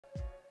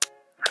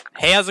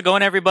Hey, how's it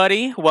going,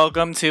 everybody?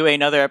 Welcome to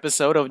another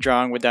episode of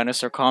Drawing with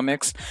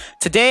Dinosaurcomics.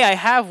 Today, I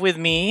have with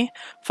me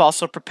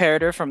fossil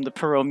preparator from the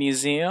Perot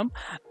Museum,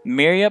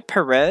 Myria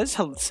Perez.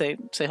 Say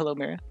hello,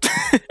 Myria.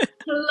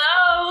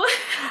 Hello.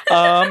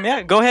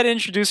 Yeah, go ahead and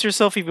introduce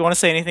yourself if you want to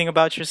say anything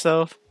about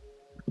yourself.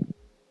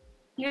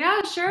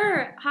 Yeah,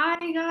 sure. Hi,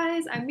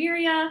 guys. I'm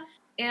Myria,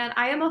 and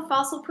I am a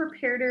fossil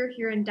preparator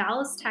here in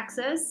Dallas,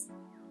 Texas.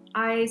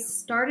 I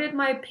started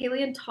my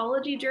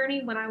paleontology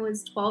journey when I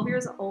was 12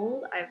 years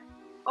old. I've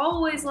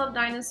always loved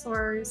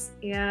dinosaurs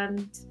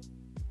and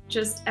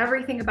just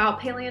everything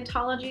about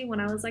paleontology when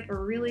I was like a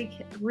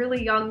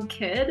really young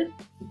kid.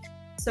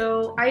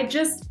 So I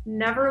just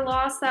never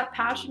lost that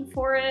passion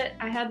for it.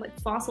 I had like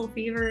fossil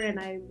fever and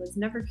I was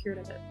never cured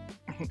of it.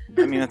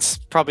 I mean, that's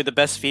probably the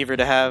best fever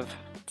to have,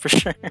 for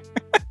sure.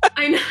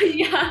 I know,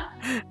 yeah.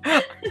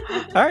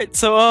 All right,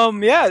 so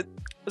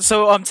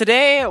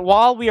today,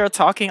 while we are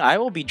talking, I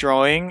will be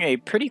drawing a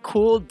pretty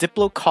cool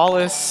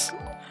Diplocaulus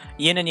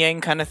yin and yang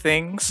kind of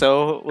thing,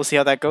 so we'll see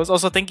how that goes.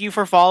 Also, thank you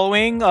for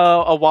following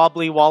a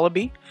wobbly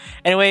wallaby.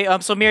 Anyway,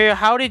 so Myria,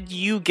 how did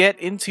you get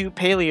into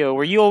paleo?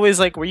 Were you always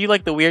like,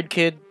 the weird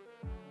kid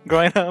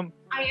growing up?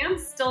 I am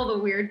still the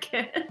weird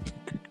kid.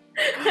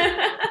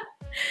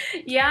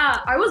 Yeah,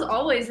 I was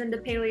always into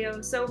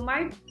paleo. So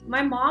my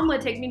mom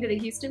would take me to the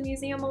Houston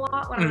Museum a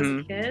lot when I was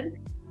a kid.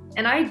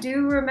 And I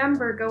do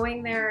remember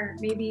going there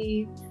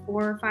maybe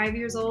 4 or 5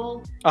 years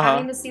old,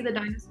 having to see the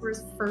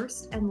dinosaurs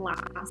first and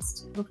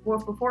last.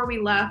 Before we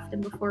left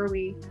and before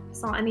we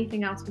saw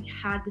anything else, we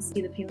had to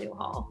see the Paleo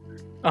Hall.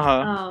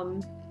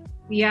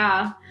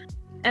 Yeah.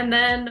 And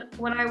then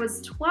when I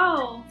was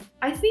 12,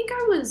 I think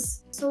I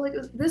was,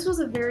 this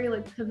was a very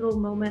pivotal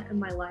moment in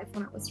my life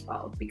when I was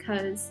 12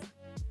 because,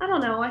 I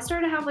don't know, I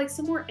started to have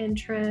some more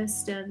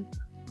interest and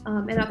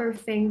other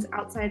things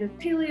outside of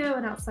paleo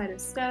and outside of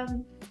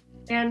STEM.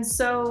 And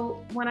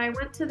so when I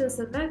went to this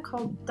event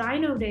called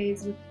Dino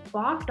Days with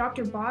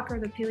Dr. Bacher,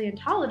 the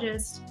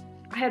paleontologist,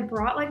 I had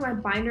brought my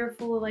binder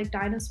full of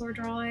dinosaur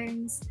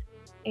drawings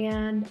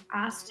and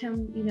asked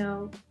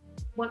him,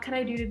 what can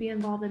I do to be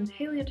involved in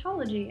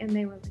paleontology? And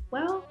they were like,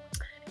 well,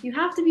 you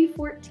have to be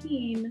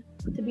 14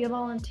 to be a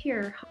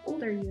volunteer. How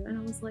old are you? And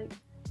I was like,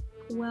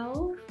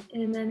 12.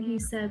 And then he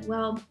said,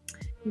 well,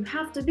 you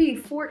have to be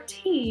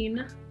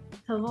 14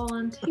 to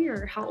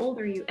volunteer. How old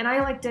are you? And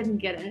I didn't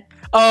get it.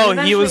 Oh,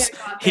 he was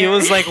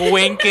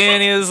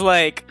winking. He was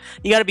like,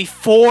 you gotta be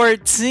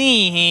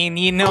 14.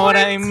 You know 14. What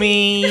I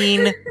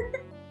mean?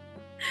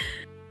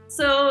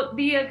 So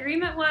the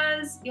agreement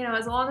was,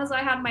 as long as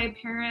I had my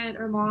parent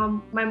or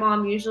my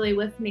mom usually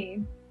with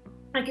me,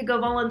 I could go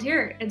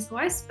volunteer. And so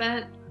I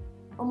spent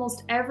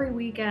almost every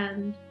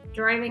weekend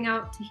driving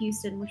out to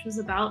Houston, which was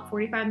about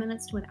 45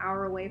 minutes to an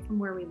hour away from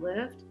where we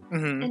lived.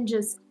 And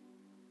just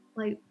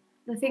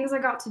the things I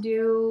got to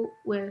do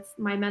with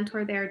my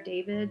mentor there,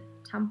 David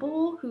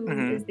Temple, who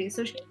is the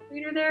associate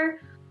reader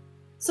there.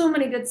 So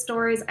many good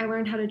stories. I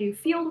learned how to do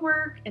field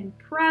work and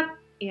prep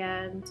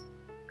and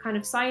kind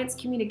of science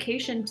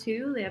communication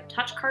too. They have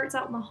touch carts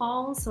out in the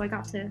halls, so I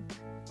got to,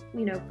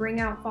 bring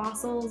out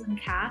fossils and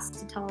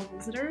casts to tell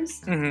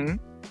visitors. And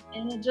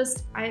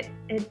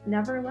it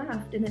never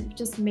left, and it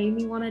just made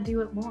me want to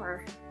do it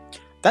more.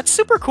 That's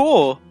super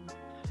cool.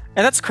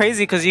 And that's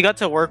crazy because you got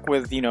to work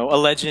with, a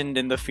legend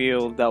in the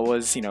field that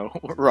was,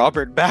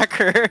 Robert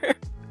Bacher.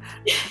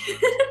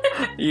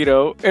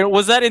 And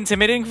was that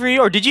intimidating for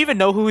you? Or did you even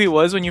know who he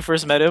was when you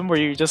first met him? Were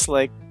you just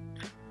or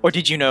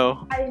did you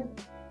know?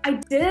 I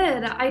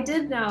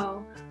did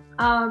know.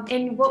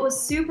 And what was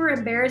super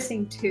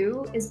embarrassing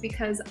too is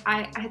because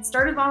I had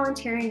started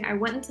volunteering. I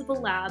went into the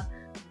lab.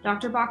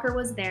 Dr. Bacher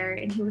was there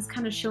and he was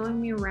kind of showing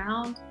me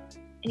around.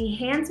 And he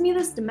hands me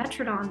this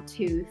Dimetrodon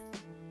tooth.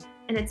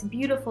 And it's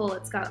beautiful.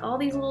 It's got all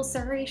these little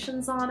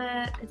serrations on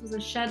it. It was a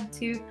shed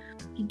tooth.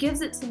 He gives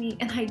it to me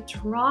and I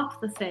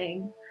drop the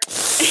thing.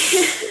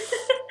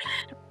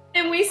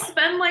 And we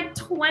spend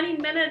 20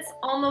 minutes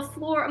on the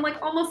floor. I'm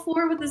on the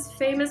floor with this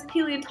famous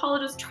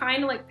paleontologist trying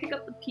to pick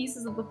up the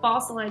pieces of the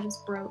fossil I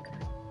just broke.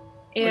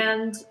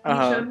 And he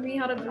showed me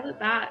how to put it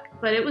back.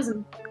 But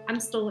I'm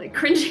still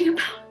cringing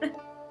about it.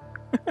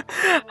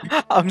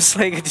 I'm just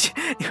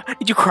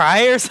did you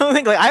cry or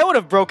something? I would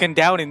have broken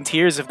down in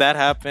tears if that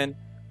happened.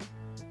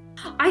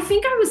 I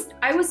think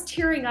I was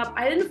tearing up.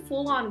 I didn't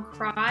full on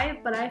cry,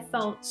 but I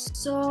felt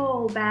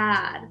so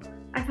bad.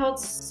 I felt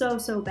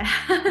so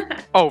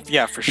bad. Oh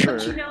yeah, for sure.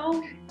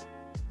 But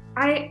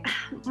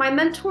my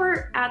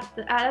mentor at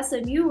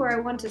SMU where I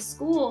went to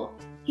school,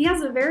 he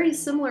has a very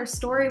similar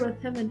story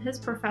with him and his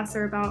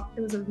professor about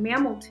it was a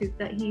mammal tooth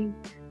that he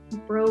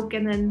broke,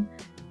 and then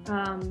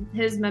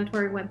his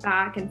mentor went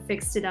back and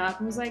fixed it up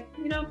and was like,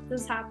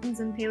 this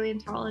happens in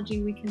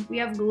paleontology. We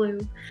have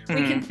glue.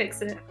 We can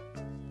fix it.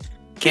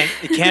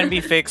 It can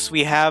be fixed.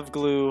 We have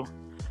glue.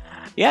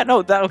 Yeah,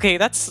 no,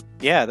 that's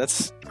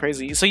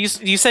crazy. So you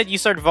said you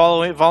started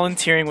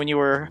volunteering when you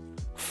were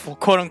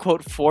quote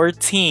unquote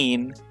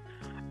 14,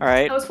 All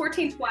right. I was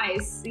 14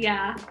 twice.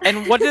 Yeah.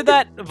 And what did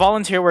that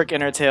volunteer work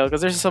entail? Because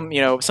there's some,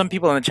 some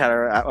people in the chat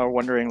are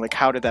wondering, like,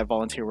 how did that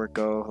volunteer work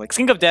go? Like,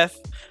 Skink of Death,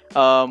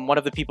 one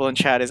of the people in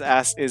chat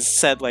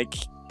said, like,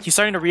 he's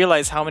starting to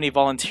realize how many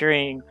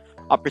volunteering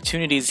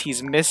opportunities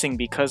he's missing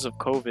because of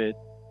COVID.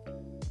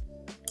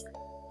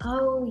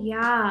 Oh,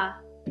 yeah.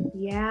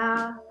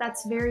 Yeah,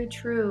 that's very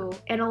true.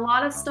 And a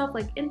lot of stuff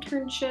like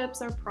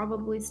internships are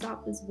probably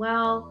stopped as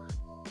well.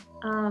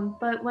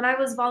 But when I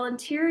was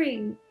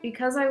volunteering,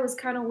 because I was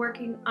kind of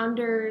working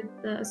under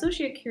the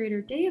associate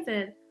curator,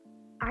 David,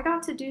 I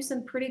got to do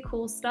some pretty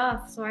cool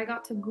stuff. So I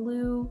got to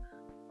glue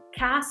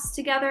casts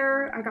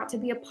together. I got to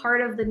be a part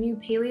of the new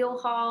Paleo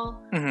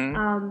Hall,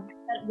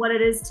 what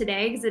it is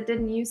today, because it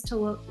didn't used to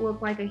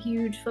look like a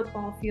huge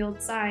football field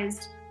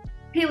sized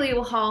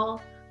Paleo Hall.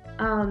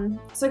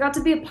 So I got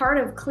to be a part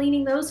of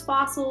cleaning those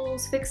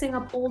fossils, fixing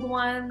up old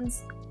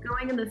ones,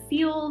 going in the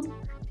field.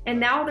 And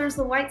now there's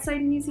the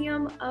Whiteside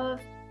Museum of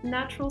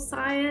Natural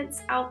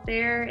Science out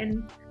there.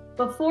 And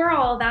before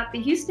all that, the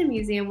Houston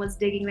Museum was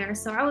digging there.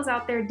 So I was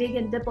out there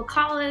digging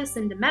Diplocaulus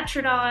and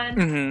Dimetrodon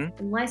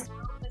and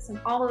Lysoropus and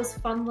all those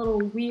fun little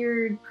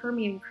weird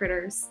Permian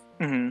critters.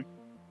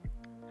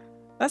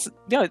 That's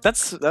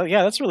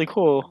really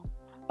cool.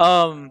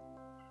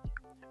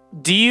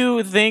 Do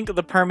you think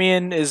the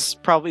Permian is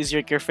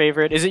your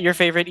favorite? Is it your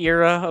favorite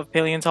era of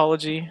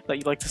paleontology that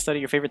you like to study?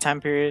 Your favorite time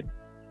period?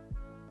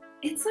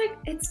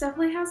 It's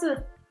definitely has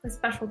a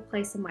special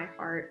place in my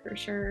heart for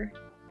sure.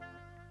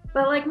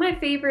 But like my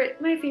favorite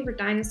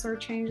dinosaur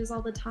changes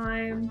all the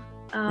time.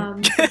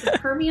 The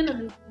Permian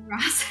and the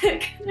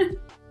Jurassic.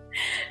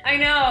 I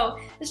know.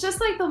 It's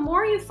just like the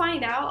more you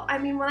find out. I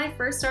mean, when I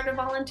first started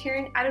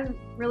volunteering, I didn't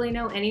really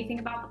know anything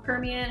about the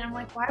Permian. I'm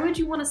like, why would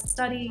you want to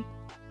study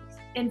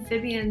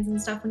amphibians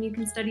and stuff when you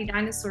can study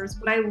dinosaurs?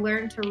 But I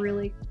learned to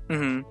really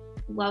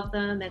love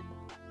them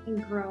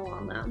and grow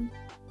on them.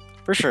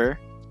 For sure.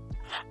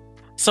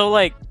 So,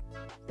 like,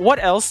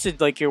 what else did,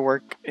 like, your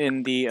work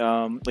in the,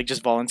 like,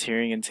 just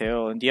volunteering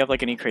entail? And do you have,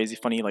 like, any crazy,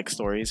 funny, like,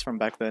 stories from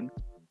back then?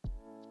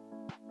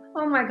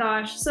 Oh my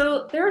gosh.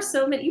 So, there are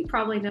so many, you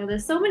probably know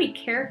this, so many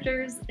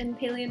characters in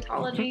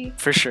paleontology.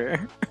 For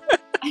sure.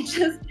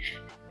 I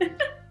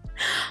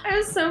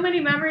have so many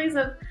memories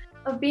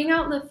of being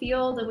out in the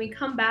field and we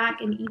come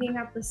back and eating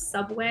at the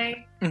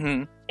Subway.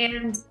 And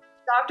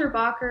Dr.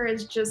 Bacher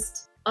is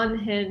just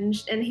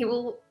unhinged and he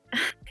will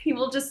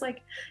just,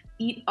 like,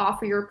 eat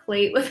off of your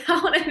plate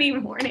without any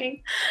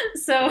warning.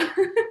 So,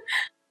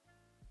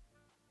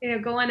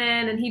 going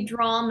in and he'd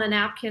draw on the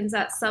napkins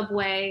at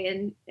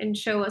Subway and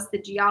show us the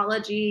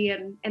geology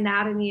and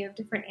anatomy of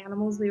different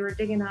animals we were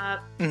digging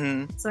up.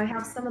 So I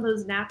have some of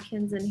those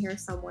napkins in here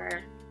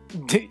somewhere.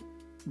 Do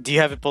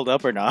you have it pulled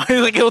up or not?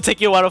 Like, it'll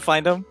take you a while to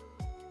find them?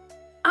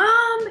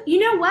 You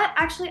know what?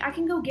 Actually, I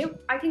can go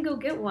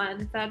get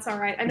one if that's all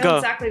right. I know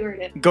exactly where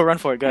it is. Go run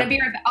for it. Go. I'll be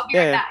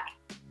right back.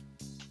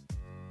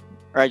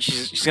 All right,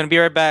 she's gonna be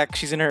right back.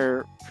 She's in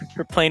her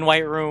plain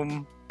white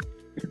room.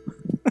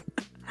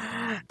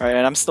 All right,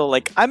 and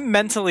I'm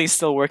mentally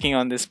still working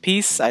on this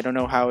piece. I don't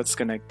know how it's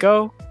gonna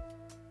go,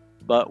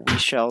 but we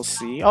shall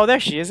see. Oh, there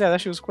she is. Yeah, that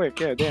she was quick.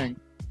 Yeah, dang.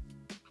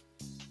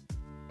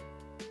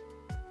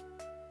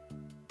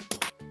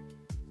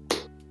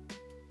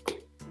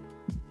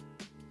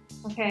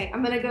 Okay,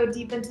 I'm gonna go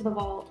deep into the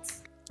vault.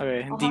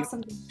 Okay, I'll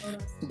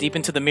deep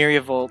into the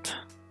Myria vault.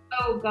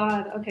 Oh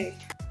God. Okay.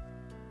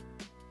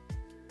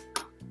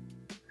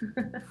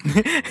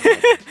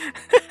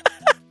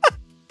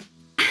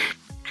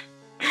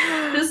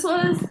 This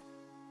was,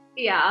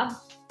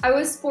 I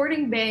was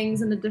sporting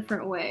bangs in a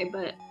different way,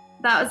 but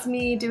that was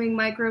me doing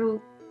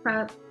micro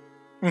prep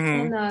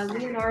in the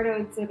Leonardo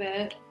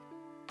exhibit.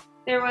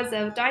 There was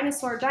a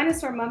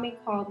dinosaur mummy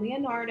called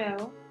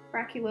Leonardo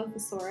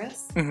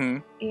Brachylophosaurus,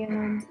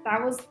 and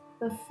that was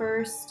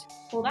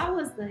that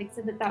was the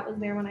exhibit that was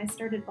there when I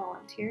started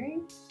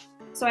volunteering.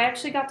 So I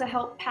actually got to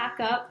help pack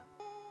up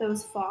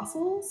those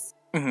fossils.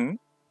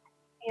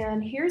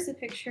 And here's a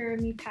picture of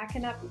me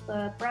packing up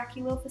the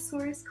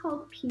Brachylophosaurus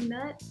called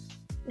Peanut.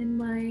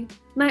 And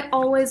I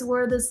always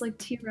wore this like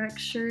T-Rex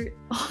shirt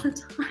all the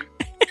time.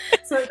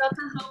 So I got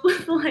to help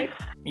with like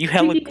you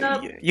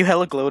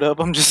hella glowed up,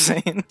 I'm just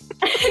saying.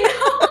 I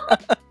know.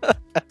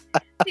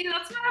 See,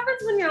 that's what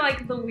happens when you're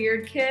like the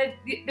weird kid.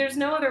 There's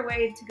no other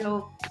way to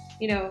go,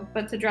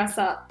 but to dress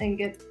up and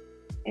get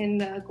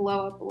and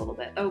glow up a little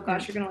bit. Oh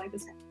gosh, you're gonna like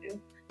this one too.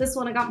 This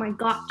one, I got my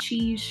Got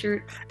Cheese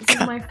shirt. This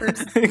is my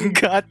first.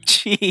 Got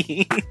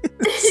Cheese.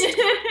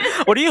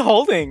 What are you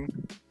holding?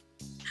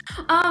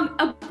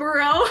 A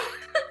burrow.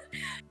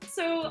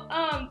 So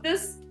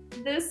this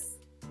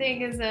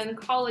thing is in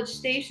College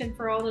Station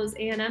for all those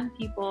A&M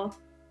people.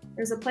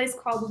 There's a place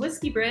called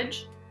Whiskey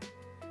Bridge,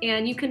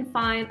 and you can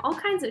find all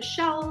kinds of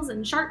shells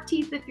and shark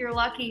teeth if you're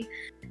lucky,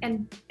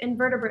 and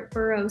invertebrate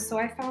burrows. So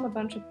I found a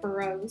bunch of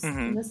burrows,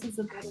 and this is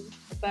a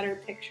better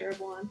picture of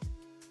one.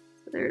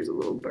 So there's a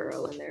little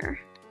burrow in there.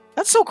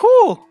 That's so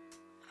cool.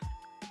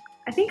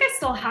 I think I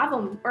still have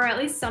them, or at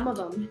least some of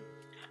them.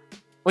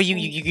 Well,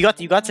 you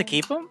got to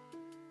keep them?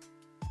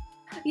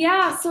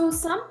 Yeah, so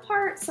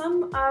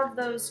some of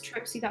those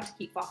trips you got to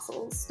keep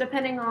fossils,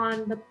 depending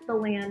on the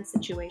land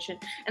situation.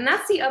 And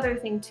that's the other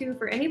thing too,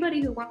 for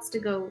anybody who wants to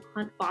go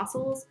hunt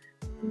fossils,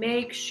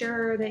 make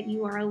sure that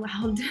you are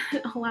allowed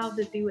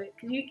to do it,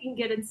 because you can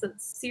get in some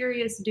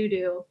serious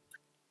doo-doo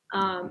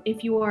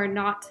if you are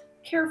not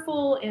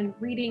careful and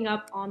reading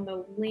up on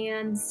the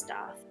land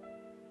stuff.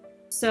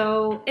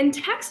 So in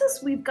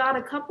Texas, we've got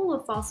a couple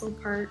of fossil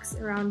parks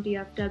around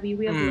DFW.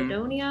 We have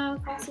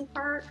Ladonia Fossil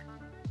Park.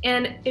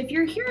 And if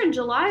you're here in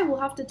July, we'll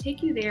have to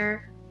take you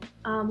there.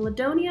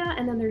 Ladonia,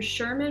 and then there's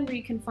Sherman, where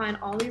you can find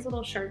all these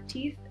little shark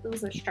teeth. It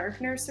was a shark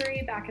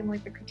nursery back in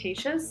like the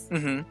Cretaceous.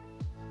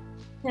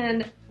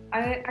 And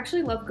I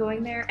actually love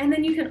going there. And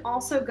then you can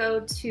also go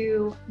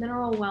to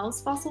Mineral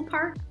Wells Fossil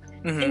Park,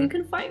 and you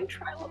can find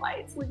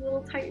trilobites, like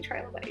little tiny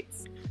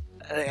trilobites.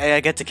 I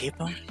get to keep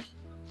them?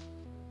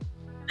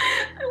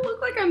 I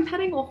look like I'm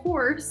petting a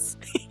horse.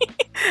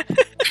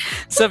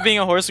 Instead of being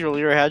a horse girl,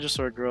 you're a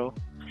hadrosaur girl.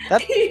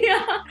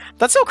 Yeah.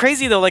 That's so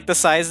crazy though, like the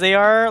size they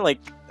are. Like,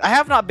 I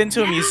have not been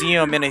to a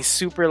museum in a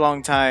super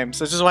long time,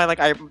 so this is why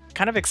like I'm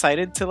kind of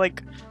excited to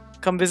like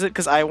come visit,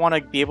 because I want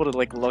to be able to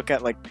like look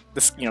at like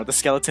this, you know, the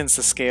skeletons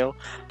to scale.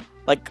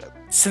 Like,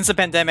 since the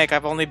pandemic,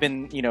 I've only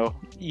been, you know,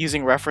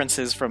 using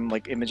references from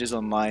like images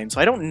online, so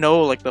I don't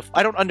know like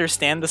I don't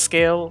understand the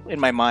scale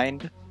in my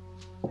mind.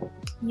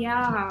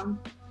 Yeah.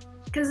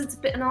 Because it's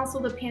been, and also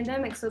the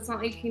pandemic, so it's not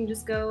like you can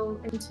just go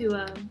into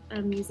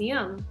a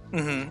museum.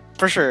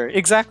 For sure,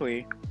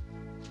 exactly.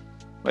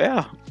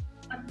 Well,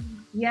 yeah.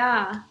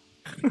 Yeah.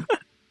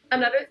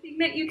 Another thing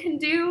that you can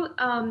do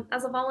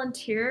as a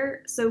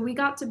volunteer, so I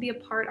got to be a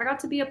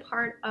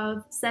part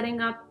of setting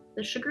up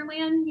the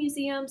Sugarland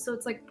Museum, so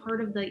it's like part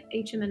of the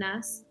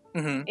HMNS.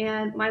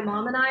 And my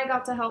mom and I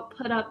got to help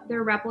put up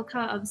their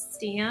replica of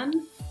Stan,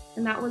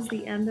 and that was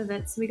the end of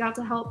it. So we got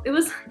to help. It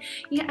was,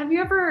 yeah, have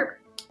you ever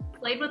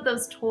played with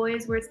those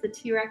toys where it's the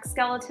T-Rex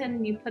skeleton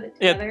and you put it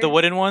together? Yeah, the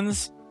wooden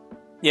ones?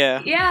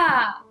 Yeah.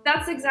 Yeah,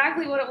 that's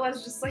exactly what it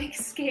was, just like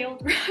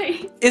scaled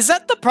right. Is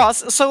that the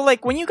process? So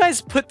like when you guys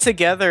put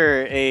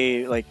together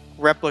a like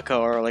replica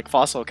or like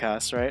fossil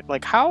cast, right?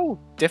 Like how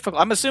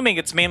difficult? I'm assuming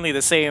it's mainly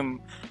the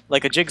same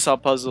like a jigsaw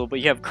puzzle, but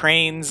you have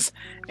cranes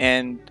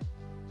and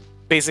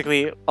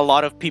basically a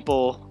lot of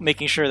people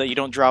making sure that you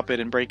don't drop it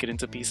and break it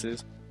into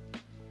pieces.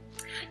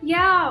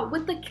 Yeah,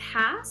 with the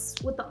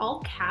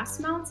all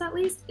cast mounts at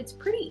least, it's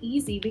pretty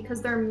easy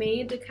because they're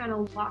made to kind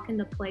of lock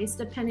into place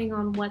depending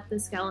on what the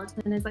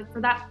skeleton is. Like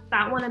for that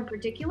one in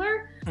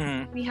particular,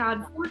 we had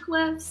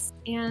forklifts,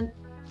 and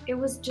it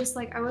was just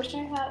like, I wish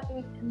I had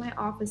it in my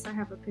office. I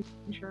have a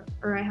picture,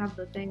 or I have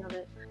the thing of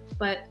it,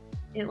 but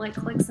it like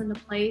clicks into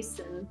place,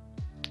 and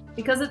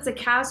because it's a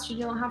cast, you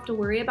don't have to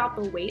worry about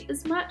the weight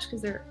as much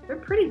because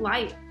they're pretty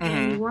light,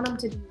 and you want them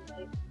to be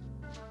light.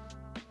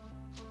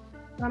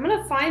 I'm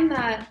gonna find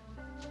that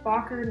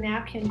Walker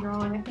napkin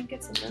drawing. I think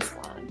it's in this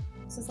one.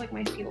 This is like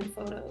my field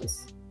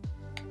photos.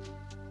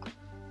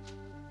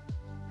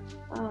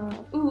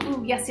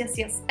 Ooh, yes.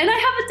 And I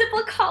have a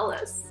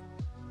Diplocaulus.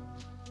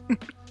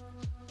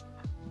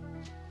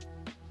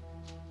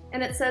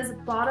 And it says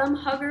bottom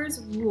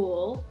huggers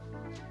rule.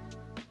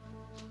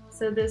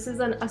 So this is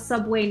a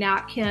Subway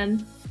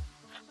napkin.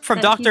 From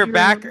Dr.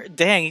 Backer.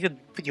 Dang,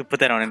 you put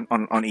that on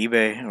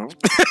eBay.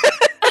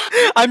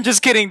 I'm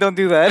just kidding, don't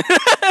do that.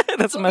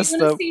 That's messed up.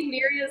 You want to see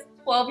Myria's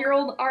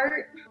 12-year-old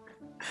art?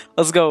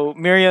 Let's go.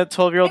 Myria,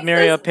 12-year-old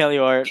Myria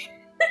paleo art.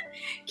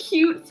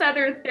 Cute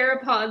feathered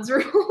theropods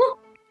rule.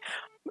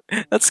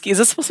 Is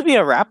this supposed to be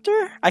a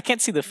raptor? I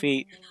can't see the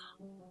feet.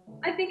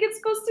 I think it's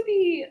supposed to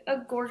be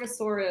a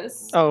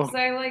Gorgosaurus. Oh. Because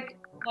I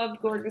love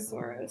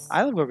Gorgosaurus.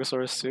 I love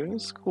Gorgosaurus too.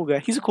 He's a cool guy.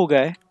 He's a cool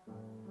guy.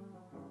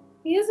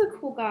 He is a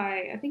cool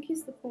guy. I think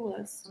he's the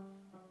coolest.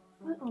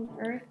 What on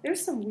earth? There's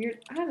some weird...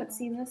 I haven't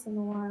seen this in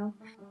a while.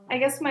 I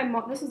guess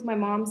this is my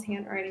mom's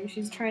handwriting.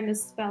 She's trying to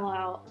spell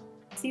out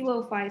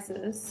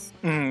Coelophysis.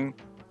 And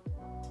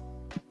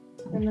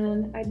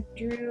then I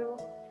drew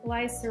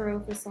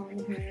Lysirophus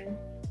on here.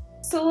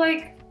 So,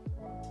 like,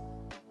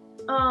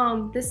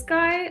 this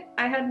guy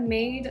I had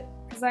made...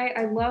 Because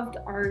I loved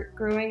art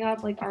growing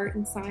up, like art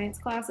and science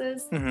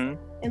classes. In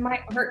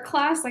my art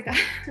class, like,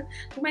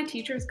 my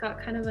teachers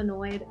got kind of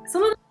annoyed.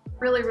 Some of them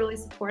really, really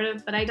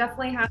supportive, but I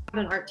definitely had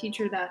an art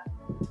teacher that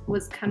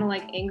was kind of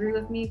like angry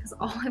with me because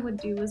all I would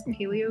do was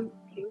paleo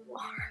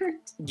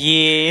art.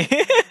 Yeah.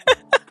 He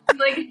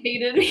like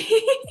hated me.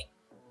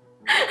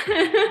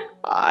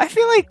 I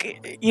feel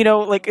like, you know,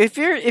 like if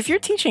you're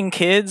teaching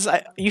kids,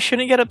 you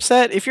shouldn't get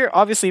upset. If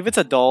it's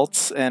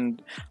adults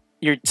and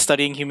you're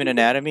studying human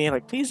anatomy,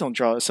 like please don't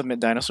submit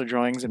dinosaur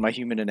drawings in my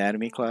human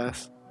anatomy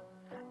class.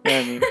 You know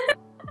what I mean?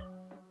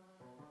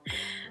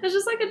 It's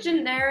just like a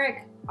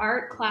generic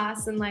art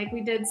class, and like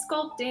we did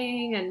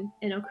sculpting and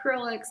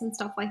acrylics and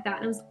stuff like that,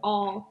 and it was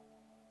all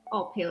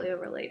paleo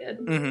related.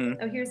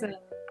 Oh, here's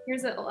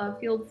a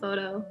field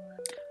photo.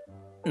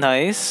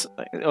 Nice.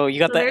 Oh, you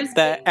got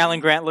that Alan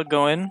Grant look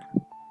going.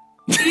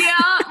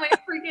 Yeah, my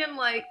freaking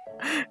like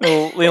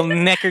little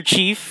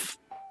neckerchief.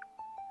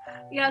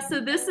 Yeah, so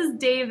this is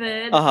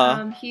David.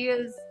 He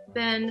is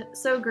been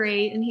so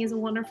great, and he's a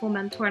wonderful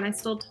mentor, and I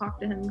still talk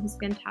to him. He's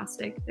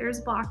fantastic.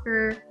 There's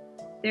Bacher,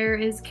 there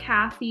is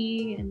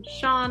Kathy and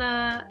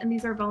Shauna, and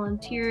these are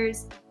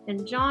volunteers,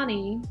 and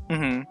Johnny.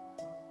 Mm-hmm.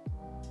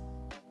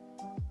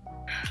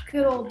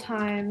 Good old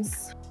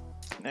times.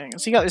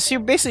 So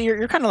basically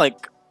you're kind of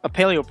like a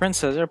paleo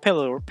princess or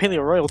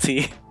paleo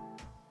royalty.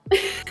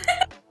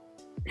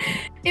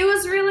 It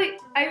was really,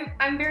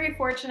 I'm very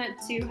fortunate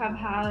to have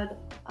had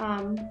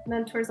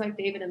mentors like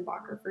David and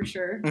Bacher for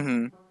sure.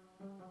 Mm-hmm.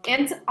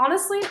 And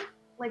honestly,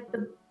 like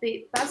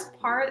the best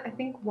part, I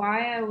think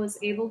why I was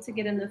able to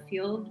get in the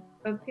field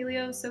of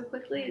paleo so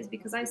quickly is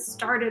because I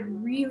started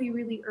really,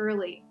 really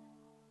early.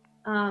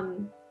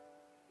 And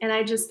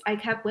I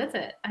kept with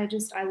it.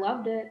 I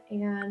loved it.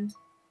 And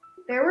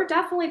there were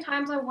definitely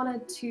times I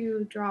wanted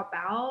to drop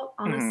out,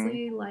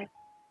 honestly, like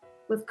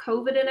with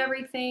COVID and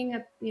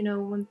everything, you know,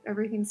 when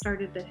everything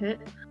started to hit.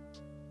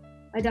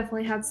 I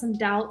definitely had some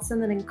doubts, and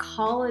then in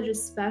college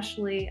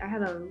especially, I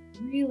had a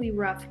really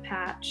rough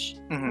patch.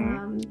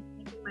 In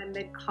my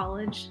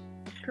mid-college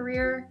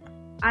career,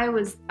 I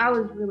was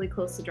really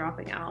close to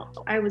dropping out.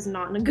 I was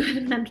not in a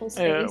good mental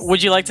space.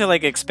 Would you like to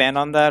like expand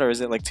on that, or is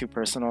it like too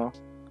personal?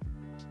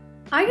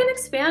 I can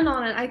expand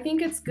on it. I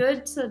think it's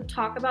good to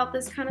talk about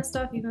this kind of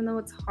stuff, even though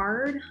it's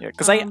hard. Yeah,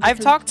 because I've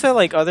talked to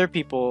like other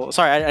people.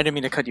 Sorry, I didn't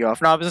mean to cut you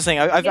off. No, I was just saying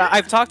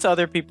I've talked to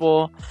other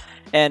people.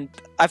 And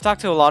I've talked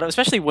to a lot of,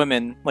 especially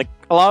women, like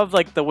a lot of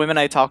like the women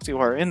I talk to who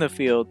are in the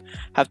field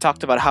have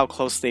talked about how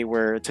close they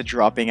were to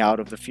dropping out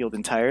of the field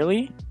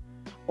entirely.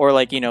 Or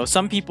like, you know,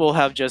 some people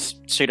have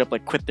just straight up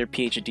like quit their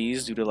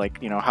PhDs due to like,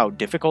 you know, how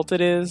difficult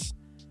it is.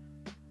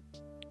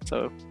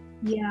 So.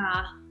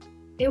 Yeah,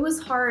 it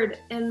was hard.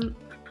 And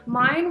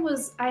mine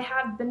was, I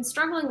have been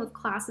struggling with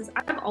classes.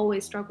 I've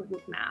always struggled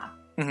with math.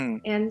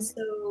 And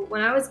so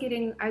when I was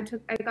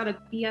I got a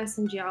BS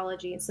in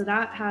geology. So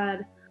that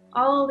had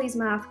all these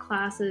math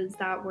classes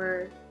that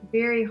were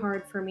very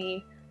hard for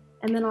me.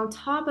 And then on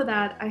top of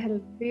that, I had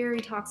a very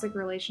toxic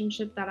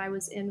relationship that I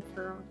was in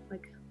for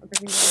like a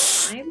very long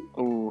time.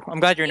 Ooh, I'm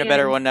glad you're in a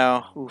better one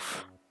now.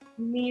 Oof.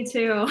 Me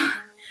too.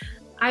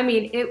 I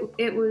mean,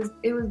 it was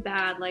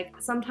bad. Like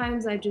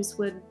sometimes I just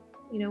would,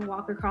 you know,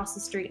 walk across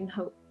the street and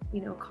hope, you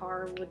know, a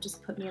car would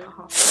just put me in the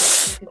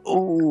hospital.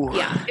 Ooh.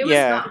 Yeah, it was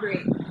not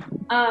great.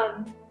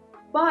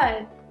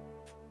 But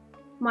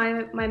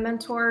my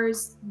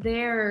mentors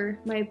there,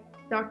 my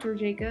Dr.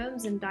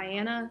 Jacobs and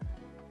Diana,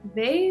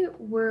 they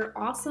were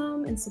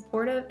awesome and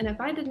supportive. And if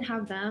I didn't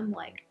have them,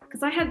 like,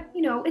 because I had,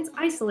 you know, it's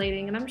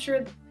isolating, and I'm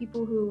sure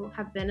people who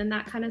have been in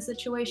that kind of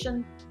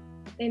situation,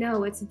 they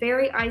know it's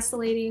very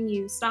isolating.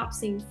 You stop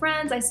seeing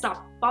friends. I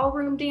stopped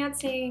ballroom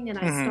dancing, and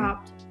I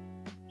stopped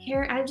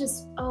here. It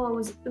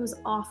was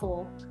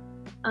awful.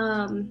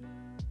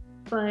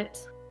 But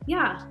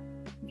yeah,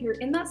 if you're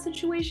in that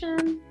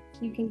situation,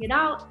 you can get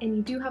out, and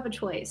you do have a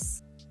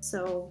choice.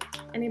 So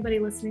anybody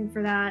listening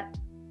for that,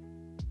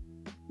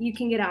 you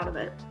can get out of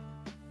it.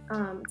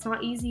 It's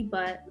not easy,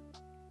 but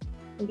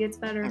it gets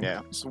better.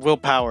 Yeah, so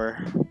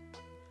willpower,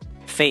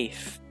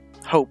 faith,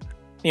 hope,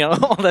 you know,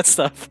 all that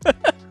stuff.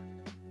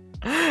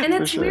 And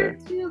it's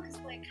weird too, because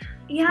like,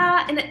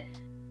 yeah, and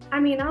I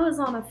mean, I was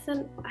on a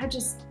thin, I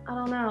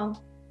don't know.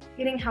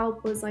 Getting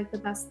help was like the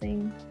best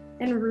thing,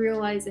 and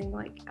realizing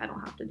like, I don't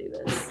have to do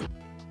this.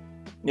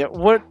 Yeah,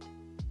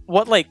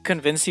 what like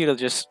convinced you to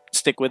just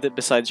stick with it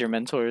besides your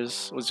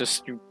mentors? Was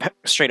just your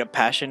straight up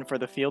passion for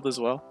the field as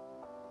well?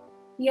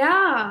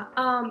 Yeah,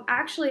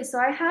 actually, so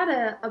I had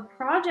a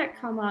project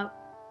come up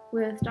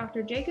with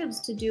Dr. Jacobs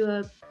to do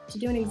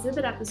an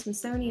exhibit at the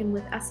Smithsonian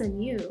with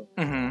SNU.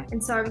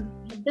 And so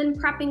I've been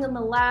prepping in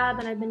the lab,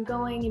 and I've been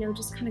going, you know,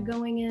 just kind of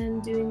going in,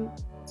 doing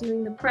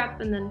the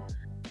prep, and then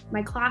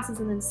my classes,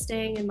 and then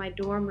staying in my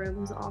dorm room.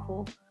 It was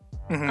awful.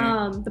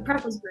 The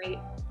prep was great.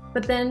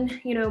 But then,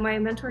 you know, my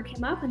mentor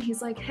came up, and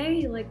he's like,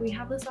 hey, like, we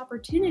have this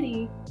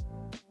opportunity.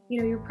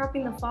 You know, you're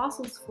prepping the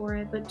fossils for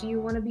it, but do you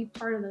want to be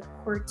part of the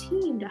core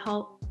team to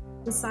help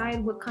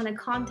decide what kind of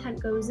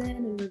content goes in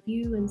and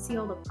review and see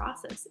all the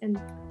process? And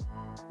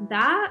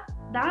that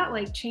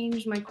like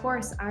changed my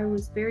course. I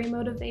was very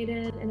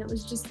motivated, and it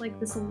was just like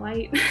this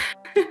light.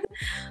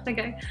 Like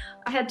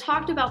I had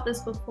talked about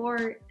this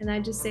before, and I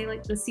just say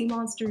like the sea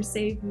monsters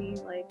saved me.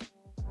 Like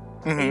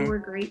they were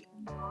great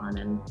on,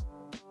 and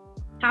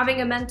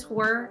having a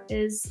mentor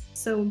is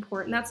so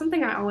important. That's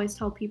something I always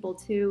tell people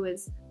too,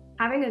 is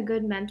having a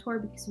good mentor,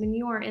 because when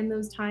you are in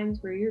those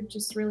times where you're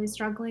just really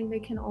struggling,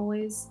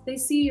 they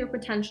see your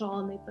potential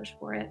and they push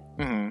for it.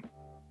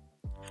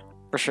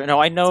 For sure. No,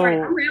 I know.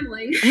 Sorry, I'm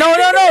rambling. No.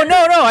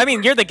 I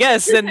mean, you're the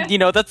guest, and you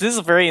know this is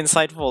very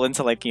insightful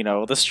into like, you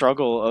know, the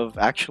struggle of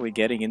actually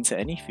getting into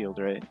any field,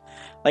 right?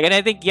 Like, and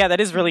I think that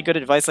is really good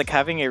advice. Like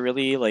having a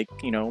really like,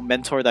 you know,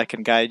 mentor that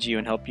can guide you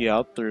and help you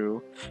out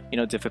through, you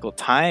know, difficult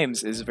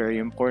times is very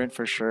important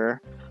for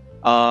sure.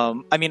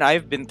 I mean,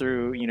 I've been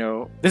through, you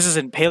know, this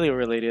isn't paleo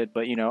related,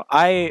 but you know,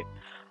 I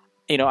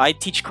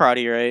teach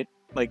karate, right?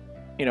 Like,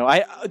 you know,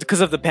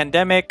 because of the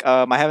pandemic,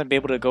 I haven't been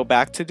able to go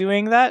back to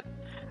doing that,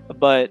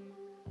 but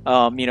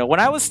you know, when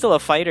I was still a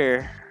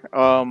fighter,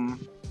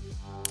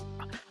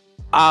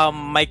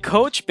 My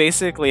coach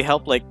basically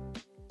helped like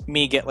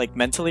me get like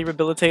mentally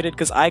rehabilitated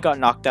because I got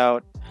knocked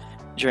out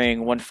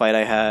during one fight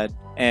I had,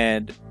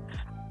 and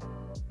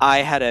I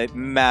had a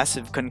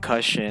massive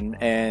concussion,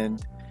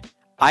 and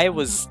I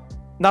was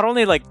not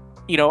only like,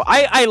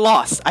 I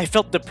lost. I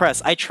felt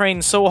depressed. I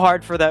trained so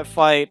hard for that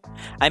fight.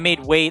 I made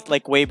weight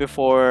like way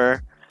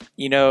before,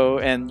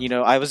 and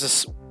I was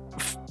just,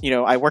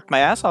 I worked my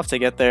ass off to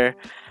get there.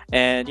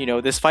 And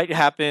this fight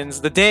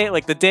happens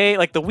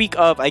the week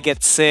of, I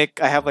get sick.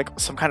 I have like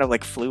some kind of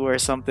like flu or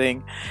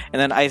something, and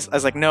then I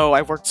was like, no,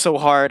 I worked so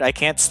hard. I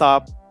can't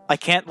stop. I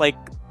can't like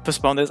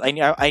postpone this.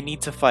 I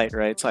need to fight,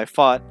 right? So I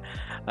fought,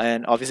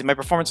 and obviously my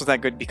performance was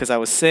not good because I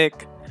was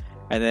sick,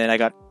 and then I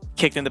got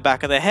kicked in the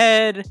back of the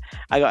head.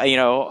 I got,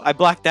 I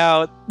blacked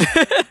out.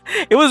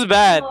 It was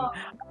bad.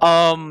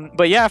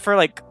 But yeah, for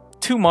like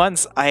 2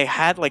 months, I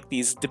had like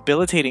these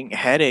debilitating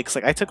headaches.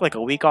 Like I took like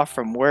a week off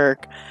from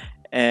work,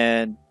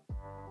 and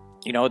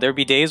there'd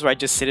be days where I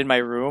just sit in my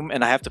room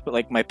and I have to put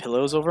like my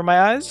pillows over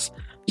my eyes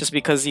just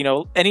because,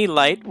 any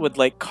light would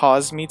like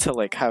cause me to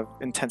like have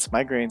intense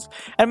migraines.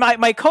 And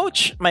my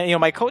coach,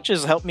 my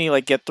coaches helped me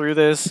like get through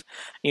this.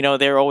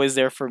 They're always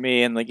there for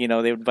me, and like, they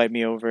would invite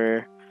me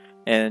over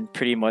and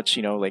pretty much,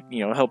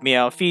 help me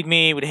out, feed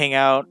me, would hang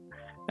out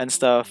and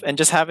stuff. And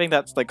just having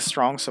that like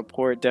strong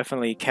support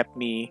definitely kept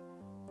me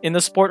in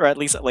the sport, or at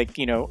least like,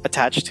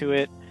 attached to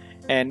it.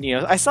 And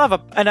I still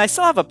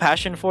have a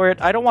passion for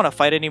it. I don't want to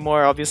fight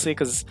anymore, obviously,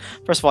 because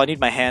first of all, I need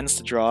my hands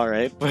to draw,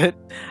 right? But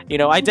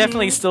I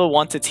definitely still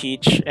want to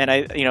teach, and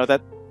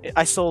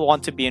I still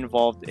want to be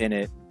involved in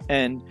it.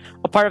 And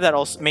a part of that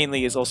also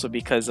mainly is also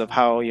because of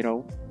how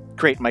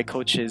great my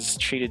coaches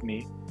treated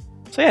me.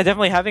 So yeah,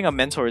 definitely having a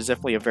mentor is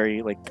definitely a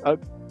very like a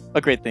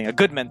great thing, a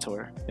good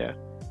mentor. Yeah.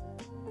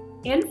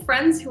 And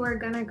friends who are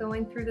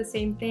going through the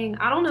same thing.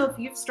 I don't know if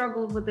you've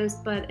struggled with this,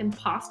 but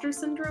imposter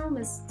syndrome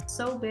is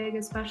so big,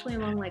 especially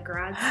among like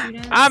grad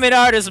students. I'm an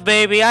artist,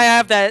 baby. I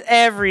have that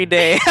every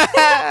day.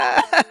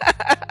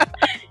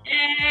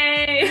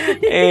 Hey.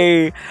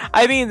 Hey,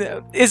 I mean,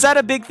 is that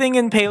a big thing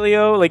in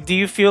paleo? Like, do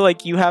you feel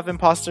like you have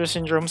imposter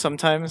syndrome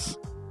sometimes?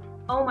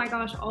 Oh my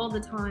gosh, all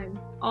the time.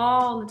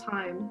 All the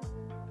time.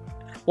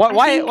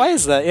 Why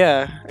is that?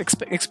 Yeah,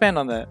 expand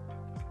on that.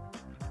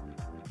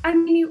 I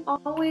mean, you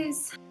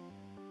always...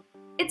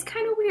 It's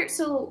kind of weird.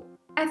 So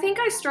I think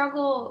I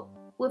struggle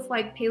with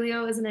like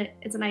paleo as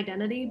an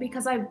identity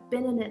because I've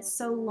been in it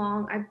so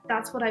long.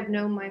 That's what I've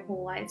known my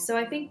whole life. So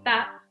I think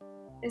that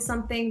is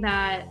something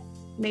that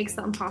makes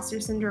the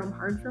imposter syndrome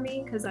hard for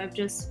me because I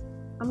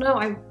don't know,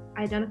 I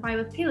identify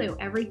with paleo.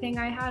 Everything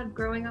I had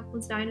growing up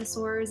was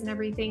dinosaurs and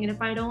everything. And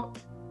if I don't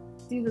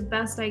do the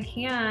best I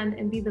can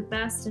and be the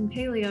best in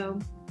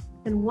paleo,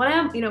 then what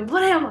am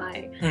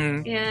I?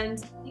 Mm-hmm.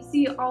 And you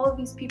see all of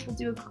these people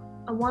do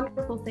a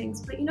wonderful things,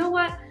 but you know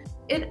what?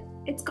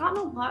 It's gotten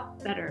a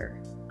lot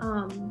better.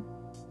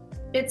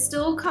 It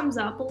still comes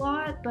up a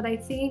lot, but I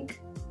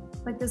think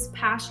like this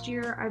past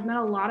year, I've met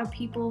a lot of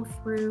people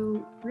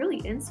through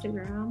really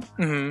Instagram,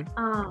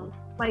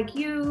 like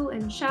you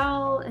and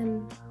Shell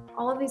and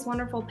all of these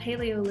wonderful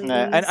paleo ladies.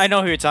 I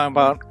know who you're talking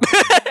about.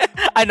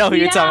 I know who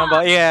you're talking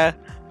about. Yeah.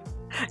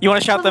 You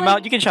want to shout them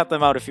out? You can shout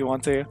them out if you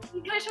want to.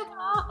 Can I shout them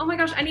out? Oh my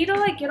gosh, I need to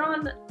like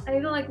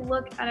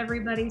look at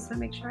everybody so I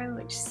make sure I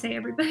like say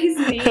everybody's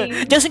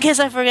name. Just in case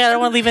I forget, I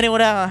don't want to leave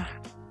anyone out.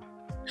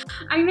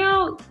 I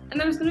know, and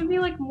there's gonna be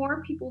like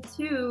more people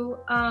too.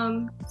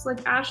 It's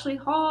like Ashley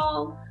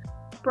Hall,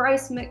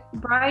 Bryce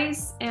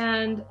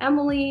and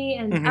Emily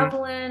and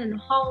Evelyn and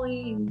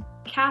Holly and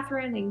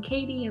Catherine and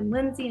Katie and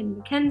Lindsay and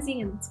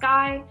Mackenzie and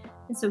Sky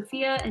and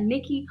Sophia and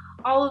Nikki,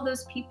 all of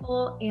those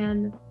people,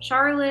 and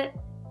Charlotte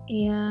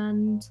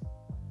and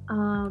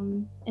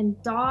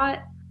Dot,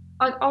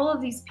 like all of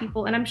these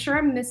people, and I'm sure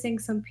I'm missing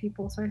some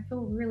people, so I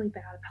feel really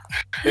bad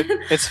about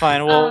that. It's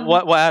fine.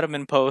 We'll add them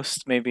in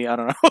post, maybe. I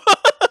don't know.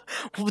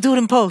 We'll do it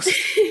in post.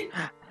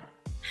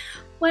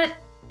 But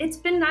it's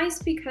been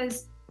nice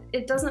because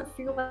it doesn't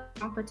feel like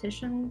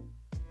competition,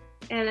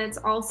 and it's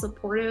all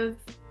supportive,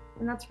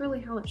 and that's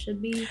really how it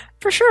should be.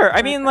 For sure.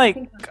 I mean, like,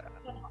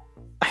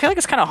 I feel like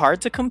it's kind of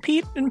hard to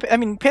compete. I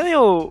mean,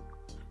 paleo,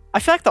 I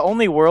feel like the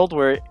only world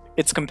where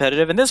it's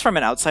competitive, and this from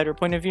an outsider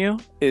point of view,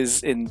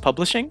 is in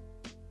publishing.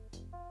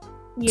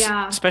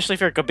 Yeah. Especially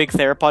if you're like a big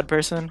theropod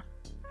person.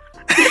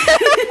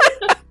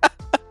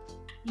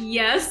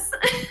 Yes.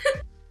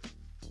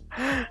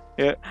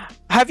 Yeah.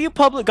 Have you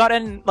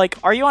gotten, like,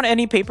 are you on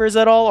any papers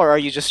at all, or are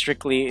you just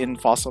strictly in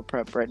fossil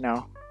prep right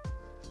now?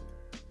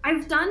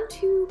 I've done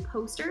 2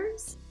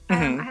 posters. I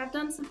have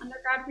done some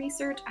undergrad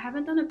research. I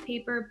haven't done a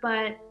paper,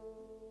 but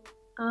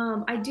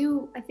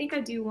I think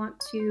I do want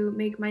to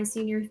make my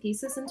senior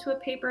thesis into a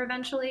paper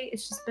eventually.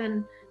 It's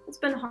been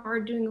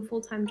hard doing a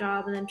full-time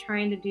job and then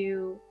trying to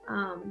do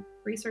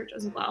research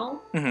as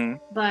well.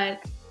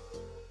 But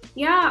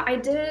yeah, I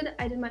did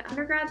my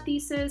undergrad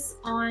thesis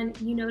on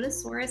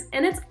Dinosaurcomics,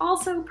 and it's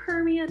also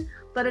Permian,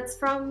 but it's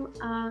from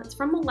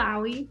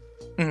Malawi,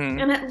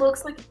 and it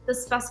looks like the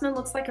specimen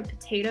looks like a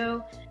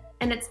potato,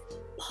 and it's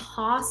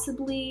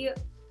possibly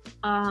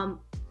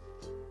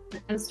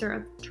ancestor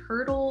of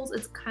turtles.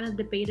 It's kind of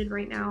debated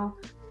right now,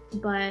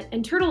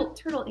 and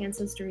turtle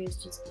ancestry is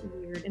just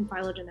weird, and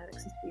phylogenetics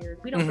is weird.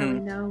 We don't really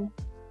know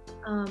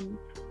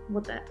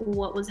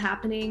what was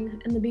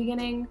happening in the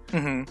beginning,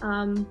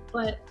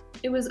 but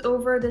it was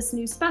over this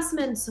new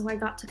specimen, so I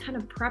got to kind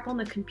of prep on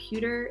the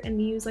computer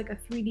and use like a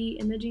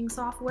 3D imaging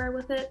software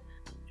with it,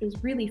 which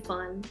was really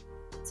fun.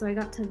 So I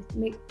got to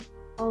make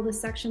all the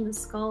sections of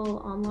skull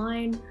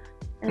online.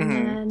 And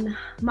then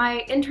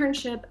my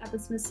internship at the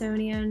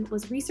Smithsonian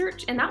was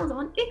research, and that was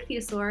on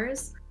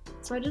ichthyosaurs.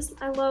 So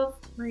I love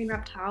marine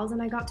reptiles,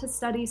 and I got to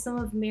study some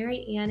of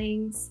Mary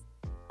Anning's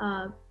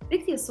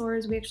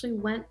ichthyosaurs. We actually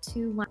went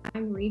to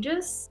Lyme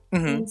Regis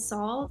and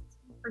saw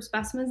her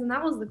specimens, and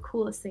that was the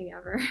coolest thing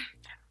ever.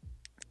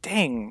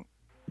 Dang.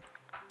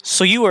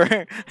 So you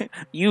were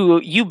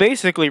you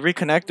basically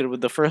reconnected with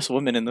the first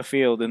woman in the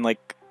field in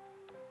like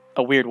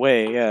a weird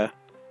way, yeah.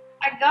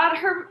 I got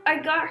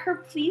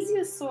her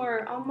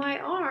plesiosaur on my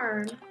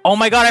arm. Oh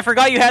my god, I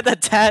forgot you had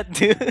that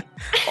tattoo.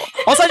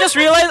 Also, I just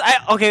realized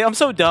I'm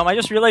so dumb. I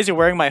just realized you're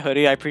wearing my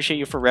hoodie. I appreciate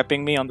you for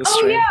repping me on the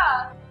stream. Oh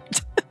yeah.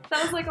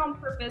 That was like on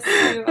purpose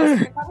too. I was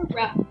like, I gotta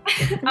rep.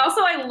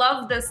 Also, I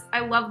love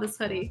this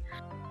hoodie.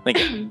 Like,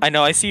 I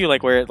know, I see you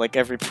like wear it like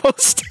every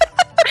post.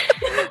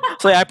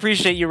 So yeah, I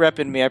appreciate you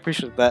repping me. I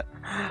appreciate that.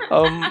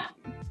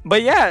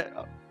 But yeah,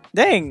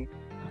 dang.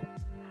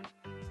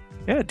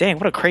 Yeah, dang,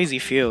 what a crazy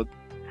field.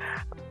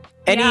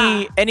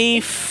 Sorry,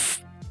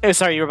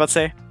 you were about to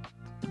say?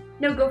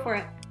 No, go for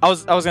it. I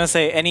was gonna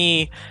say,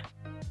 any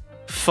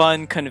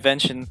fun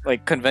convention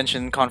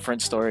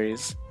conference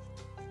stories?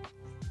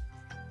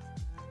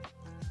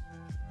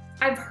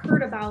 I've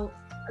heard about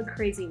a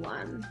crazy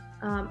one.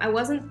 I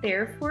wasn't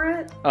there for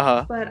it,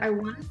 but I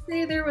want to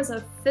say there was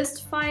a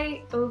fist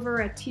fight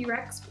over a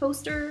T-Rex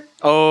poster.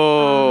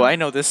 Oh, I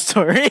know this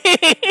story.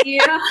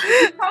 Yeah,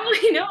 you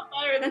probably know it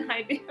better than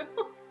I do.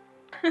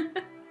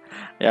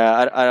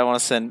 Yeah, I don't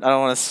want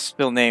to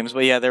spill names,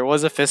 but yeah, there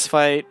was a fist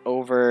fight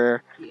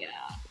over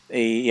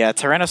a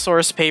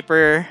Tyrannosaurus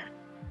paper,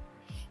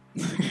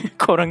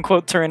 quote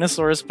unquote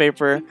Tyrannosaurus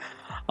paper.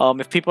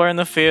 If people are in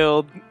the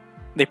field,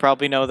 they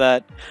probably know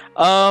that.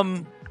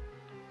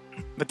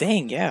 But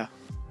dang, yeah.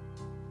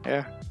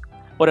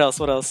 What else?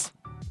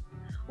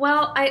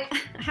 Well, I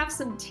have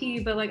some tea,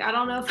 but like I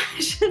don't know if I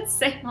should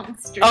say it on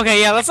stream.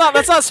 Okay, yeah, let's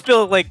not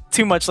spill like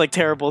too much like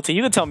terrible tea.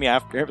 You can tell me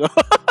after,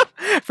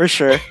 for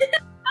sure.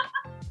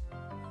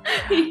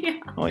 Yeah.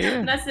 Oh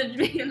yeah. Message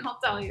me and I'll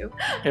tell you.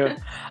 Yeah.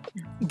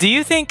 Do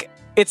you think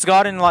it's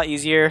gotten a lot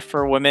easier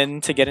for women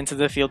to get into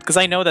the field? Because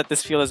I know that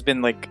this field has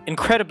been like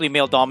incredibly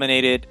male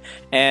dominated,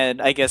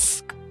 and I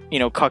guess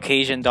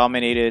Caucasian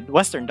dominated,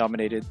 Western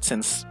dominated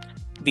since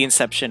the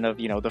inception of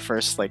the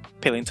first like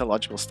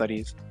paleontological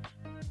studies.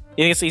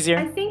 You think it's easier?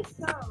 I think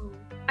so.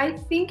 I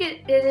think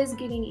it is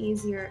getting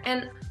easier,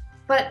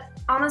 but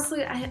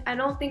honestly, I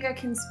don't think I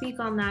can speak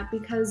on that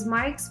because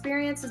my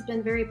experience has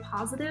been very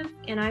positive,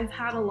 and I've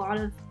had a lot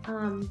of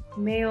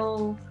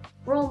male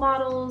role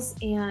models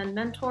and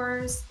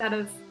mentors that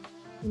have,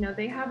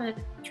 they haven't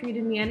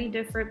treated me any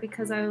different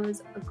because I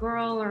was a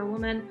girl or a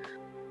woman,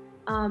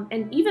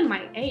 and even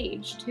my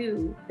age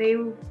too. They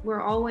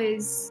were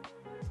always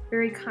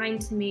very kind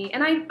to me,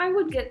 and I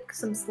would get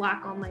some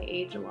slack on my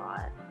age a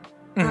lot,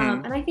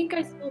 and I think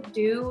I still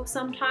do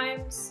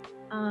sometimes.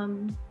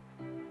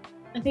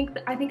 I think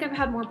I've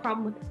had more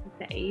problem with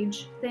the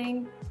age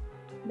thing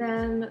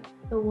than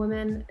the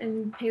women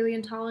in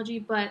paleontology,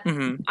 but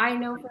I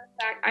know for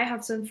a fact I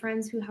have some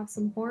friends who have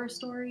some horror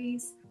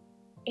stories.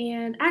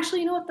 And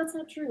actually, you know what? That's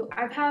not true.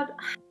 I've had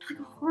like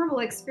a horrible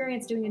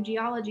experience doing a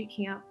geology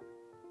camp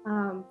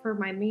for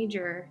my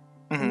major,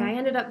 and I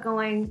ended up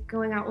going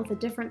out with a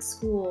different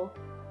school,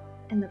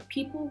 and the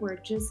people were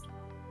just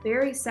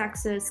very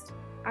sexist.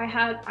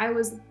 I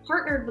was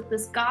partnered with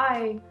this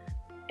guy.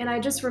 And I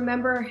just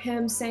remember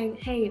him saying,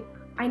 "Hey,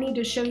 I need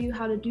to show you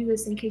how to do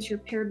this in case you're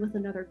paired with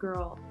another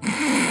girl."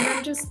 And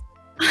I'm just...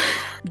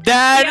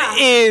 That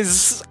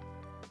is...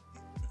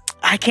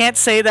 I can't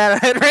say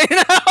that right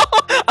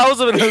now. I was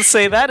going to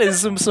say that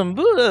is some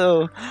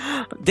boo.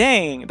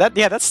 Dang.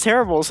 That's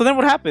terrible. So then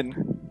what happened?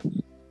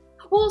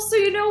 Well, so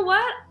you know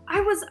what?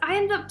 I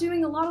ended up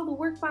doing a lot of the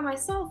work by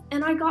myself,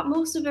 and I got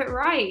most of it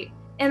right.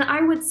 And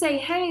I would say,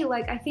 "Hey,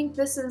 like I think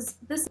this is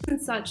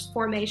and such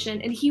formation,"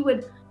 and he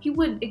would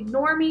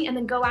ignore me and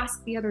then go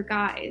ask the other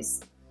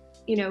guys,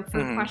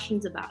 for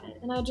questions about it.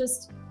 And it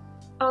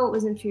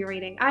was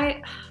infuriating.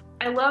 I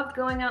loved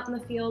going out in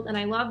the field, and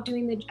I loved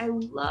doing the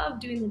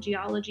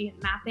geology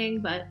and mapping,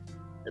 but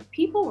the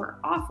people were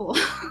awful.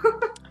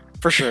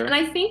 For sure. And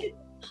I think it's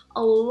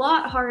a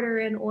lot harder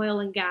in oil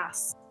and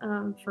gas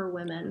for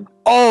women.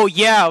 Oh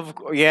yeah,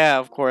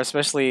 of course.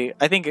 Especially,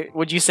 I think.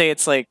 Would you say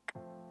it's like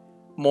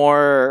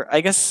more, I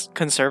guess,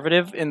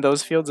 conservative in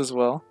those fields as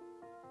well?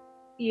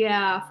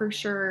 Yeah, for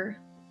sure.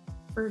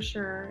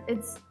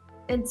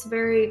 It's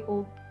very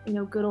old,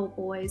 good old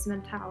boys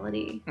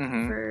mentality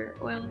for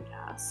oil and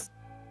gas.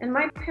 And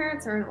my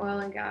parents are in oil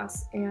and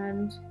gas,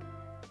 and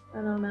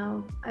I don't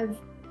know.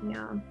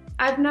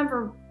 I've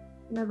never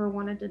never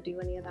wanted to do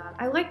any of that.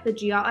 I like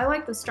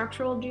the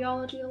structural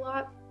geology a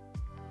lot.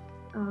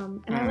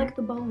 And I like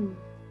the bone.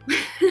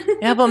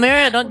 Yeah, but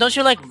Myria, don't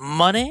you like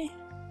money?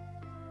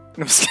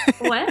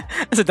 What?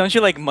 I said, don't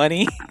you like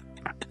money?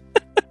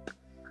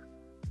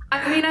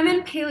 I mean, I'm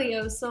in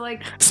paleo, so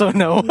like. So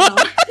no. No.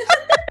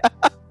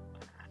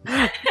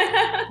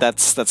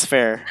 That's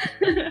fair.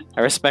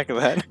 I respect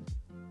that.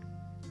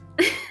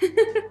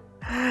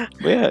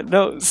 But yeah,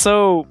 no.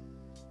 So,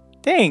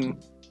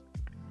 dang.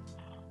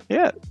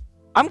 Yeah,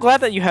 I'm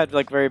glad that you had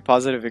like very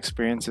positive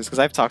experiences because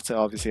I've talked to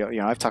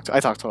I talked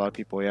to a lot of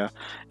people, yeah,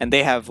 and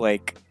they have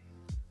like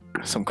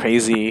some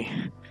crazy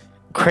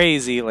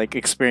like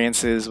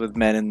experiences with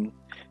men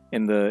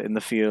in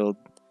the field.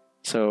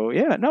 So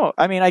yeah, no,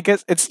 I mean, I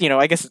guess it's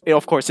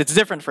of course it's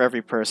different for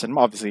every person,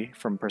 obviously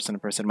from person to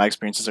person. My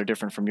experiences are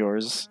different from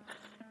yours,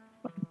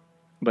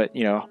 but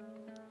yeah,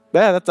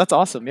 that's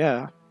awesome,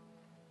 yeah.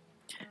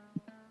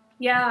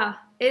 Yeah,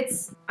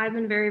 I've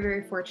been very,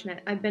 very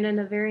fortunate. I've been in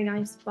a very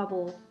nice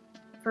bubble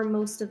for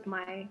most of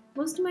my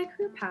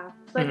career path.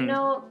 But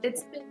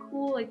it's been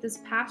cool. Like this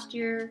past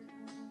year,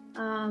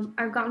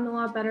 I've gotten a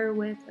lot better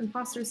with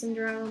imposter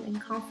syndrome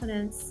and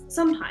confidence.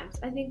 Sometimes,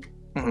 I think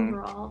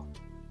overall.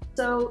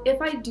 So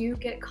if I do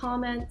get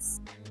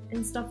comments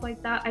and stuff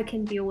like that, I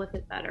can deal with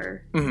it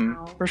better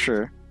now. For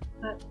sure.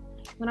 But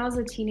when I was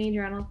a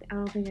teenager, I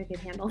don't think I could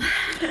handle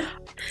that.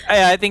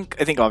 I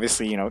think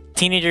obviously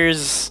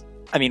teenagers.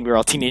 I mean, we were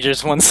all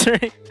teenagers once,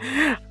 right?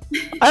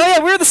 Oh yeah,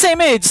 we were the same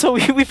age, so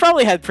we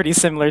probably had pretty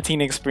similar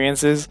teen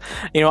experiences.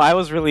 I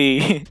was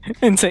really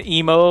into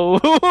emo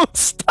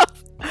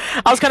stuff.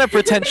 I was kind of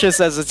pretentious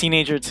as a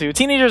teenager too.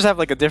 Teenagers have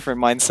like a different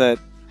mindset,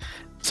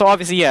 so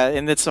obviously, yeah,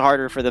 and it's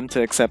harder for them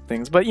to accept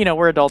things. But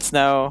we're adults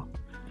now.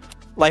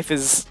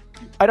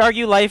 I'd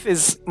argue life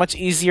is much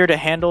easier to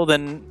handle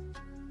than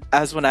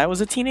as when I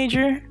was a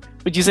teenager.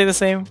 Would you say the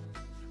same?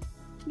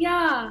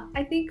 Yeah,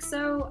 I think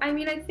so. I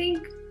mean, I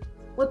think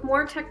with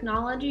more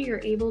technology, you're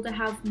able to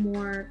have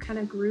more kind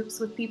of groups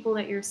with people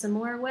that you're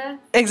similar with.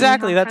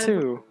 Exactly, that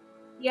too.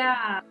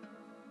 Yeah.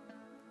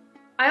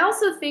 I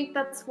also think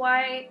that's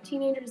why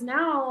teenagers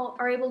now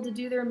are able to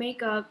do their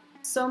makeup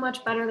so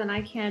much better than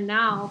I can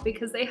now,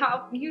 because they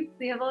have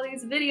all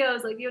these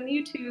videos like on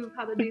YouTube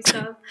how to do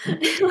stuff.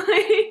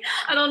 Like,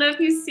 I don't know if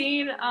you've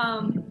seen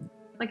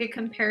like a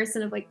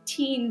comparison of like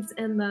teens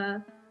in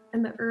the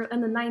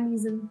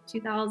 90s and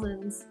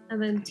 2000s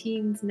and then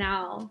teens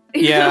now.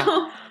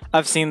 Yeah,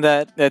 I've seen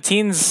that. The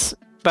teens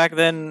back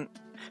then,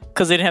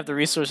 because they didn't have the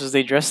resources,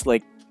 they dressed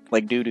like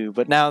doo-doo,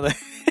 but now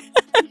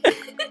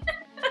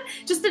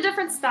just a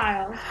different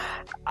style.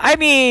 I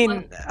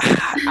mean,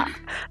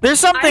 there's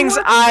some things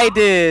I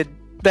did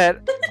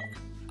that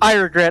I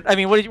regret. I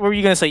mean, what were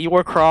you gonna say? You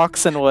wore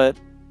Crocs and what?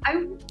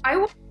 I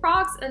wore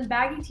Crocs and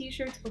baggy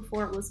t-shirts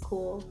before it was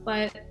cool,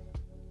 but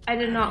I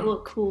did not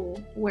look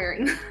cool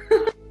wearing.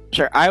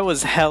 Sure, I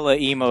was hella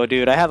emo,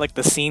 dude. I had like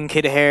the scene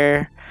kid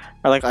hair,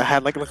 or like I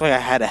had looked like I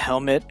had a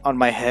helmet on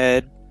my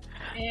head.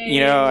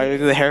 Hey. I would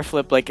do the hair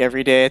flip like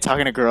every day,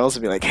 talking to girls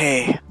and be like,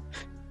 "Hey,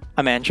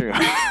 I'm Andrew."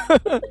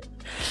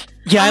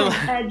 Yeah,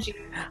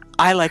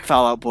 I like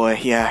Fall Out Boy.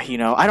 Yeah,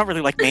 I don't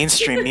really like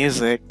mainstream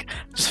music.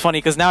 It's funny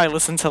because now I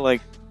listen to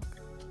like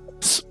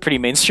pretty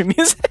mainstream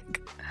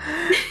music.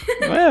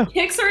 Wow.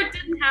 Pics or it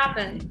didn't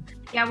happen.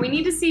 Yeah, we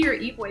need to see your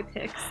e-boy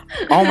pics.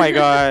 Oh my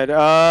god.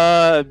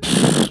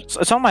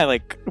 It's on my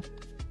like.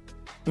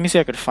 Let me see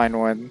if I could find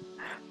one.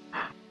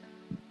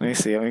 Let me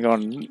see. Let me go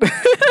on.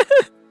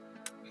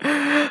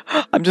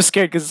 I'm just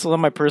scared because it's on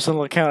my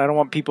personal account. I don't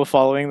want people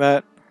following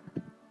that.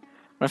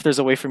 What if there's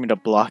a way for me to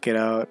block it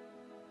out?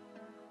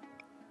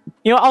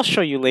 I'll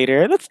show you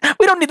later.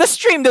 We don't need. The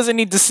stream doesn't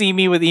need to see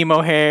me with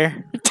emo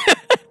hair.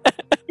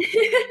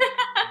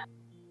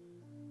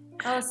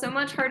 Oh, so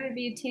much harder to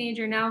be a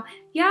teenager now.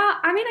 Yeah,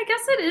 I mean, I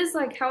guess it is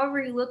like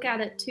however you look at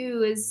it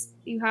too, is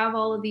you have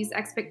all of these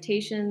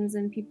expectations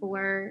and people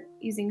are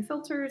using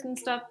filters and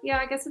stuff. Yeah,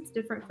 I guess it's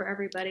different for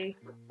everybody.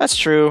 That's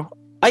true.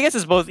 I guess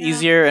it's both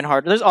easier and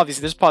harder.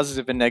 There's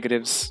positive and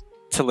negatives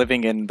to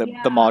living in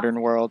the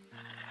modern world.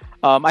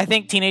 I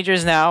think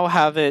teenagers now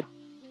have it,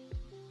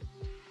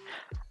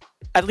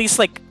 at least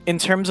like in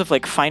terms of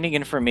like finding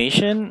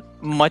information,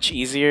 much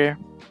easier.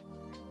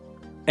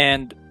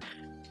 And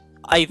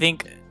I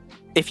think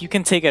if you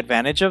can take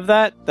advantage of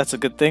that, that's a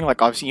good thing.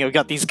 Like obviously, you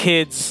got these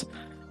kids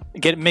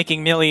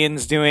making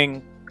millions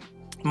doing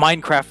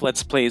Minecraft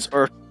Let's Plays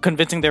or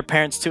convincing their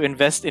parents to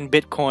invest in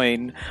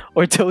Bitcoin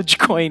or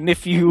Dogecoin.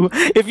 If you,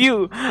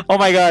 oh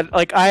my god,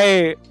 like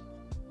I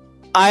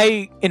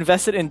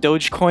invested in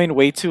Dogecoin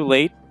way too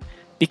late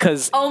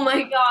because oh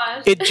my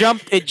gosh,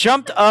 it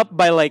jumped up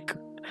by like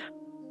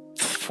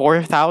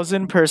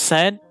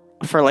 4,000%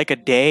 for like a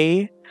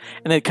day.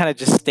 And it kind of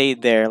just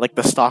stayed there, like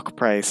the stock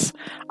price.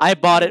 I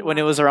bought it when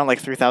it was around like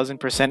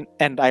 3,000%,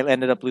 and I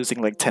ended up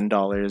losing like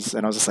 $10.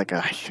 And I was just like, I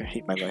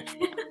hate my life.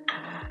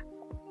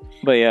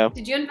 But yeah.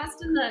 Did you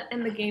invest in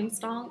the game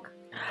stonk?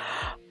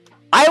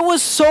 I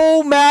was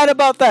so mad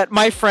about that.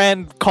 My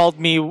friend called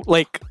me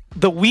like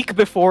the week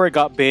before it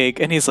got big,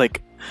 and he's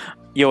like,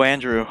 yo,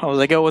 Andrew. I was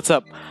like, yo, what's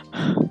up?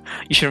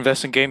 You should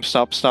invest in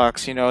GameStop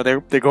stocks. You know, they're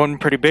going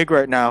pretty big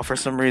right now for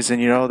some reason.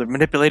 You know, they're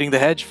manipulating the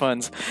hedge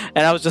funds.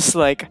 And I was just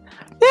like,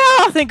 yeah,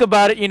 I'll think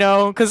about it. You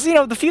know, because you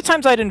know the few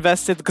times I'd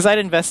invested, because I'd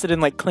invested in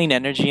like clean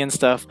energy and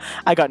stuff,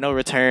 I got no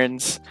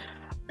returns.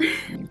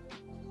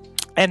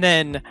 And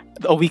then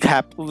a week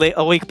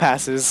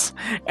passes,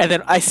 and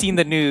then I seen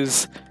the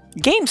news.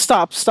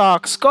 GameStop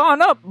stocks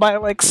gone up by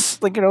like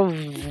you know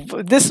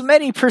this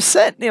many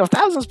percent, you know,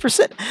 thousands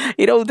percent.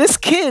 You know, this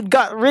kid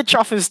got rich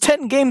off his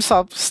 10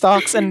 GameStop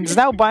stocks and is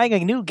now buying a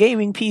new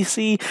gaming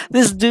PC.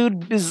 This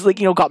dude is like,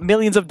 you know, got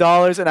millions of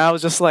dollars, and I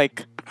was just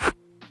like,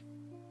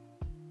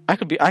 I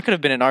could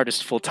have been an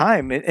artist full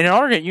time in an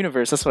alternate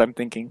universe. That's what I'm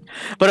thinking.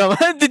 But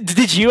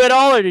did you at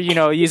all, or did you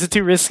know, is it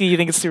too risky? You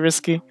think it's too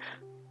risky?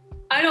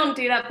 I don't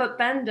do that, but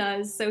Ben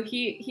does. So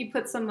he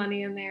put some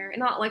money in there,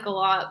 not like a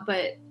lot,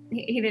 but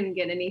he didn't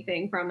get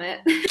anything from it.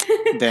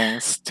 Dang,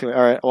 it's too.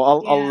 All right.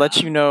 Well, I'll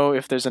let you know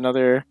if there's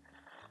another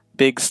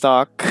big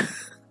stock,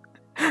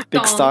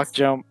 stock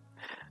jump.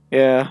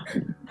 Yeah.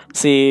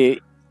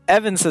 See,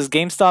 Evan says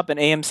GameStop and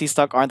AMC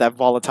stock aren't that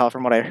volatile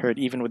from what I heard,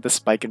 even with the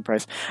spike in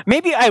price.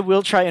 Maybe I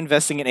will try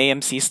investing in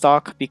AMC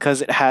stock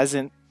because it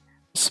hasn't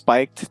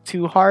spiked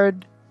too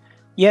hard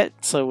yet.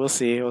 So we'll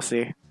see. We'll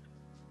see.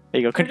 There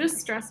you go. It just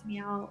stressed me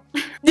out.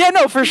 Yeah,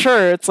 no, for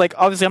sure. It's like,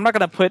 obviously I'm not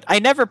gonna put. I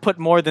never put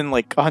more than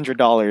like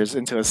 $100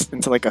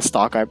 into like a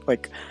stock. I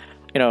like,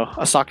 you know,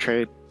 a stock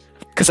trade,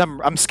 because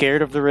I'm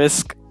scared of the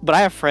risk. But I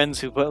have friends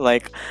who put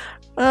like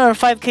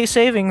 5K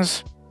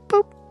savings.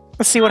 Boop.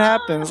 Let's see what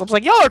happens. I was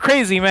like, y'all are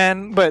crazy,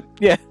 man. But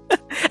yeah.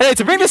 Anyway,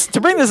 to bring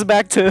this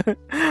back to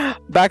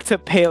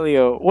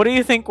paleo. What do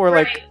you think were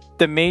like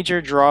the major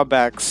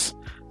drawbacks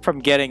from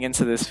getting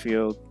into this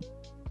field?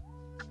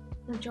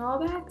 The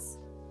drawbacks?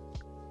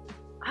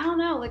 I don't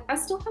know, like I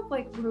still have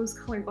like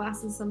rose-colored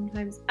glasses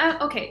sometimes.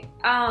 Okay,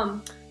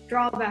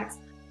 drawbacks.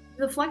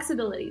 The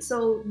flexibility.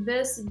 So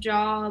this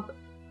job,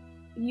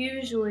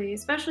 usually,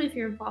 especially if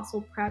you're in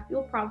fossil prep,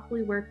 you'll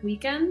probably work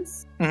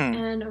weekends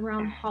and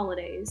around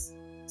holidays.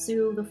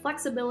 So the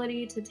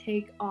flexibility to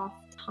take off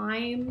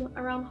time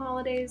around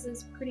holidays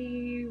is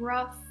pretty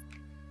rough.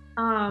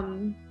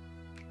 And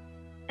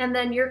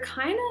then you're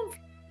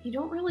you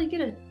don't really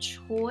get a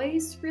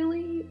choice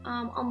really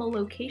on the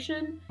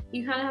location.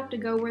 You kind of have to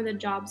go where the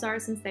jobs are,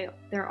 since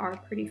there are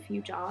pretty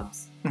few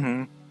jobs.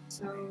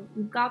 So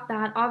you've got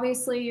that.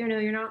 Obviously, you know,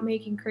 you're not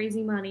making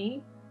crazy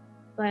money,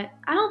 but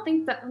I don't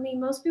think that, I mean,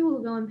 most people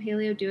who go in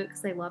paleo do it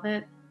because they love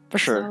it. For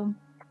sure. So,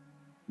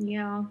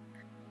 yeah,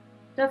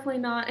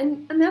 definitely not.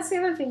 And that's the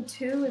other thing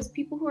too, is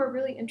people who are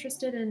really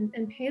interested in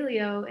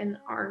paleo and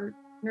are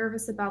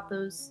nervous about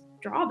those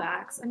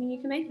drawbacks. I mean,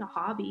 you can make it a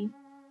hobby.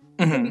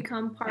 You can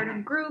become part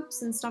of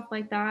groups and stuff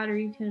like that, or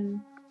you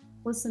can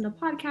listen to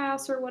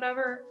podcasts or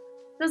whatever.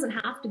 It doesn't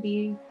have to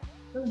be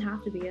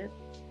it.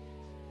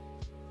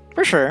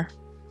 For sure.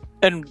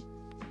 And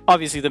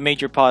obviously the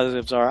major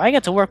positives are I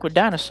get to work with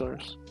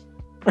dinosaurs.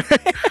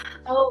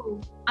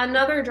 Oh,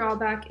 another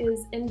drawback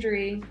is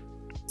injury.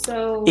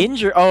 So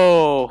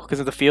because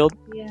of the field?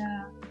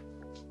 Yeah.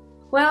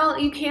 Well,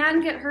 you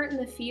can get hurt in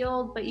the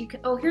field, but you can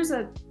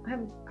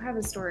I have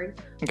a story.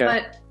 Okay.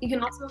 But you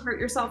can also hurt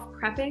yourself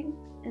prepping.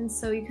 And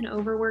so you can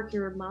overwork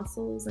your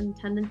muscles and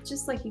tendons,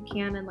 just like you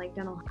can in like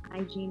dental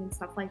hygiene and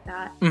stuff like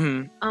that.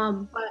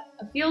 But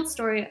a field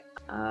story,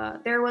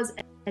 there was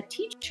a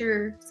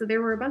teacher. So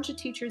there were a bunch of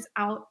teachers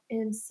out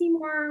in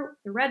Seymour,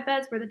 the red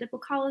beds where the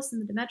Diplocaulus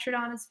and the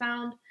Dimetrodon is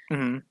found.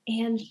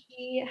 And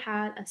she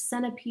had a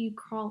centipede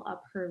crawl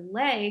up her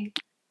leg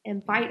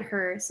and bite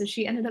her. So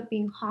she ended up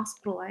being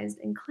hospitalized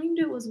and claimed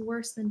it was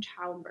worse than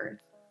childbirth.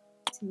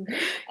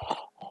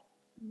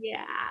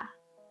 Yeah.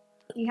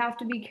 You have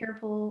to be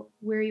careful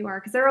where you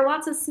are, because there are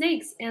lots of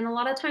snakes, and a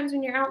lot of times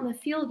when you're out in the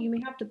field, you may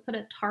have to put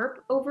a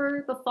tarp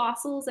over the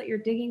fossils that you're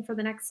digging for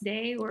the next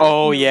day.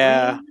 Or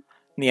yeah, and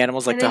the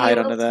animals like to hide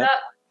under that.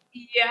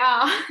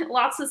 Yeah,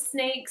 lots of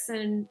snakes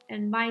and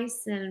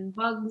mice and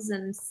bugs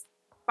and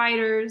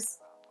spiders.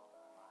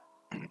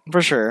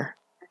 For sure,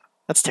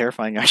 that's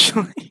terrifying,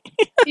 actually.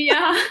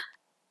 Yeah,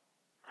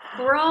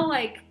 we're all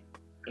like,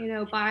 you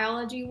know,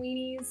 biology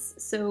weenies,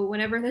 so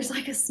whenever there's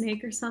like a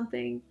snake or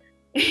something,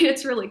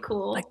 it's really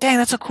cool. Like, dang,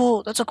 that's a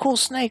cool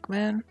snake,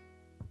 man.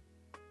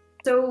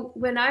 So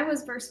when I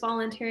was first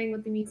volunteering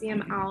with the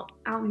museum out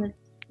in the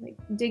like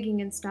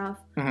digging and stuff,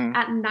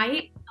 at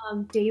night,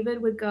 David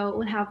would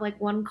have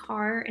like one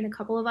car, and a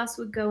couple of us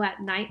would go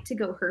at night to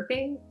go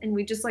herping, and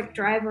we just like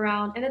drive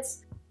around, and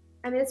it's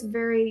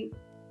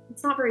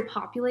not very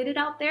populated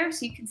out there,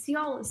 so you can see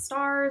all the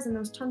stars, and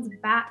there's tons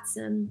of bats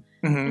and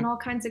all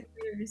kinds of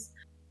critters.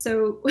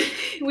 So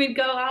we'd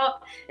go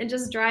out and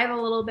just drive a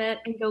little bit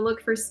and go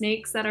look for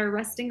snakes that are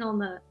resting on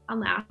the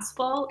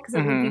asphalt, because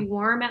it would be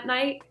warm at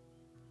night.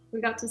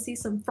 We got to see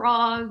some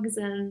frogs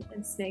and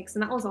snakes,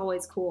 and that was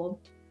always cool.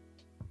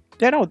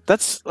 Yeah, no,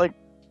 that's like,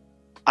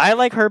 I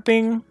like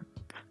herping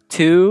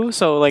too,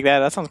 so like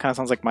that kind of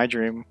sounds like my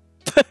dream.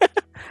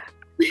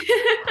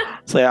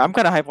 So yeah, I'm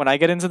kind of hyped when I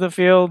get into the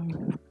field,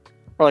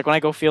 or like when I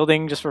go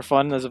fielding just for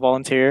fun as a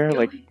volunteer. Really?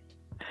 Like,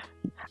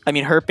 I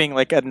mean, herping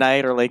like at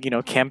night or like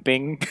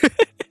camping,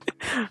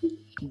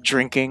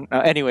 drinking.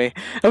 Anyway,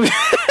 but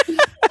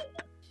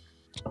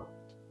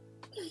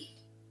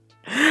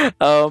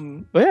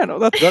yeah, no,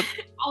 that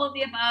All of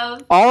the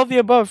above all of the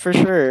above for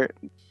sure.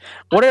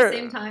 What at are the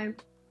same time.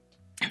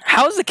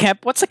 how's the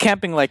camp? What's the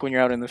camping like when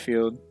you're out in the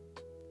field?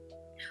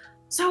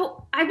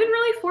 So I've been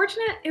really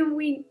fortunate, and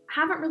we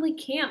haven't really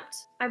camped.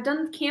 I've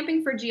done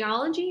camping for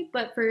geology,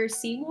 but for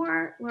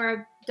Seymour, where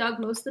I've dug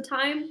most of the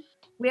time,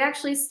 we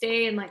actually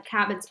stay in like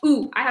cabins.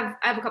 Ooh, I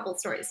have a couple of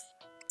stories.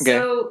 Okay.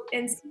 So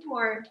in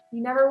Seymour,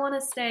 you never want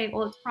to stay.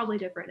 Well, it's probably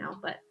different now,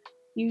 but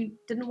you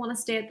didn't want to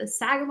stay at the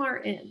Sagamore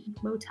Inn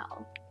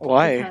Motel.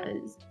 Why?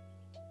 Because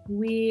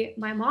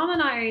my mom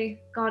and I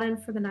got in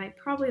for the night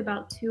probably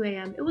about 2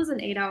 a.m. It was an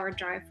 8-hour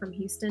drive from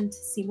Houston to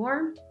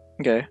Seymour.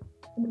 Okay.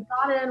 We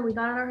got in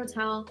our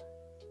hotel,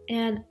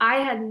 and I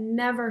had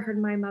never heard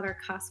my mother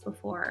cuss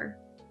before.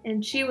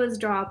 And she was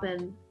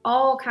dropping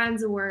all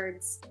kinds of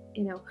words,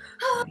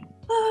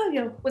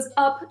 was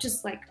up,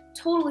 just like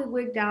totally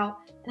wigged out.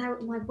 And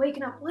I'm like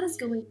waking up, what is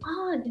going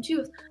on? And she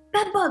was,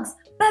 bed bugs,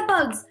 bed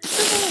bugs, bed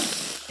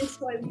bugs. And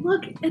so I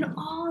look, and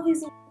all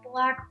these little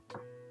black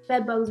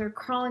bed bugs are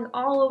crawling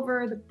all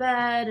over the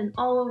bed and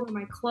all over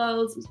my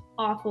clothes. It was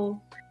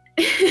awful.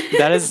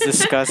 That is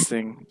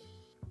disgusting.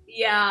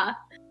 Yeah.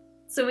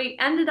 So we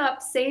ended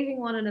up saving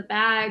one in a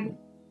bag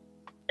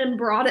and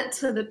brought it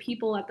to the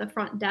people at the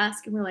front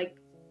desk. And we're like,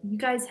 you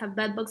guys have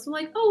bed bugs? We're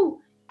like,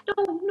 oh, no,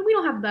 we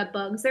don't have bed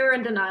bugs. They were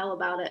in denial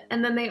about it.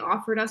 And then they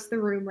offered us the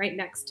room right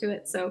next to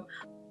it. So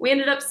we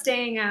ended up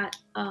staying at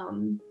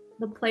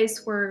the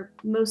place where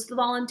most of the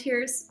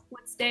volunteers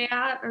would stay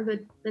at, or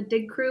the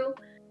dig crew.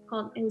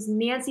 It was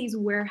Nancy's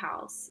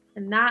Warehouse.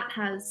 And that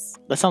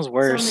sounds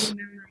worse. So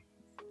many memories.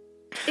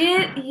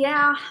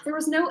 There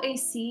was no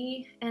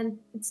AC, and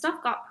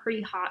stuff got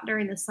pretty hot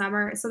during the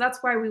summer, so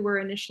that's why we were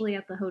initially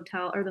at the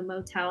hotel or the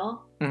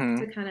motel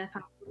to kind of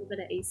have a little bit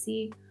of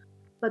AC.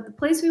 But the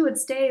place we would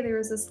stay, there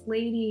was this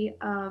lady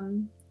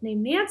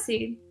named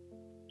Nancy,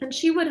 and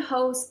she would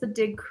host the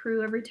dig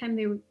crew every time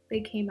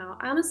they came out.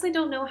 I honestly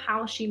don't know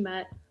how she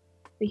met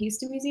the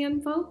Houston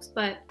Museum folks,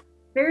 but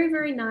very,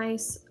 very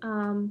nice.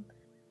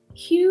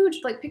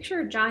 Huge, like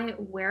picture a giant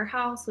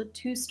warehouse with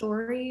 2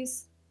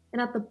 stories.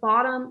 And at the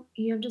bottom,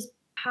 you have just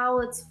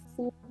pallets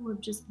full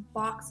of just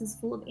boxes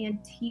full of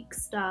antique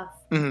stuff.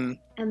 Mm-hmm.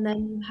 And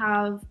then you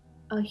have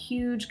a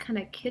huge kind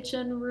of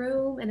kitchen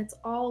room, and it's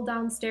all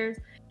downstairs.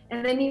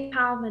 And then you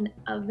have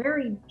a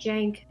very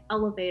jank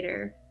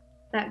elevator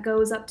that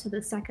goes up to the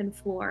 2nd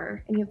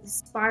floor. And you have the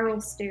spiral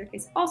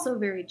staircase, also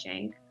very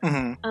jank,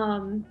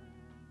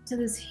 to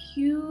this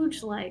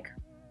huge, like,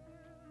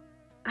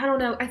 I don't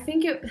know, I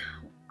think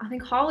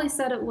Holly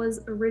said it was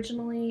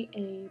originally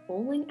a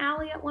bowling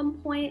alley at one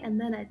point and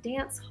then a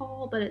dance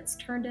hall, but it's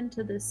turned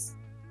into this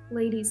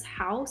lady's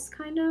house,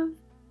 kind of.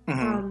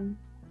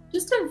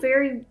 Just a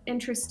very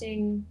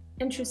interesting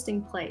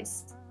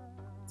place.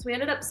 So we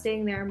ended up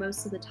staying there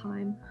most of the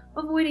time,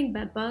 avoiding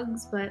bed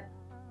bugs, but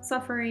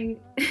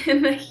suffering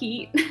in the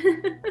heat.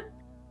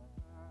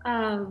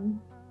 And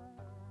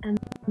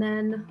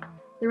then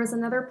there was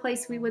another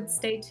place we would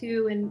stay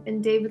to,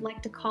 and David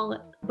liked to call it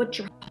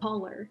Butcher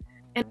Holler.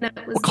 And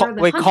that was where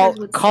the hunters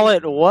would call stay.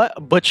 it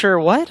what? Butcher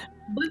what?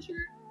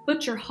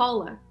 Butcher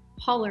Holler.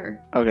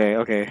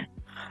 Okay.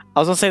 I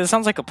was gonna say, this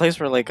sounds like a place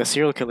where like a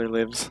serial killer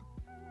lives.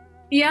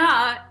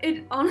 Yeah,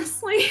 it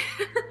honestly,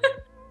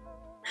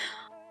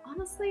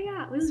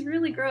 yeah, it was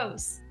really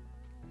gross.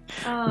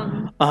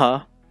 And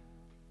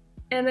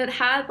it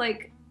had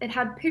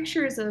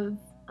pictures of,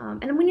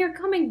 and when you're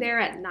coming there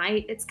at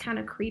night, it's kind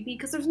of creepy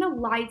because there's no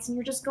lights and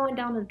you're just going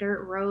down a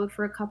dirt road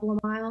for a couple of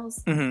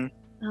miles. Mm-hmm.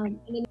 And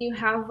then you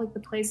have like the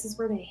places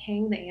where they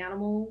hang the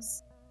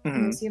animals. So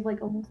you have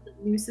like almost the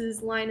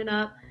nooses lining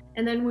up.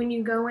 And then when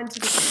you go into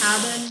the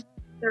cabin,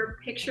 there are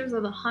pictures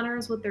of the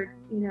hunters with their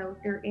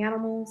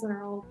animals that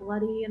are all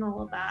bloody and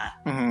all of that.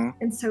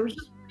 And so it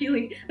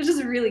was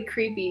just really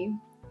creepy.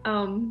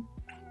 And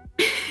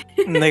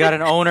they got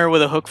an owner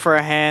with a hook for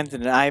a hand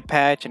and an eye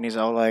patch, and he's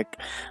all like,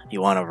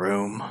 "You want a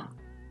room?"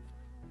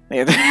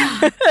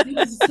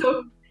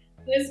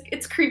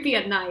 It's creepy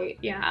at night,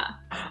 yeah.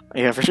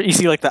 Yeah, for sure. You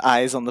see like the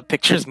eyes on the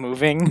pictures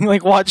moving,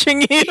 like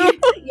watching you.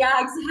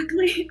 Yeah,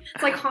 exactly.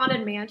 It's like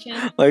Haunted Mansion.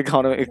 Like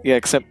Haunted, yeah,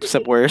 except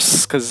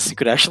worse, because you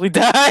could actually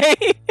die.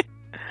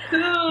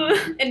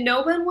 And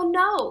no one would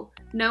know.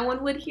 No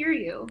one would hear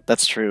you.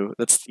 That's true.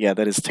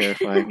 That is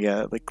terrifying.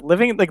 Yeah, like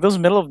living like those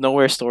middle of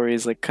nowhere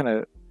stories, like kind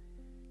of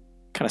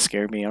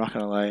scare me. I'm not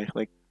gonna lie.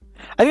 Like,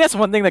 I think that's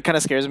one thing that kind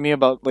of scares me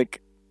about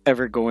like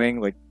ever going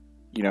like,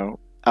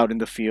 out in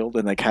the field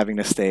and like having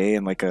to stay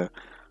in like a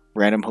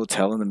random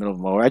hotel in the middle of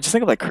nowhere. I just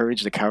think of like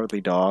Courage the Cowardly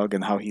Dog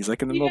and how he's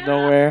like in the middle of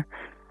nowhere.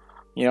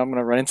 I'm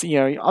gonna run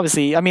into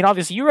obviously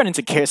you run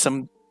into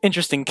some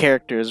interesting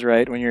characters,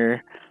 right, when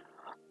you're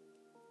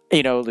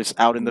just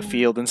out in the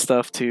field and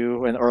stuff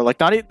too, and or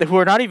like who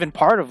are not even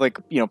part of like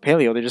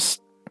paleo. They're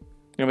just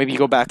maybe you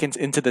go back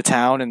into the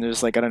town and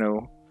there's like, I don't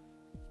know,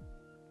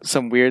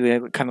 some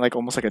weird kind of like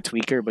almost like a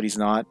tweaker, but he's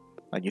not.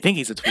 Like you think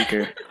he's a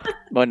tweaker.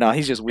 But no,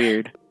 he's just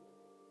weird.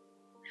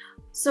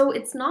 So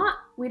it's not.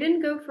 We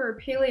didn't go for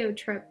a paleo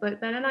trip, but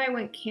Ben and I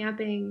went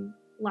camping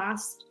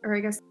last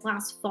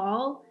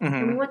fall,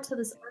 and we went to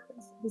this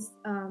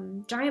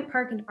giant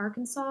park in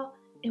Arkansas,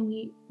 and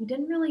we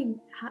didn't really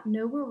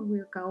know where we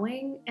were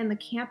going, and the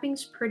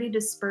camping's pretty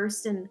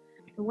dispersed, and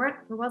there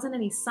wasn't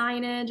any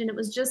signage, and it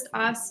was just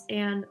us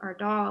and our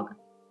dog.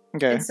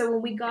 Okay. And so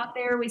when we got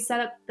there, we set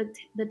up the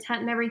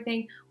tent and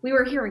everything. We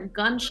were hearing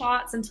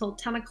gunshots until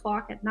 10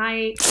 o'clock at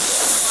night.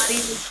 Buddy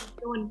was just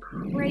going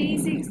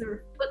crazy because there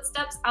were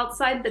footsteps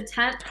outside the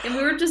tent, and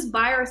we were just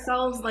by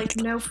ourselves, like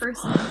no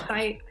person in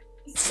sight.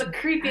 It's the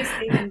creepiest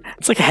thing.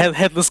 It's like a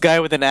headless guy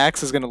with an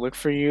axe is gonna look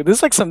for you. This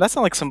is like that sounds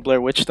like some Blair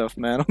Witch stuff,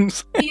 man.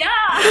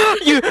 Yeah.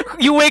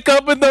 you wake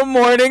up in the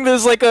morning.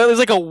 There's like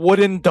a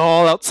wooden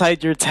doll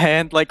outside your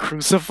tent, like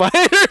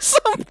crucified or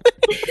something.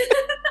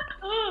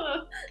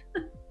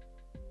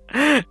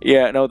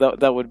 Yeah, no,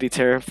 that would be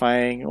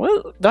terrifying.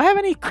 Well, do I have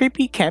any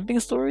creepy camping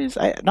stories?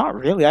 Not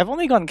really. I've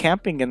only gone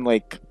camping in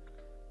like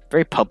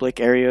very public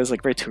areas,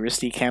 like very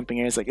touristy camping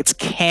areas. Like it's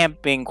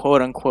camping,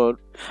 quote unquote,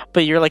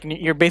 but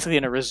you're basically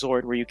in a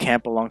resort where you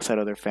camp alongside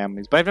other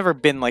families. But I've never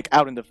been like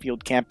out in the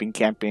field camping,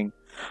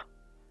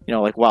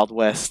 like Wild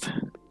West.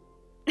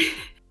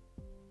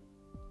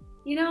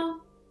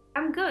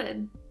 I'm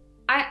good.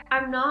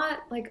 I'm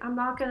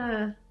not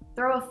gonna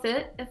throw a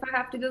fit if I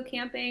have to go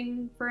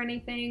camping for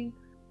anything.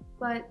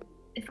 But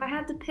if I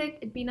had to pick,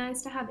 it'd be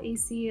nice to have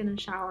AC and a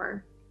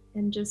shower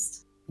and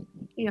just,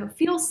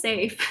 feel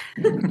safe.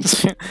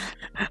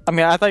 I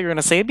mean, I thought you were going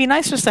to say it'd be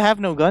nice just to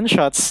have no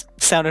gunshots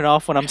sounding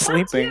off when I'm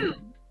sleeping. Too.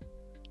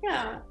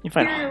 Yeah. You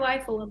find your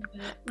life a little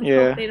bit.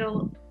 Yeah. Hope they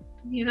don't,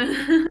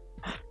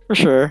 For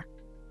sure.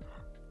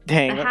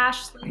 Dang. The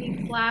hash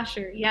slinging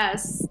flasher,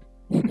 yes.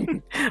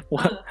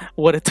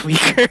 What a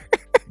tweaker.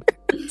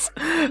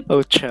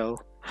 Oh,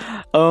 chill.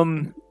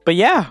 But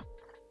yeah.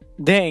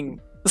 Dang.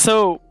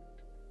 So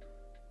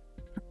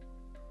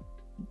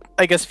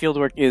I guess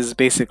fieldwork is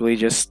basically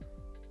just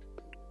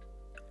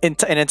an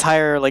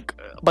entire, like,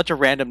 a bunch of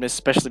randomness,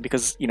 especially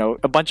because,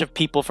 a bunch of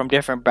people from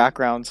different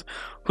backgrounds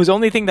whose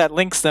only thing that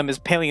links them is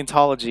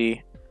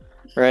paleontology,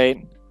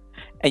 right?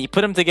 And you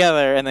put them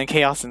together and then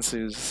chaos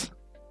ensues.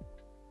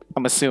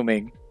 I'm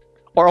assuming.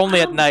 Or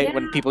only at night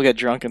when people get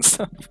drunk and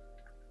stuff.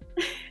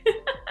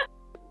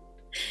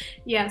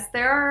 Yes,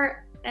 there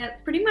are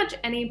pretty much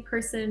any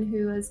person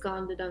who has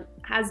done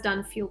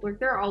fieldwork.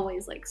 There are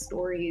always like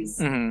stories.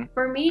 Mm-hmm.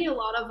 For me, a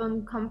lot of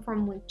them come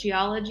from like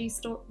geology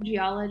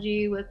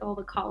with all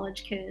the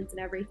college kids and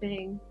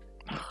everything.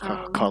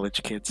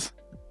 College kids.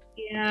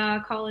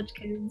 Yeah, college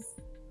kids.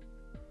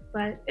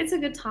 But it's a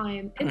good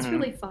time. It's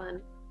really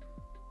fun.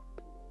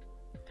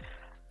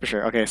 For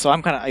sure. Okay, so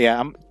I'm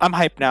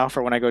hyped now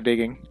for when I go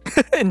digging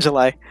in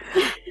July.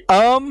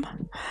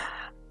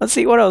 Let's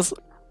see what else.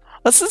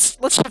 Let's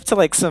shift to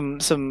like some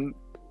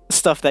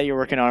stuff that you're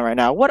working on right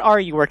now. What are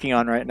you working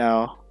on right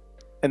now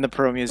in the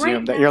Pro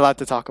Museum that you're allowed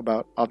to talk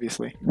about,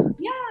 obviously?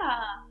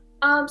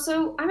 Yeah.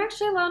 So I'm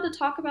actually allowed to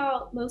talk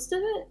about most of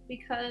it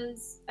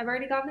because I've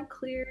already gotten it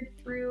cleared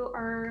through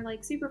our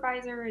like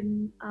supervisor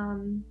and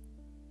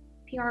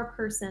PR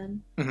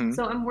person. Mm-hmm.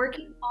 So I'm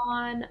working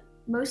on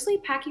mostly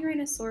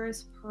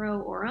Pachyrhinosaurus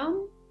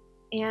paroorum,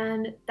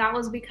 and that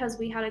was because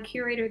we had a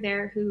curator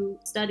there who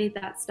studied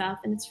that stuff,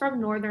 and it's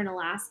from northern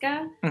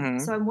Alaska. Mm-hmm.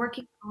 So I'm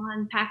working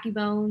on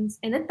pachybones,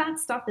 and that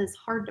stuff is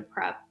hard to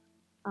prep.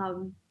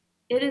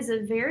 It is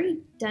a very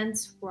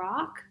dense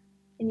rock,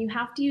 and you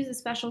have to use a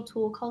special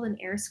tool called an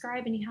air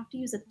scribe, and you have to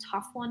use a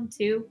tough one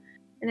too.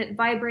 And it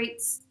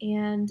vibrates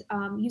and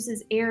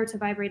uses air to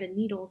vibrate a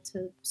needle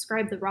to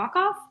scribe the rock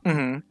off.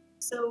 Mm-hmm.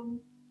 So,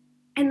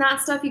 and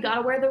that stuff, you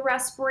gotta wear the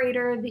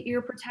respirator, the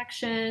ear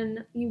protection.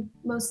 You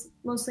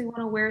mostly want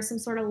to wear some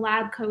sort of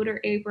lab coat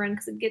or apron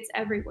because it gets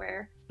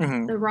everywhere.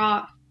 Mm-hmm. The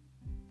rock.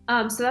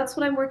 So that's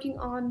what I'm working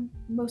on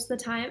most of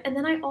the time. And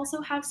then I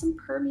also have some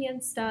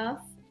Permian stuff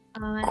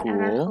at our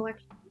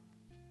collection.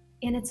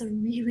 And it's a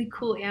really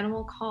cool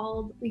animal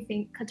called, we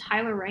think,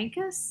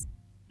 Catylorhynchus.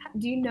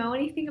 Do you know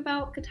anything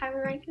about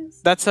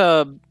Catylorhynchus? That's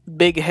a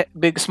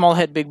big, small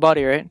head, big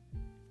body, right?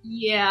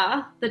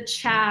 Yeah, the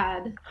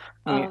Chad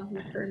of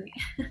the Permian.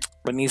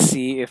 Let me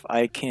see if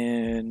I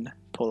can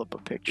pull up a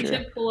picture. You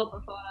should pull up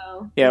a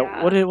photo.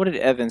 Yeah. What did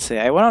Evan say?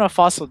 I went on a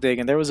fossil dig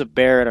and there was a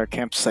bear at our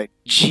campsite.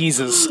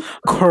 Jesus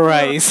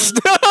Christ!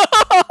 No,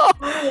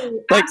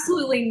 like,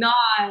 absolutely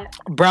not.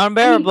 Brown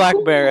bear or black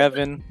bear,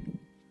 Evan?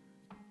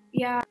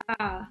 Yeah,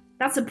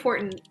 that's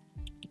important.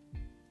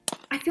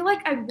 I feel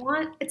like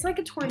it's like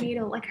a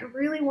tornado. Like I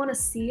really want to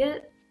see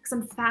it because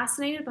I'm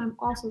fascinated, but I'm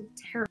also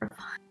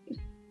terrified.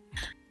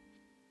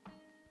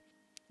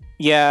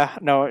 Yeah,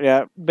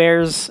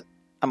 bears.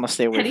 I'm gonna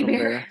stay away from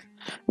bear.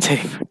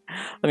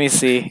 Let me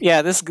see.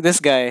 Yeah, this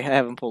guy I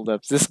haven't pulled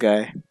up. This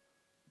guy.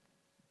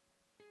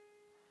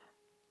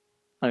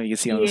 Oh, you can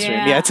see on the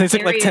stream. Yeah, it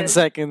took like 10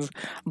 seconds.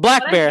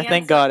 Black bear.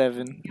 Thank God,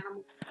 Evan.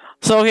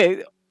 So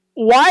okay,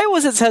 why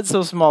was its head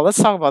so small?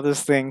 Let's talk about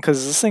this thing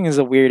because this thing is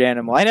a weird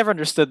animal. I never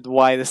understood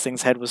why this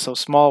thing's head was so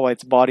small. Why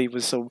its body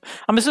was so.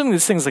 I'm assuming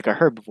this thing's like a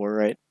herbivore,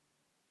 right?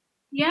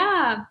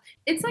 Yeah,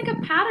 it's like a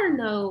pattern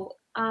though.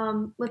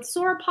 With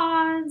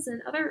sauropods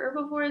and other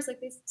herbivores,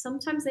 like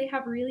sometimes they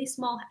have really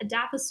small.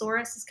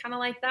 Dilophosaurus is kind of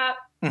like that,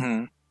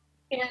 Hmm.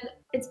 and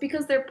it's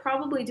because they're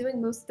probably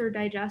doing most of their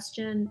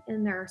digestion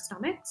in their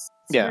stomachs,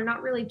 so Yeah. they're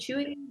not really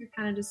chewing. They're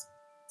kind of just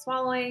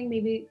swallowing.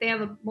 Maybe they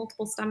have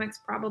multiple stomachs,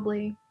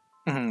 probably.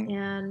 Hmm.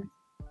 And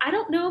I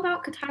don't know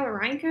about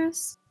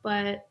Catylorhynchus,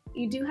 but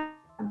you do have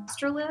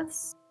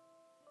gastroliths,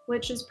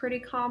 which is pretty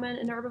common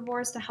in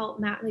herbivores to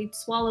help they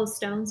swallow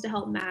stones to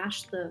help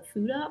mash the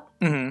food up.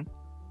 Hmm.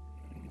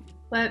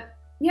 But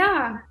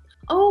yeah.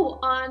 Oh,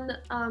 on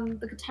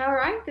the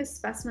Catylorhynchus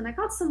specimen, I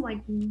got some like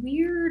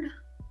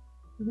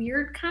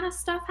weird kind of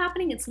stuff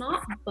happening. It's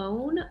not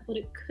bone, but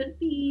it could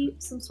be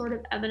some sort of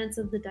evidence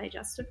of the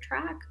digestive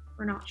tract.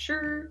 We're not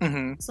sure.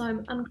 Hmm. So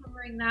I'm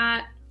uncovering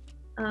that.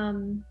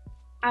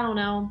 I don't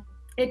know.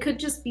 It could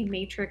just be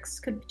matrix,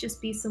 could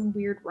just be some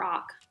weird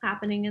rock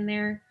happening in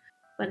there.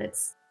 But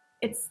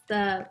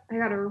I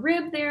got a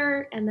rib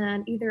there, and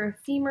then either a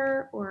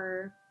femur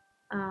or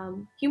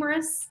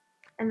humerus,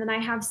 and then I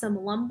have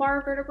some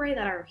lumbar vertebrae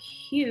that are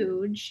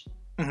huge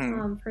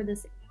Hmm. for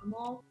this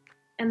animal,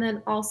 and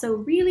then also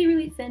really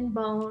really thin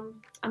bone.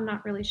 I'm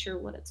not really sure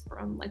what it's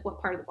from, like what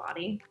part of the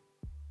body.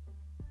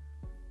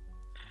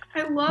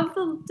 I love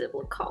the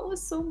Diplocolus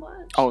so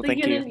much. Oh, The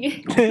thank yin you. and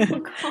yang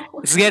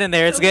Diplocolus. It's getting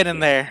there. It's So getting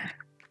cute. there.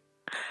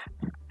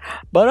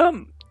 But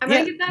I'm yeah.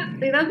 gonna get that.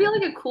 That'd be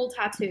like a cool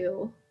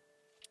tattoo.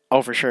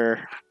 Oh, for sure.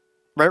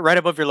 Right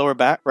above your lower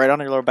back. Right on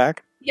your lower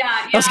back. Yeah,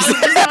 I yeah. was I gonna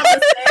was just about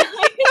to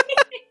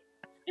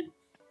say.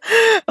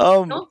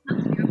 um, Don't touch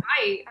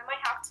me. I might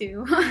have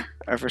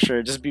to. for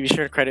sure. Just be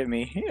sure to credit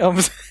me.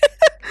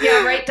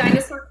 Yeah, right.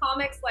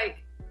 Dinosaurcomics, like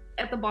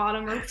at the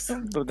bottom or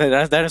something.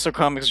 The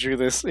Dinosaurcomics drew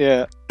this.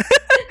 Yeah.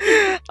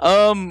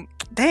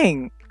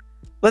 Dang.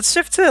 Let's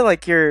shift to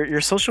like your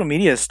social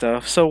media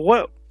stuff. So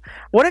what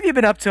have you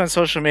been up to on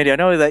social media? I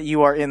know that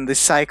you are in the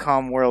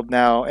SciComm world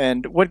now,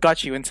 and what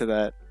got you into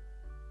that?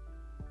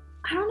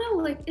 I don't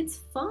know. Like it's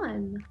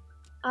fun.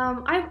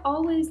 I've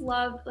always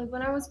loved, like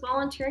when I was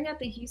volunteering at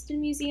the Houston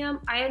Museum,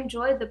 I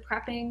enjoyed the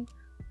prepping.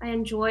 I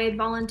enjoyed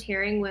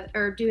volunteering with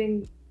or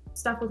doing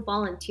stuff with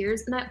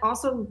volunteers, and I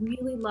also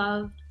really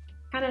loved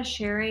kind of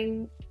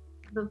sharing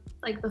the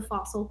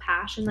fossil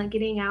passion, like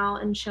getting out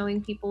and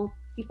showing people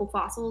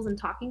fossils and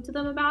talking to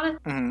them about it.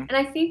 Hmm. And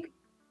I think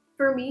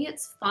for me,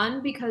 it's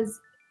fun because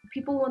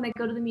people, when they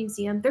go to the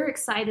museum, they're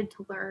excited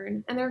to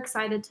learn and they're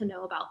excited to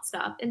know about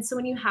stuff. And so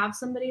when you have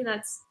somebody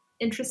that's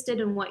interested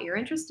in what you're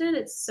interested,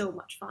 it's so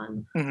much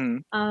fun. Hmm.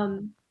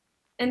 Um,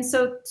 and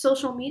so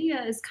social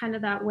media is kind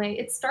of that way.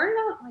 It started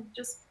out like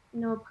just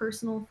a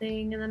personal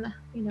thing, and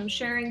then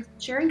sharing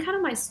kind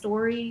of my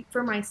story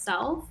for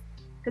myself,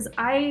 because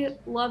I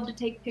love to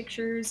take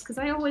pictures because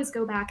I always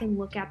go back and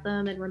look at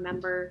them and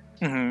remember.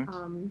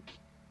 Hmm.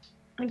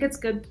 I think it's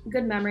good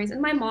memories. And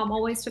my mom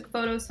always took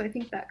photos, so I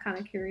think that kind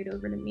of carried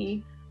over to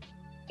me.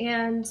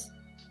 And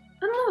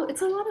I don't know,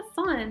 it's a lot of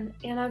fun.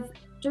 And I've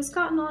just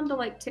gotten onto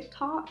like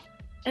TikTok,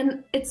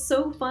 and it's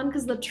so fun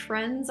because the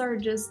trends are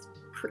just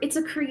it's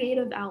a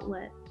creative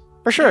outlet.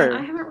 For And sure.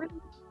 I haven't really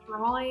been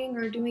drawing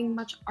or doing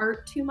much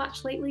art too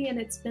much lately, and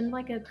it's been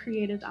like a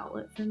creative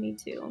outlet for me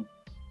too.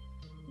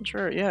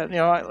 Sure. Yeah.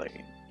 I like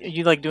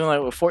you like doing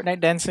like with Fortnite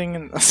dancing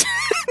and.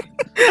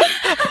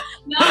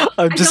 No,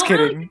 I'm I just don't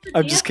really kidding. get to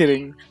I'm just dancing.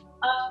 kidding.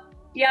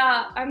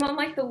 Yeah, I'm on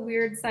like the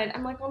weird side.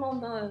 I'm like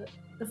on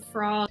the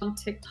frog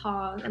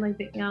TikTok and like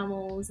the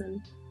animals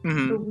and the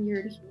Hmm.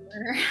 weird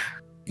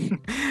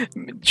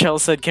humor. Chell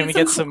said, "Can we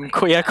get Some some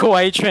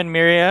kawaii trend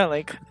Myria?"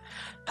 Like,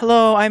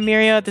 hello, I'm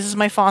Myria. This is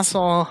my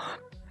fossil.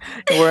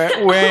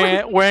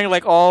 Wearing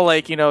like all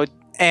like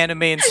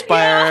anime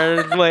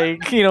inspired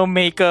like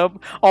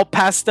makeup, all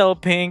pastel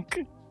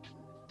pink.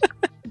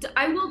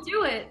 I will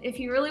do it if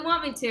you really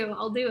want me to.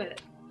 I'll do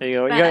it. There you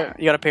go. Bet.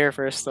 You gotta pay her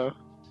first though.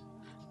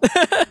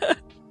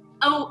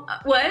 Oh,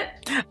 what?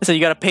 So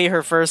you gotta pay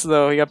her first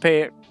though. You gotta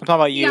pay. I'm talking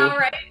about you. Yeah,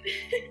 right.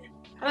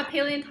 I'm a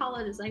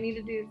paleontologist. I need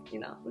to do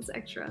this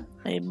extra.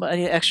 I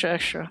need extra.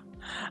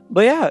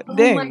 But yeah, Oh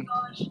dang. my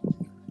gosh.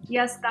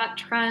 Yes, that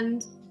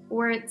trend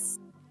where it's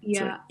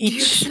yeah. So,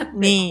 ich Accept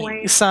ni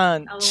Bitcoin.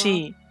 san LOL.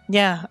 chi.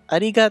 Yeah,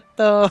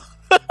 arigato.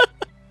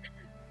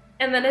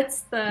 And then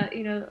it's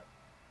the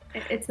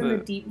it's in the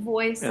deep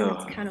voice, and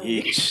it's kind of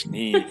weird. Ich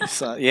ni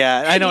san.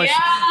 Yeah, I know. Yeah.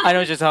 I know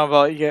what you're talking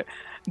about. Yeah.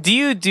 Do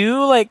you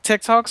do like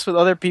TikToks with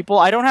other people?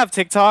 I don't have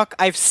TikTok.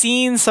 I've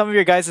seen some of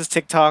your guys'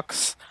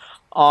 TikToks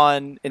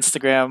on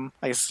Instagram.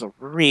 I guess it's a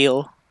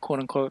reel, quote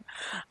unquote.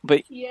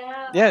 But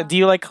yeah, do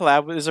you like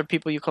collab with? Is there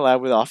people you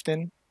collab with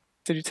often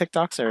to do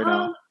TikToks or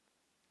no?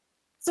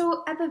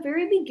 So at the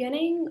very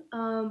beginning,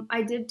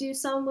 I did do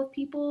some with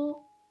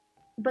people,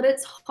 but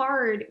it's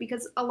hard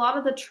because a lot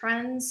of the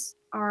trends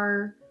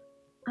are,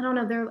 I don't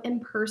know, they're in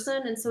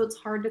person, and so it's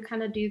hard to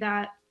kind of do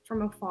that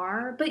from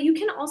afar. But you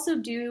can also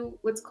do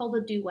what's called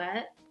a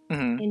duet,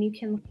 Hmm. and you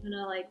can kind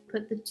of like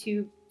put the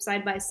two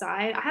side by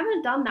side. I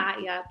haven't done that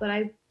yet, but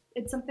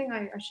it's something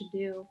I should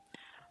do.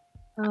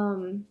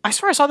 I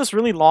swear I saw this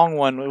really long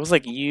one. It was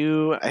like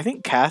you, I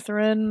think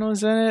Catherine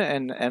was in it,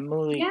 and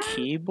Emily Yeah,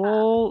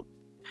 Keeble.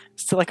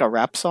 It's still like a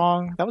rap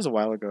song. That was a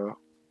while ago.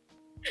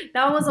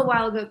 that was a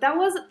while ago. That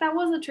was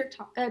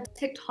a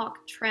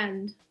TikTok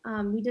trend.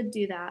 We did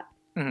do that,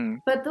 Hmm.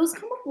 but those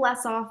come up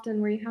less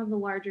often where you have the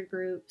larger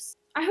groups.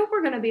 I hope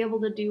we're gonna be able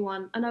to do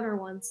another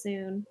one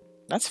soon.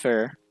 That's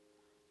fair.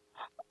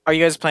 Are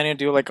you guys planning to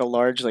do like a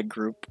large like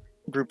group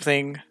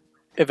thing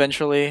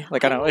eventually?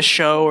 Like I I don't know, a hope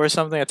show so. or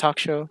something, a talk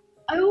show?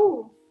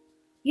 Oh,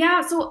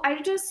 yeah, so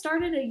I just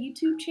started a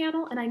YouTube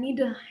channel and I need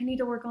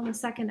to work on the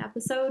second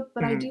episode,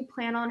 but I Hmm. do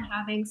plan on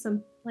having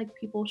some like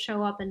people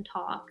show up and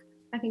talk.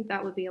 I think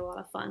that would be a lot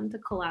of fun to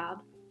collab.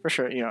 For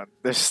sure.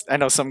 There's I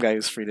know some guy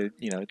who's free to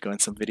go in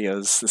some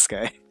videos. This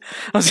guy.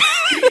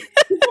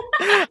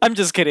 I'm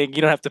just kidding.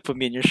 You don't have to put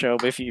me in your show,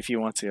 but if you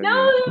want to,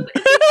 No, it'd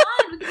be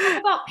fun. We can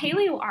talk about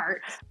paleo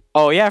art.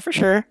 Oh yeah, for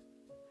sure.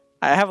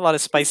 I have a lot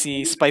of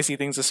spicy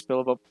things to spill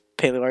about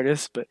paleo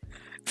artists, but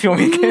if you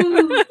want me to.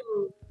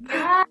 Ooh,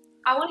 yeah.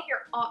 I want to hear.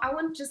 I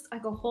want just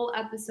like a whole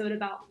episode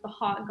about the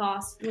hot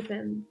goss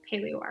within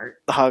paleo art.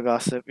 The hot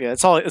gossip, yeah,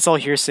 it's all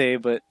hearsay,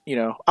 but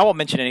I won't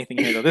mention anything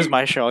here though. This is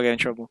my show. I'll get in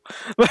trouble.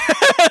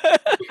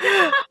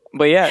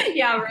 But yeah,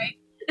 Yeah, right.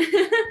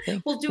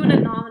 We'll do an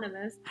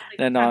anonymous. Like,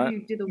 and have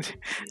you do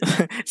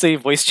the. say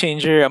voice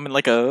changer. I'm in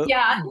like a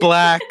Yeah.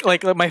 black,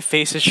 like my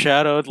face is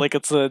shadowed, like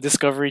it's a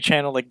Discovery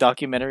Channel like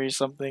documentary or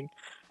something.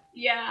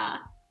 Yeah.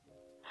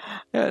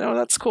 Yeah, no,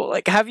 that's cool.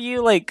 Like, have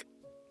you like,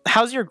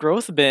 how's your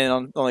growth been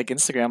on like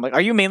Instagram? Like,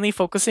 are you mainly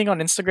focusing on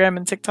Instagram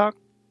and TikTok?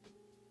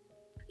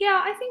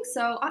 Yeah, I think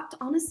so.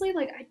 Honestly,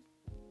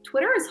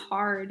 Twitter is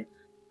hard.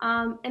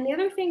 And the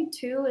other thing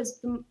too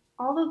is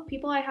all the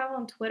people I have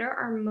on Twitter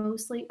are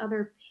mostly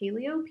other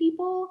paleo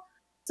people.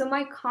 So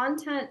my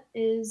content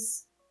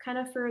is kind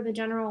of for the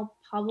general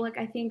public,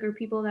 I think, or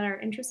people that are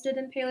interested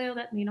in paleo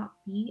that may not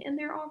be in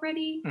there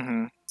already.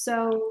 Mm-hmm.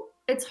 So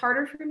it's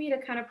harder for me to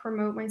kind of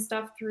promote my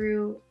stuff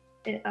through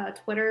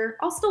Twitter.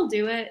 I'll still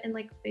do it in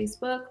like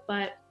Facebook,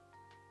 but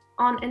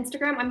on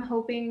Instagram, I'm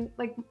hoping,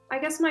 like, I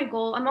guess my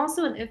goal, I'm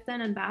also an If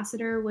Then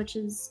ambassador, which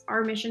is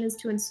our mission is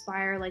to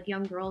inspire like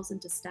young girls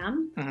into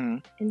STEM. Mm-hmm.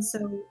 And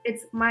so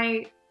it's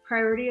my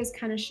priority has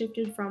kind of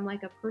shifted from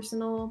like a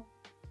personal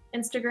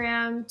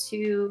Instagram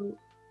to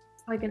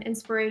like an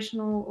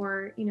inspirational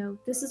or,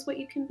 this is what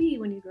you can be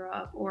when you grow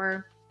up,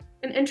 or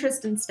an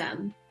interest in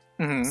STEM.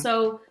 Mm-hmm.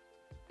 So,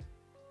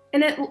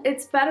 and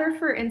it's better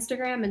for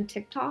Instagram and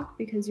TikTok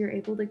because you're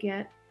able to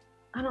get,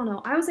 I don't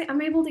know. I would say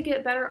I'm able to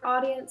get better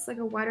audience, like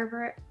a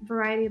wider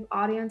variety of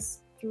audience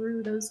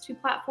through those two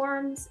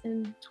platforms.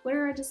 And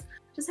Twitter, I just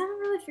haven't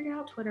really figured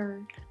out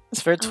Twitter.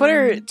 That's fair.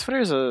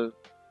 Twitter's a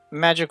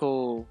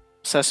magical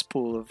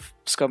cesspool of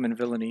scum and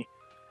villainy.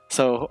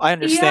 So I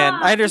understand.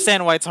 Yeah. I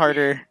understand why it's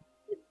harder.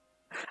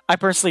 I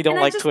personally don't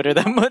like Twitter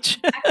that much.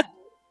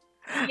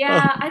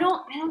 Yeah, I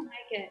don't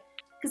like it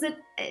because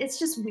it's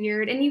just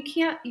weird, and you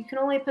can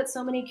only put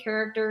so many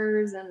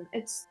characters, and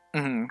it's.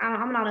 Mm-hmm.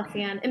 I'm not a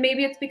fan, and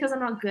maybe it's because I'm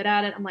not good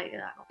at it. I'm like, I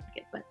don't like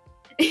it,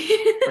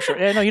 but For sure.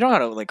 Yeah, no, you don't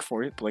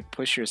gotta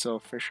push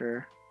yourself for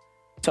sure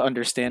to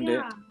understand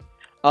it.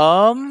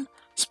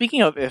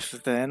 Speaking of If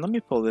Then, let me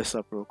pull this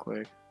up real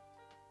quick.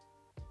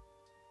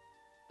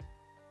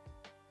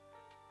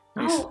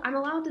 Nice. Oh, I'm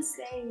allowed to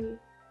say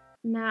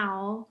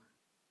now,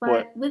 but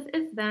What? with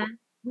If Then,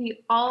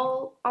 we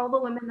all the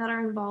women that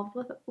are involved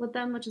with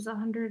them, which is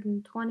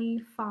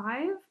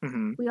 125,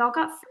 Mm-hmm. we all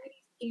got 3D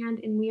scanned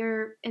and we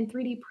are in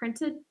 3D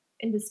printed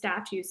into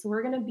statues. So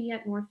we're gonna be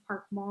at North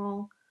Park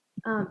Mall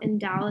in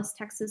Dallas,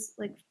 Texas,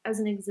 like as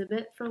an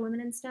exhibit for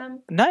women in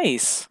STEM.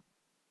 Nice.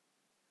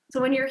 So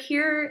when you're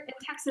here in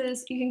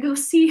Texas, you can go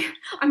see.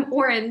 I'm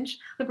orange.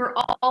 Like we're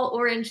all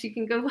orange. You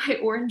can go buy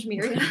orange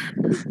Myria.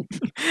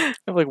 I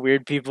have like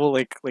weird people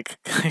like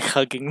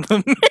hugging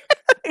them.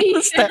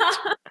 Yeah.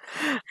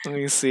 Let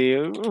me see.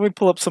 Let me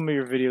pull up some of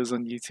your videos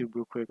on YouTube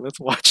real quick. Let's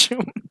watch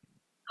them.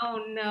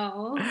 Oh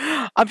no.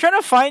 I'm trying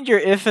to find your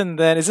If and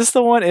Then. Is this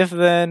the one? If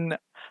Then,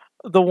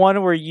 the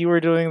one where you were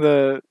doing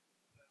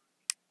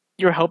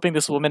you were helping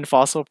this woman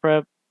fossil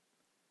prep.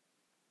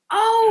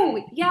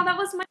 Oh yeah, that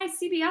was my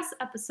CBS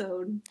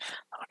episode.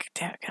 Okay,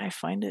 damn. Can I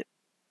find it?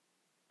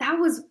 That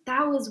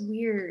was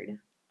weird.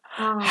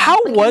 How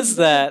like, was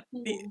that?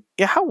 cool.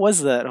 Yeah, how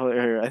was that?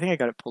 Here, I think I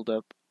got it pulled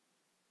up.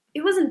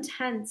 It was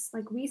intense.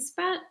 Like we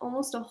spent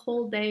almost a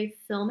whole day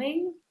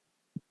filming,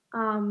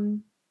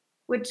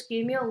 which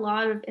gave me a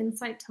lot of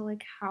insight to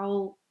like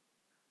how,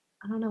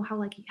 I don't know, how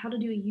to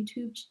do a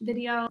YouTube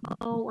video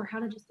or how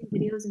to just do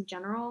videos in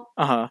general.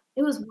 Uh-huh.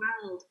 It was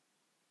wild.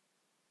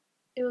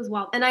 It was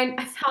wild. And I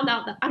found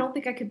out that I don't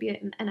think I could be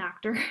an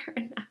actor.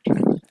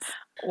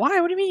 Why?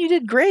 What do you mean? You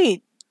did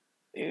great.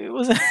 It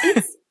was.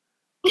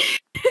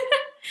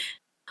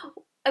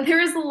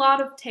 There is a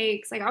lot of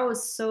takes. Like I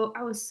was so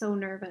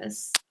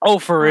nervous. Oh,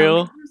 for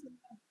real?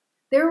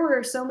 There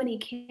were so many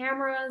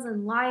cameras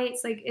and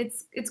lights. Like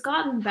it's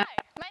gotten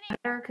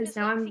better because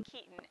now I'm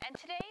Keaton, and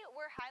today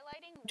we're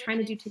highlighting trying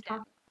to do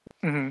TikTok.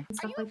 Hmm. and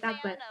stuff like that.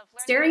 But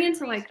staring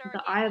into like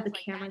the eye of the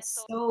camera is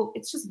so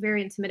it's just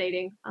very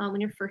intimidating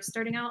when you're first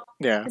starting out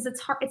Yeah. because it's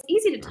hard. It's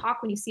easy to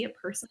talk when you see a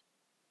person.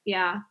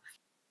 Yeah.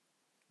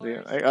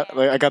 Yeah.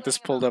 I got this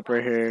pulled up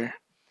right here.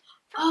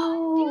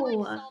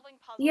 Oh,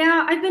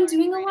 yeah. I've been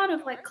doing a lot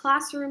of like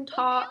classroom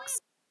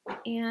talks,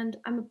 and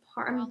I'm a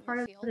part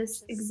of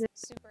this exhibit.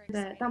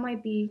 That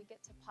might be. Yeah.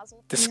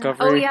 Oh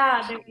Discovery.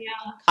 yeah. Yeah.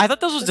 I thought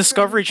this was That's really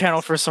Discovery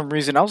Channel for some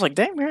reason. I was like,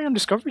 dang, man, on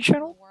Discovery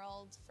Channel.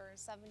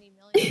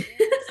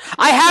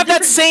 I have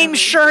that same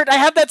shirt. I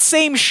have that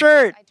same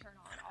shirt.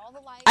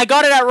 I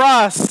got it at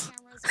Ross.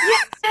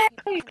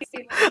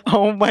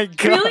 Oh my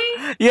god.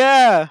 Really?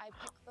 Yeah.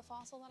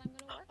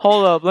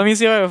 Hold up. Let me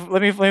see.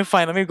 Let me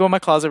find. Let me go in my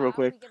closet real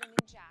quick.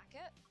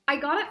 I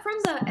got it from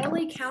the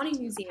LA County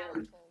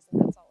Museum.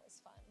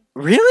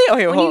 Really?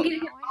 Okay, When hold. you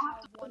get here, I'll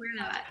have to wear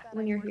that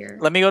when you're here.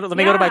 Let me go. Let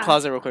me go to my Yeah.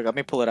 closet real quick. Let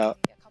me pull it out.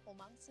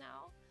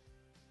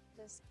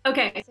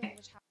 Okay.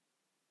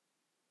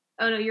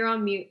 Oh no, you're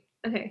on mute.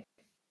 Okay.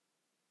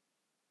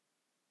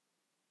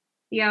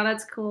 Yeah,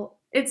 that's cool.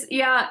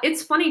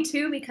 It's funny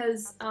too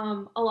because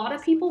a lot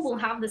of people will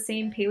have the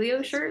same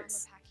paleo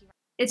shirts.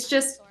 It's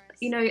just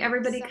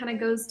everybody kind of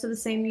goes to the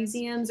same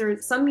museums,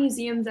 or some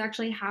museums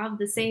actually have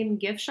the same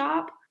gift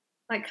shop,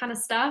 like kind of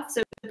stuff.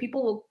 So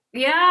people will,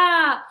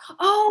 yeah.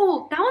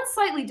 Oh, that one's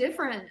slightly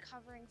different.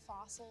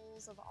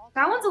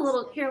 That one's a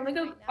little. Here, let me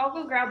go. I'll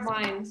go grab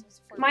mine.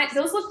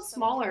 Those look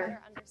smaller.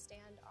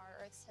 Understand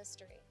our Earth's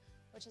history,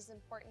 which is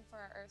important for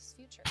our Earth's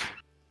future.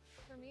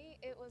 For me,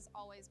 it was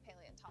always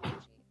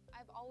paleontology.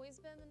 I've always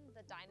been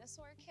the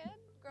dinosaur kid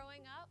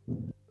growing up.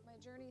 My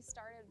journey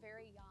started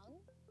very young,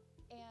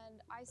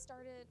 and I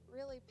started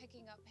really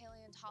picking up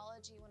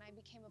paleontology when I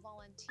became a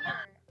volunteer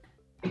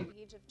at the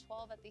age of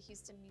 12 at the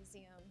Houston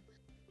Museum.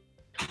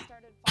 I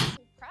started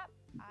fossil prep.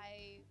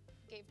 I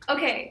gave tours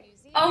Okay. to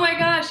museums, Oh my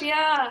gosh,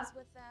 yeah.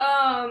 with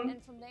them,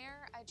 and from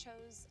there I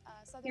chose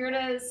Here it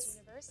Southern is.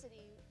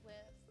 University with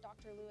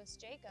Dr. Lewis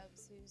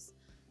Jacobs, who's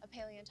a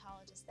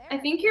paleontologist there. I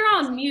think you're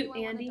on So I mute, knew I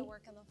wanted Andy. to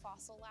work in the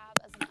fossil lab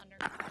as an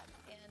undergrad,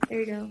 and There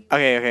you go.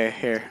 Okay,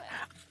 here.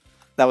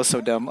 That was so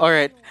dumb. All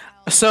right.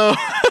 So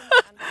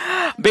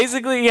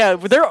basically, yeah,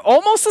 they're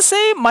almost the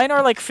same. Mine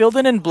are like filled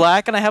in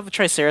black, and I have a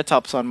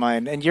Triceratops on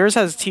mine, and yours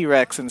has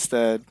T-Rex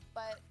instead.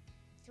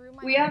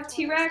 We have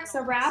T-Rex,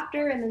 a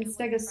raptor, and then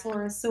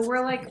Stegosaurus. So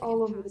we're like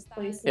all over the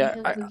place. Yeah,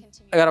 I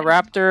got a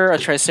raptor, a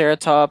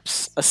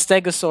Triceratops, a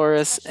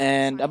Stegosaurus,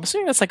 and I'm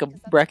assuming that's like a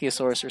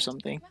Brachiosaurus or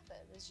something,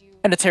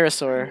 and a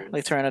pterosaur,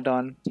 like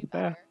Pteranodon.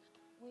 Yeah.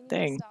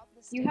 Dang.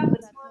 You have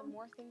this one?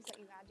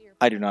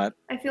 I do not.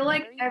 I feel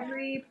like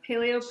every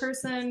paleo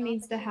person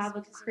needs to have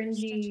a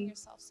cringy,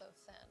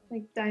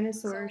 like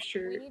dinosaur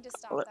shirt.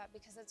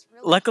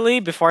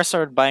 Luckily, before I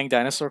started buying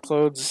dinosaur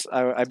clothes,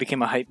 I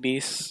became a hype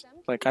beast.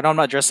 Like, I know I'm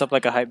not dressed up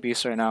like a hype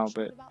beast right now,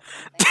 but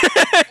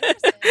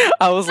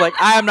I was like,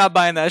 I am not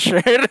buying that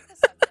shirt.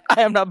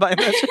 I am not buying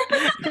that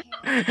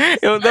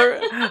shirt.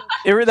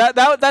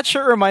 That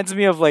shirt reminds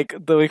me of like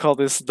we call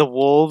this the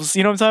wolves.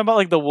 You know what I'm talking about?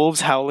 Like the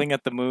wolves howling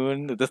at the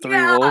moon, the three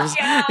wolves.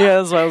 Yeah. Yeah,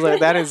 that's why I was like,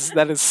 that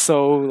is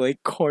so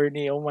like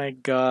corny. Oh my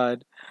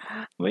god.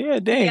 But yeah,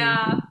 dang.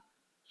 Yeah.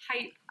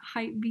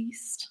 Hype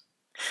beast.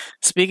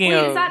 Speaking Wait,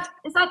 of,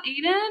 is that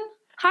Aiden?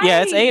 Hi.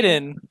 yeah, it's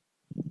Aiden.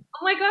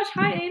 Oh my gosh,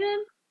 hi Aiden.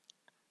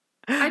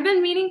 I've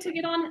been meaning to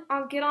get on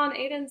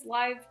Aiden's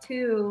live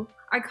too.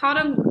 I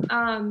caught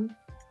him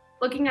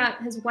looking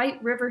at his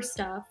White River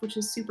stuff, which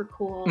is super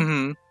cool.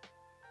 Mm-hmm.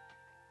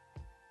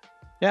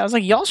 Yeah, I was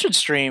like, y'all should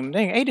stream.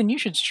 Dang, Aiden, you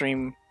should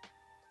stream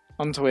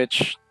on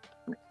Twitch.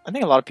 I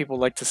think a lot of people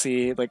like to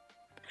see like.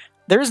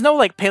 There is no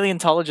like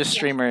paleontologist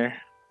streamer,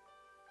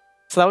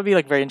 so that would be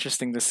like very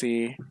interesting to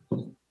see.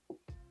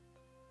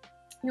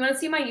 You want to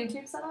see my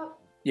YouTube setup?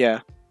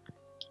 Yeah.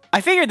 I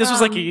figured this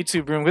was like a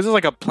YouTube room because it's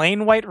like a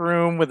plain white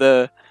room with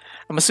a.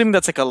 I'm assuming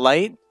that's like a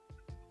light.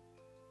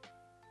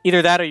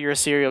 Either that or you're a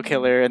serial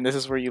killer, and this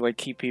is where you like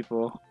keep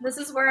people. This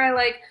is where I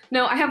like.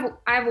 No, I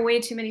have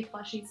way too many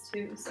plushies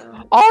too.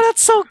 So. Oh,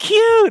 that's so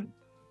cute.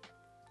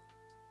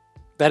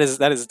 That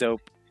is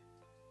dope.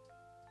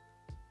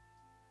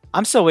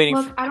 I'm still waiting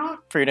Look, I don't.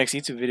 for your next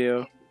YouTube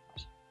video.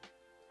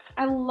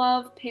 I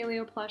love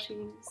paleo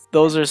plushies.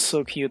 Those are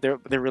so cute. They're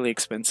really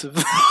expensive.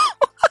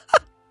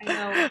 I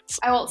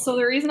know. So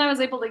the reason I was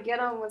able to get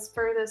them was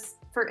for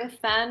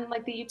If Then,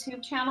 like the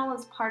YouTube channel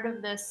is part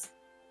of this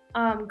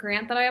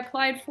grant that I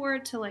applied for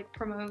to like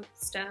promote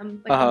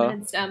STEM, like women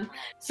in STEM.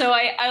 So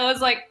I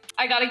was like,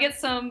 I gotta get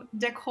some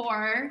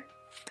decor.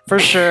 For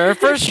sure,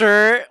 for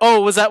sure.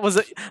 Oh, was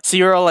it? So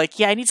you're all like,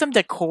 yeah, I need some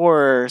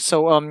decor.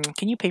 So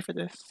can you pay for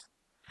this?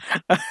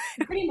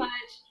 Pretty much.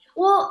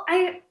 Well,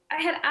 I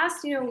had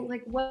asked,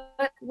 like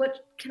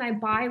what can I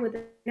buy with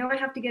it? I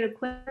have to get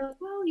equipment.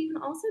 Well, you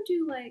can also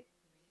do like,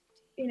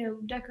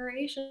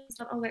 decorations.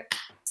 I'm like,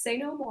 say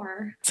no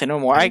more. Say no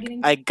more.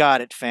 I got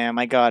it, fam.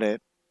 I got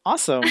it.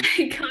 Awesome.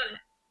 I got it.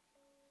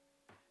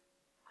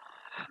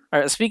 All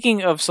right.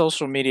 Speaking of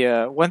social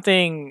media, one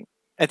thing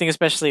I think,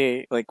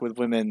 especially like with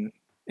women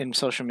in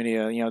social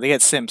media, they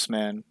get simps,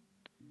 man.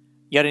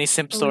 You got any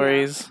simp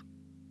stories?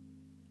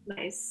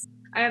 Nice.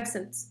 I have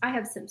Simps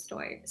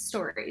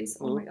stories.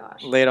 Oh my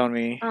gosh. Lay it on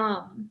me.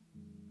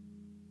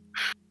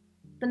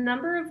 The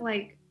number of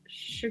like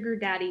sugar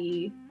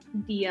daddy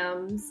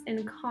DMs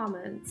and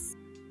comments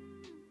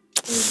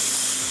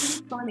is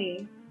pretty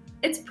funny.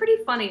 It's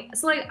pretty funny.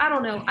 So like I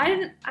don't know.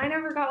 I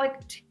never got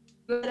like too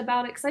good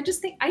about it because I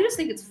just think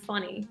it's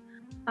funny.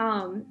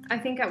 I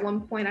think at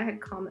one point I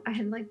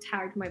had like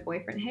tagged my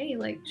boyfriend, hey,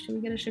 like should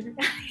we get a sugar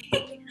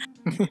daddy?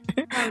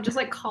 Just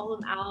like call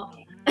him out.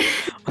 I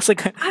was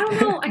like, I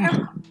don't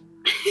know.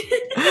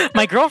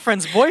 My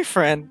girlfriend's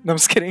boyfriend. No, I'm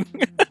just kidding.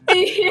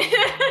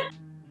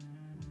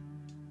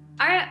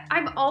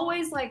 I'm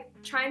always like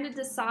trying to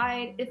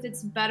decide if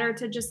it's better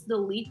to just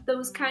delete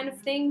those kind of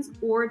things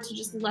or to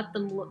just let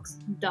them look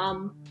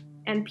dumb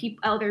and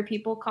other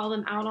people call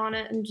them out on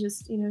it and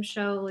just, you know,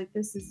 show like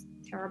this is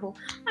terrible.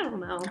 I don't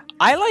know.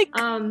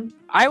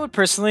 I would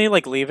personally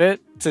like leave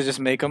it to just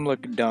make them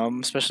look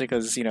dumb, especially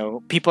because, you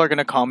know, people are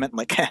gonna comment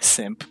like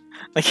simp.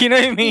 Like, you know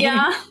what I mean?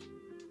 Yeah.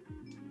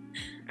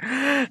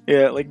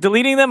 Yeah, like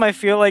deleting them I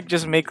feel like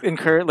just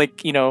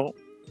like, you know,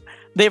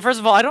 first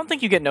of all, I don't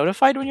think you get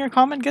notified when your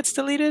comment gets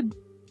deleted.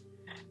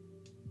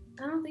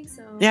 I don't think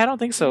so. Yeah, I don't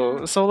think so.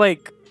 Yeah. So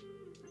like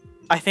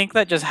I think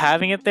that just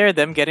having it there,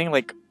 them getting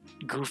like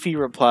goofy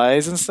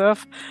replies and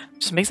stuff,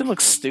 just makes them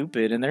look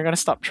stupid and they're gonna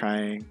stop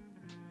trying.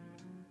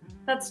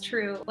 That's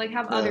true. Like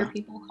have other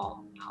people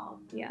call them out.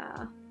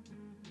 Yeah.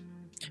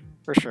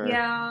 For sure.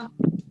 Yeah.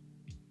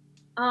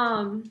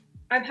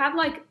 I've had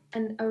like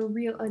an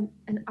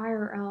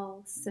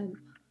IRL simp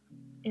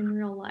in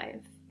real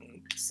life.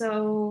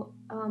 So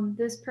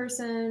this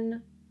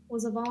person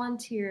was a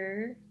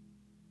volunteer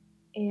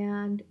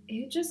and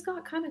it just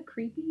got kind of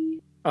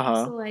creepy.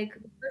 So like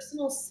the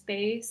personal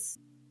space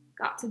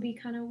got to be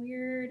kind of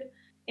weird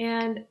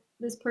and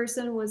this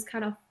person was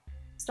kind of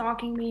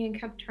stalking me and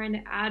kept trying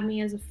to add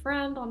me as a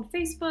friend on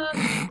Facebook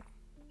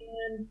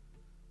and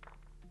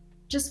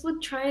just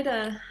would try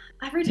to,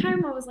 every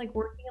time I was like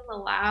working in the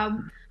lab,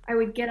 I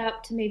would get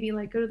up to maybe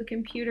like go to the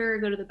computer or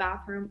go to the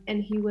bathroom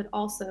and he would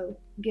also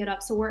get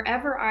up. So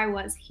wherever I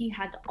was, he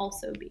had to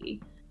also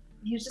be.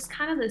 He was just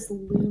kind of this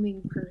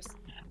looming person.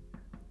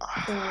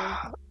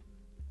 So.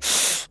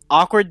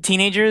 Awkward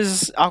teenage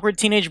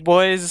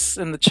boys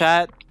in the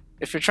chat.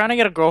 If you're trying to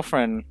get a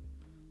girlfriend,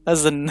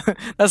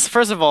 that's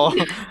first of all,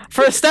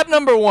 first step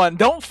number 1,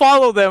 don't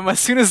follow them as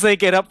soon as they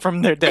get up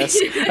from their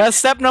desk. That's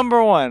step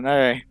number 1. All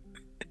right.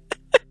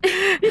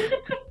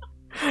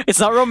 It's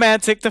not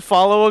romantic to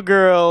follow a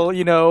girl,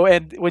 you know,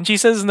 and when she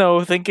says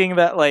no, thinking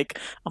that like,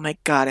 oh my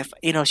god, if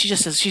you know,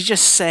 she's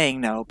just saying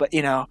no, but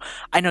you know,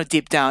 I know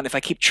deep down if I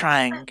keep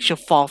trying, she'll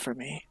fall for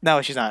me.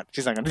 No, she's not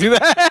gonna do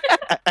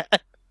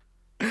that.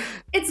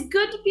 It's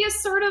good to be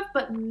assertive,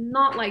 but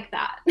not like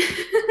that.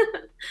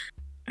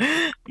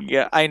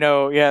 Yeah, I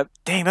know. Yeah,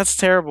 dang, that's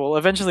terrible.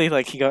 Eventually,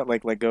 like he got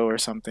like let go or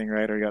something,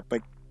 right? Or he got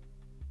like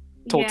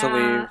told to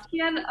leave. He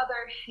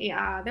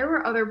had there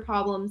were other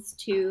problems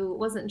too. It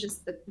wasn't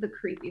just the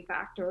creepy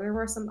factor. There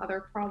were some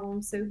other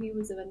problems. So he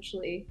was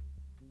eventually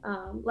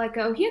let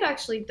go. He had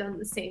actually done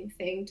the same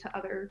thing to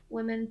other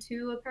women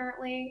too,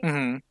 apparently.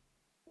 Mm-hmm.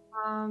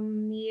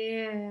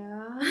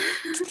 Yeah.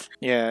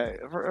 Yeah.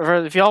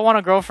 If y'all want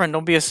a girlfriend,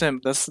 don't be a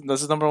simp. That's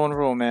the number 1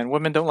 rule, man.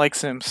 Women don't like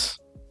simps.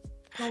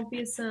 Don't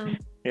be a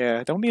simp.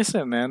 Yeah, don't be a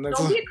simp, man.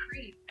 Don't be a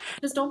creep.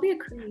 Just don't be a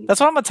creep. That's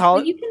what I'm gonna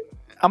title.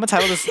 I'm gonna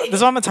title this. This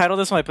is what I'm gonna title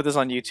this when I put this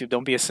on YouTube.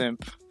 Don't be a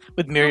simp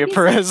with Myria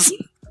Perez.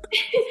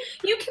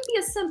 You can be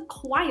a simp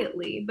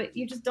quietly, but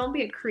you just don't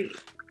be a creep.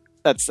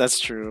 That's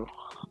true.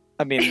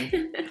 I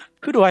mean,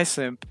 who do I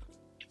simp?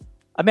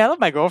 I mean, I love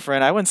my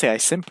girlfriend. I wouldn't say I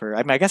simp her.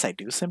 I mean, I guess I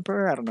do simp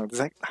her. I don't know.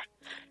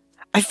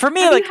 For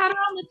me, have like, you had her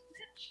on the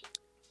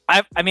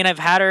Twitch? I mean, I've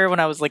had her when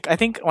I was like, I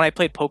think when I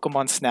played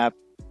Pokemon Snap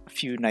a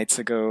few nights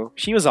ago.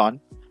 She was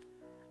on,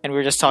 and we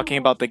were just talking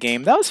about the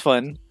game. That was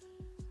fun.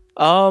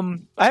 I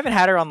haven't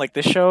had her on like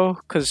this show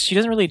because she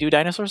doesn't really do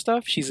dinosaur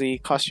stuff. She's a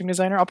costume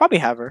designer. I'll probably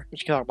have her. We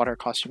can talk about her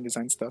costume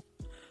design stuff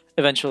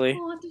eventually.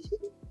 Oh,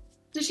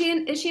 is she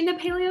into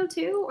paleo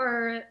too,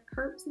 or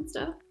herbs and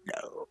stuff?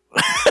 No.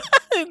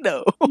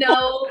 No.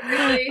 No,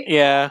 really?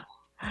 Yeah,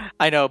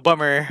 I know,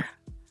 bummer.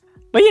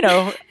 But you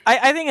know,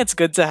 I think it's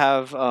good to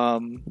have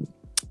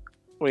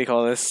what do you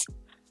call this?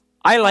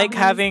 I like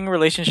having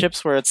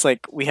relationships where it's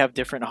like we have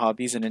different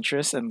hobbies and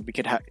interests, and we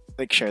could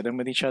like share them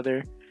with each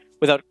other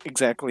without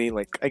exactly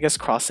like I guess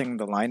crossing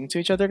the line into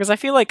each other. Because I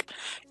feel like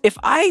if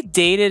I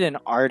dated an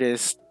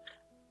artist,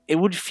 it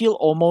would feel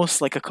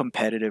almost like a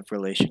competitive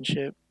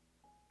relationship.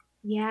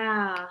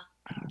 Yeah.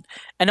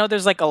 I know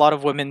there's like a lot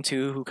of women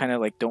too who kind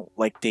of like don't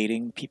like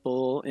dating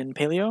people in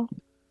paleo.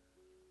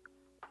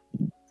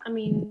 I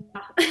mean,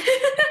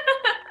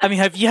 I mean,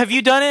 have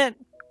you done it?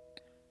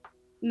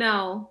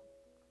 No,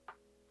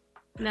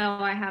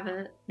 I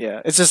haven't.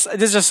 Yeah, it's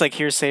just like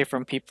hearsay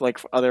from people, like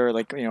other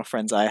like you know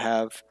friends I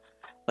have.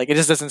 Like it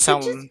just doesn't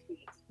sound. It just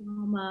creates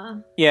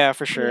drama. Yeah,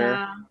 for sure.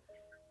 Yeah.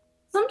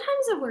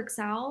 Sometimes it works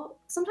out.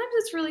 Sometimes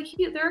it's really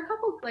cute. There are a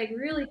couple like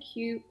really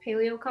cute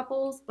paleo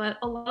couples, but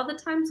a lot of the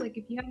times, like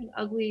if you have an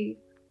ugly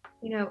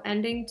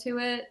ending to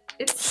it.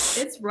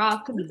 It's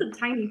rough because it's a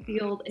tiny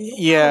field, and you'll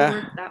Yeah.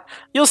 work that.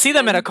 You'll see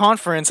them at a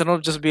conference, and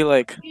it'll just be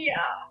like, Yeah.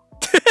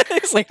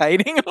 it's like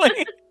hiding.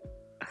 Like,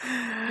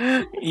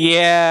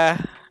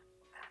 yeah.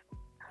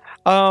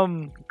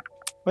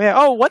 Yeah.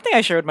 Oh, one thing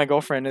I shared with my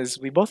girlfriend is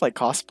we both like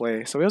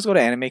cosplay, so we always go to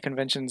anime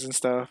conventions and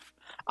stuff.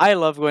 I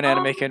love going to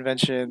anime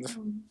conventions.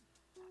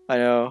 I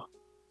know.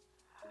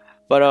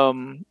 But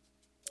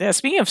yeah.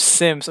 Speaking of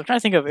Simps, I'm trying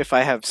to think of if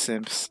I have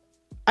Simps.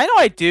 I know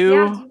I do.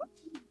 Yeah.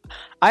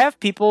 I have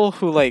people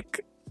who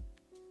like.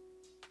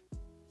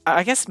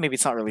 I guess maybe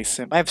it's not really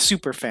simp. I have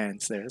super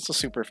fans there. It's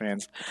super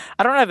fans.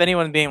 I don't have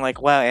anyone being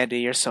like, "Wow, Andy,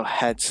 you're so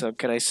handsome.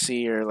 Could I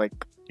see your like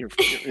your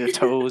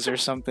toes or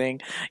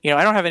something?"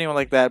 I don't have anyone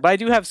like that. But I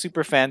do have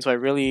super fans who I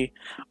really,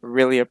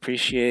 really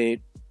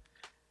appreciate.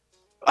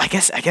 I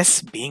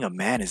guess being a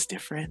man is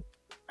different.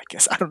 I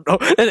guess I don't know.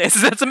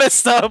 That's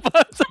messed up.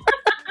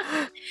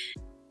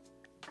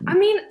 I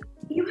mean,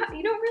 you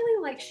don't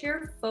really like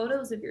share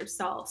photos of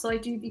yourself. So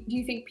like, do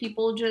you think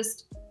people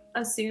just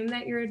assume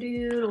that you're a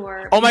dude,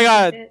 or? Oh my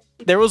god,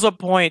 there was a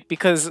point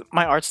because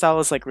my art style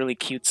is like really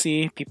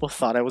cutesy. People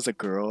thought I was a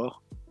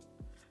girl,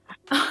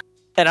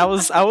 and I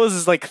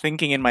was like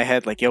thinking in my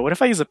head like, yo, what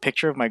if I use a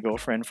picture of my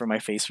girlfriend for my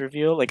face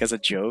reveal, like as a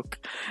joke,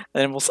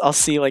 and I'll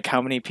see like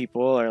how many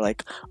people are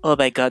like, oh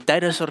my god,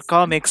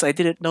 Dinosaurcomics, I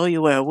didn't know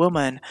you were a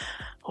woman.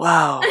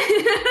 Wow,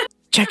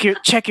 check your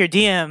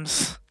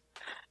DMs.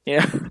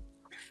 Yeah.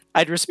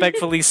 I'd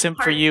respectfully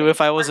simp for you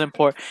if I wasn't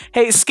poor.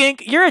 Hey,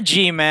 Skink, you're a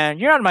G, man.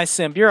 You're not my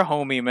simp. You're a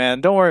homie,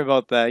 man. Don't worry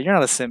about that. You're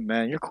not a simp,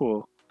 man. You're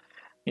cool.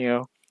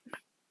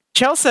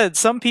 Chell said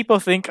some people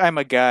think I'm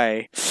a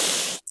guy.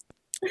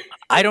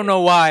 I don't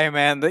know why,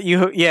 man.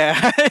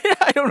 Yeah.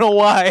 I don't know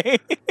why.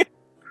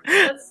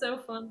 That's so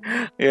fun.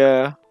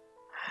 Yeah.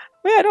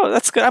 Yeah, no,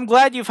 that's good. I'm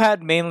glad you've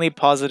had mainly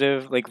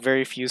positive, like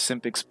very few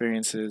simp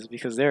experiences,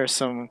 because there are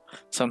some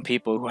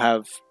people who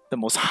have the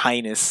most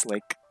heinous,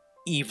 like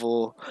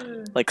evil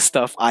like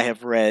stuff I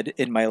have read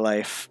in my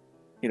life,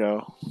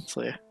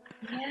 so yeah,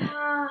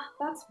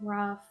 that's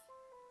rough.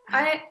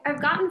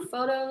 I've gotten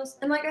photos,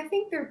 and like I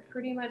think they're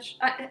pretty much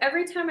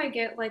every time I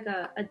get like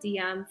a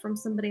DM from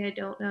somebody I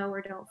don't know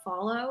or don't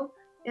follow,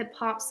 it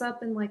pops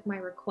up in like my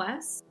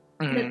requests.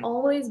 And it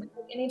always,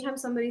 anytime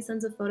somebody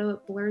sends a photo,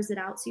 it blurs it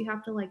out, so you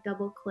have to like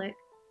double click,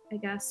 I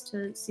guess,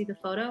 to see the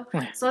photo.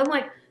 So I'm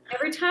like,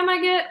 every time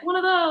I get one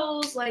of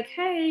those, like,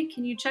 hey,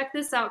 can you check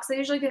this out? Because I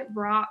usually get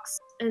rocks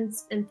and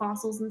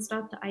fossils and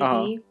stuff to ID.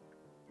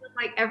 And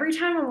like every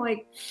time I'm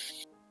like,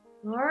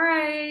 all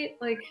right,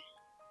 like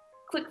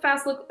click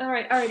fast, look, all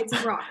right, it's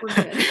a rock, we're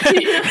good.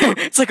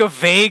 It's like a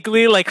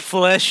vaguely like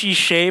fleshy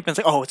shape, and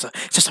it's like, oh, it's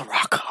just a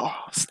rock. Oh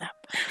snap!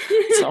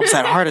 It's almost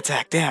that heart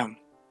attack. Damn.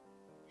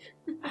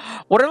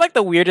 What are like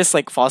the weirdest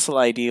like fossil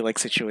ID like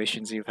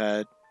situations you've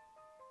had?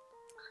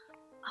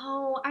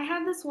 Oh, I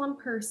had this one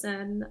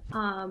person.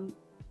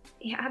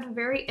 He had a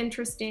very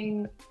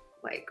interesting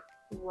like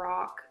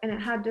rock, and it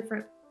had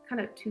different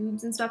kind of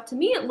tubes and stuff. To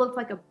me, it looked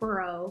like a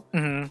burrow.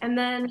 And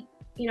then,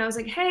 I was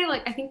like, hey,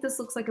 like I think this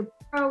looks like a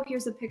burrow.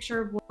 Here's a picture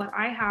of what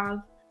I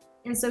have.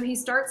 And so he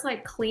starts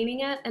like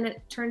cleaning it, and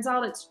it turns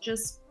out it's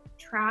just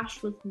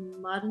trash with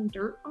mud and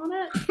dirt on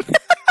it.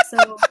 So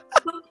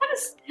I'm kind of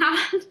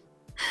sad.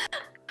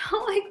 I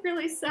felt like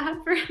really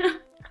sad for him.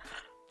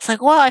 It's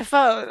like, well,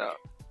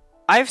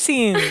 I've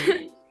seen,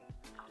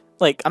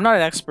 like, I'm not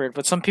an expert,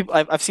 but some people,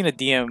 I've seen a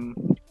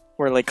DM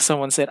where like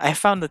someone said, I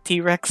found the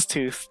T-Rex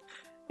tooth.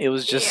 It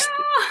was just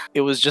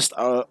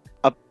a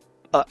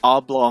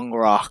oblong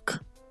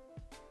rock.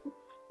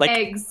 Like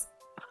eggs.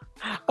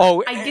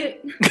 Oh, I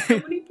get so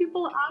many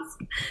people ask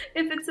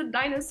if it's a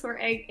dinosaur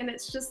egg, and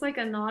it's just like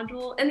a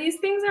nodule. And these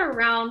things are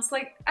round. So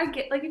like I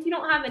get, like, if you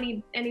don't have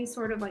any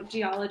sort of like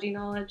geology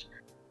knowledge,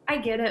 I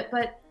get it.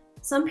 But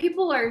some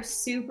people are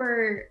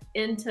super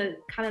into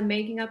kind of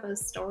making up a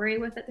story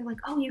with it. They're like,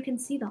 oh, you can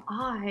see the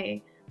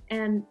eye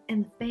and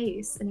the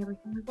face and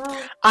everything. Like,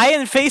 well, eye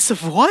and face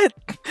of what?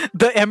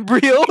 The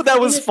embryo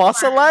that was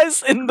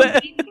fossilized in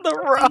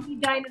the rock.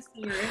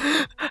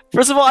 Dinosaur.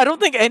 First of all, I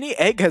don't think any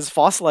egg has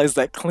fossilized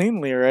that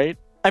cleanly, right?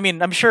 I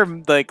mean, I'm sure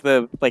like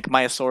the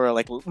Myosaura,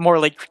 like more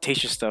like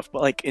Cretaceous stuff,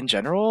 but like in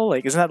general,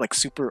 like isn't that like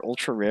super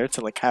ultra rare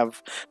to like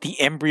have the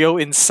embryo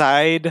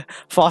inside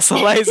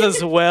fossilized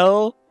as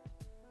well?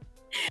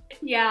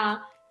 Yeah,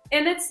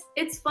 and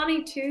it's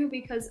funny too,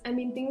 because I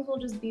mean things will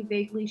just be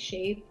vaguely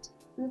shaped,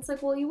 and it's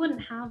like, well, you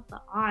wouldn't have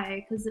the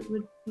eye because it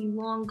would be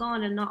long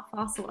gone and not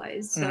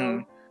fossilized.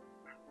 So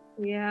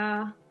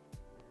yeah,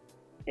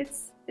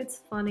 it's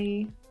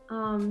funny.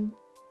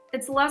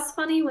 It's less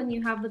funny when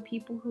you have the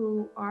people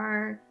who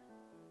are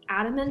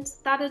adamant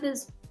that it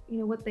is,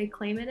 what they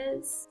claim it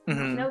is.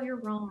 No, you're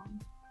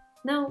wrong.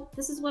 No,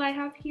 this is what I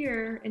have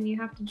here, and you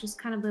have to just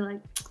kind of be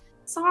like,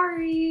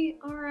 sorry,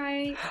 all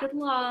right, good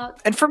luck.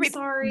 And for me,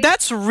 sorry.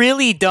 That's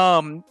really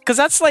dumb, because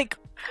that's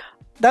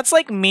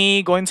like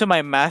me going to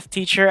my math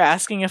teacher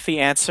asking if the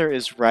answer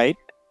is right,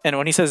 and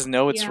when he says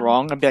no, it's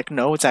wrong, I'd be like,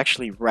 no, it's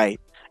actually right.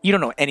 You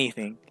don't know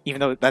anything, even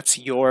though that's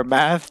your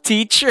math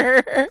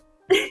teacher.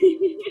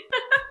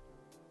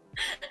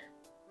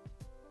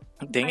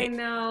 Dang I it.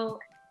 know.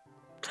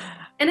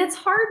 And it's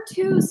hard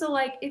too. So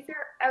like if you're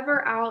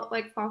ever out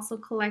like fossil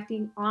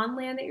collecting on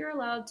land that you're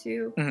allowed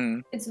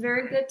to, it's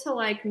very good to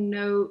like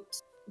note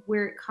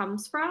where it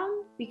comes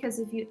from, because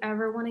if you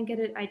ever want to get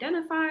it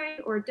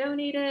identified or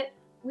donate it,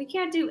 we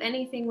can't do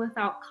anything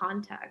without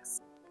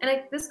context.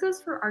 And this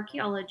goes for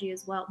archaeology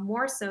as well,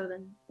 more so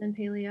than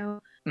paleo.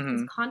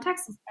 Because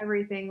context is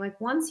everything. Like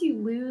once you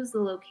lose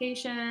the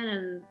location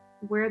and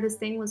where this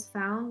thing was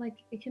found, like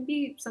it can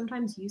be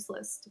sometimes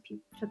useless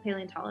to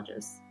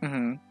paleontologists.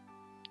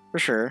 For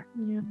sure.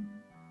 Yeah.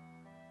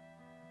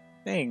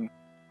 Dang.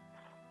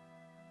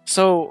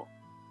 So.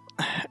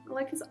 I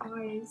like his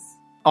eyes.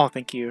 Oh,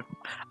 thank you.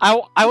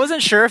 I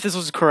wasn't sure if this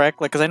was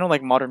correct, like, cause I know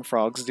like modern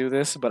frogs do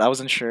this, but I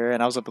wasn't sure,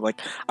 and I was like,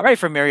 I'm ready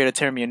for Myria to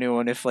tear me a new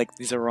one if like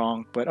these are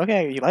wrong. But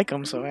okay, you like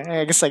them, so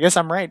I guess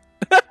I'm right.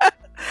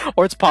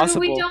 Or it's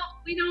possible. I mean,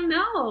 we don't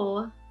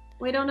know.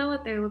 We don't know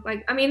what they look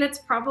like. I mean, it's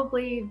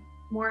probably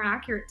more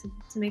accurate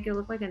to make it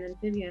look like an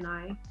amphibian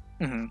eye.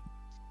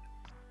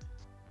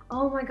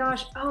 Oh my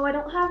gosh. Oh, I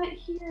don't have it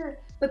here.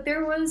 But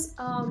there was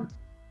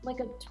like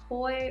a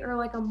toy or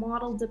like a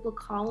model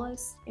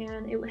Diplocaulus,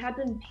 and it had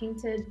been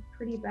painted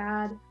pretty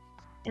bad.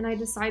 And I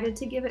decided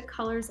to give it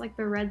colors like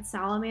the red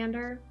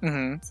salamander.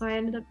 So I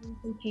ended up doing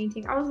some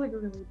painting. I was like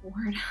really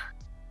bored.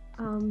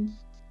 And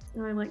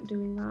I like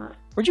doing that.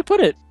 Where'd you put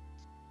it?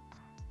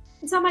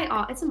 It's in my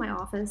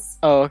office.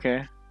 Oh,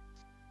 okay.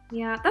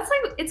 Yeah, that's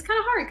like, it's kind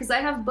of hard because I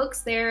have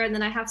books there and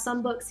then I have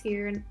some books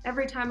here, and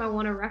every time I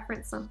want to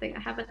reference something, I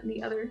have it in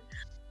the other.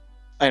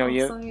 I know,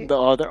 yeah, the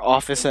other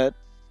office at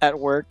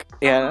work.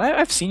 Yeah,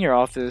 I've seen your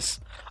office.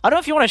 I don't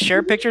know if you want to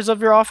share pictures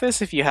of your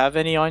office if you have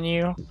any on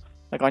you,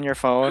 like on your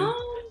phone,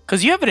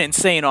 because you have an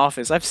insane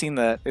office. I've seen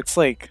that. It's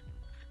like.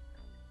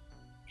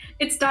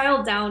 It's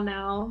dialed down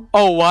now.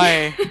 Oh,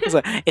 why?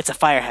 It's a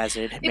fire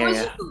hazard. It was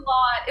just a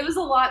lot. It was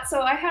a lot.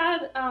 So I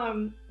had,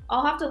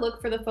 I'll have to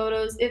look for the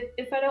photos.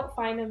 If I don't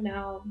find them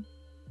now,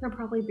 they're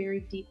probably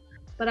buried deep.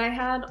 But I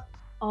had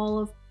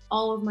all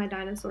of my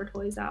dinosaur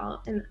toys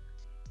out, and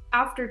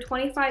after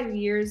 25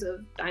 years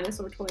of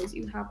dinosaur toys,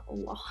 you have a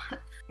lot.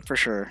 For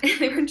sure.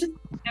 They were just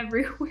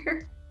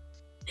everywhere.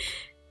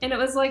 And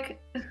it's like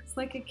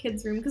a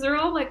kid's room because they're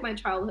all like my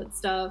childhood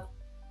stuff.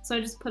 So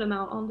I just put them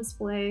out on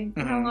display.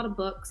 I had a lot of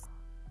books.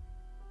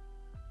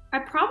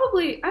 I've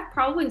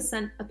probably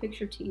sent a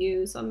picture to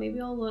you, so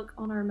maybe I'll look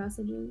on our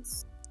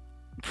messages.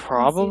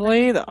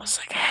 Probably? That was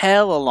like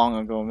hella long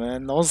ago,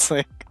 man. That was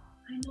like.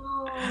 I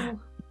know.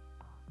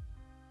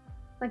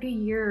 Like a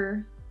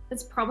year.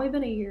 It's probably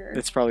been a year.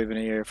 It's probably been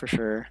a year for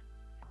sure.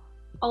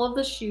 All of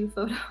the shoe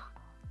photo.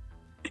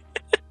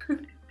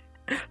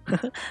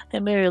 Hey,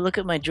 Mary, look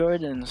at my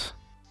Jordans.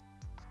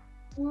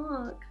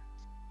 Look.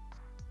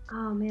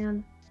 Oh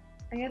man.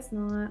 I guess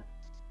not.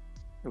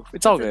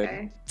 It's all good.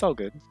 Okay. It's all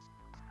good.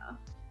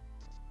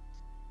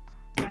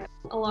 Yeah.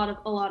 A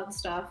lot of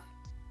stuff.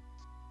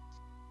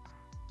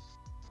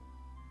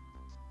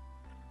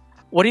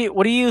 What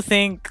do you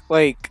think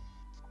like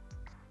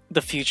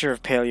the future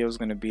of paleo is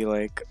going to be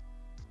like?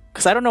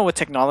 Because I don't know what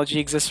technology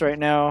exists right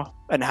now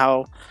and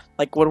how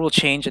like what will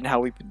change and how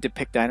we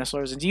depict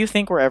dinosaurs. And do you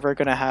think we're ever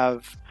going to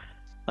have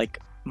like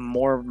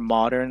more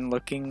modern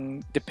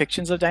looking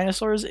depictions of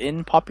dinosaurs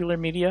in popular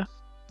media?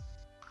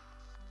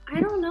 I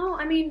don't know.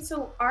 I mean,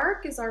 so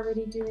ARC is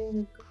already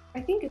doing,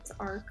 I think it's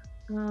ARC,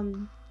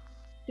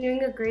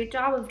 doing a great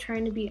job of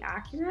trying to be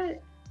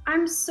accurate.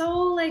 I'm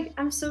so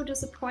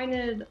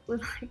disappointed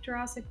with like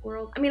Jurassic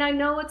World. I mean, I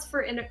know it's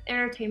for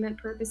entertainment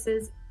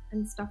purposes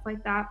and stuff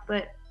like that,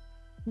 but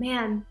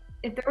man,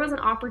 if there was an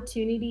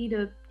opportunity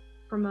to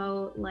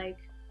promote like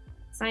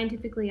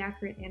scientifically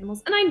accurate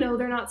animals, and I know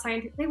they're not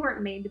scientific, they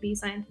weren't made to be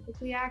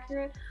scientifically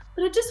accurate,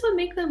 but it just would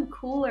make them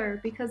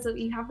cooler because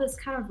you have this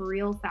kind of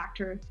real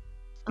factor.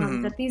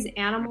 That these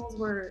animals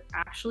were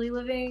actually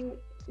living,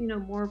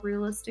 more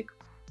realistic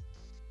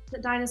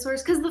than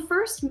dinosaurs. Because the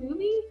first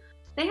movie,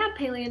 they had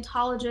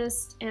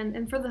paleontologists,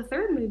 and for the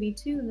third movie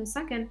too, and the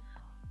second,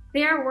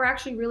 they were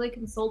actually really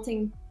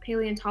consulting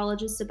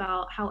paleontologists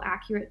about how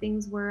accurate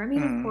things were. I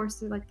mean, of course,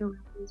 they're like the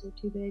raptors are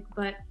too big,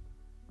 but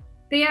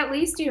they at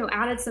least,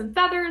 added some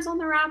feathers on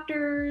the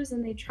raptors,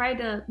 and they tried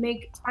to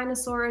make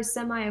Spinosaurus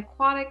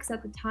semi-aquatics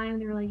at the time.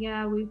 They were like,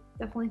 yeah, we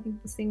definitely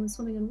think this thing was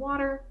swimming in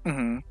water.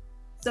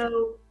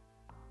 So,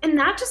 and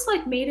that just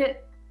like made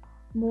it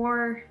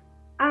more,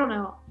 I don't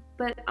know,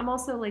 but I'm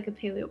also like a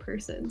paleo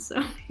person,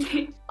 so.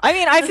 I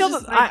mean, I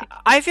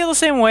feel the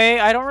same way.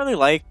 I don't really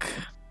like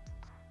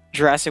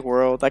Jurassic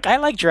World. Like, I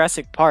like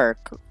Jurassic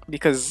Park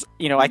because,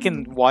 I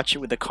can watch it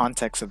with the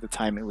context of the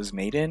time it was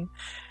made in.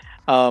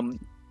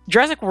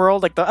 Jurassic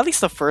World, like at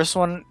least the first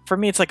one, for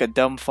me, it's like a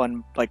dumb,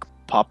 fun, like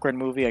popcorn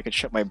movie I could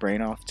shut my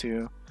brain off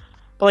to.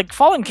 But like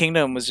Fallen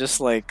Kingdom was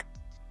just like,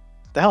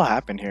 the hell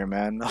happened here,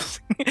 man?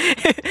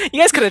 You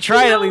guys could have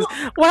tried at least.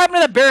 What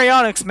happened to the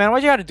baryonyx, man?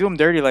 Why'd you have to do them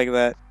dirty like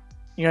that?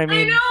 You know what I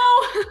mean? I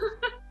know.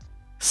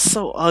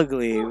 So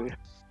ugly. And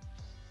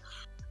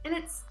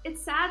it's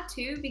sad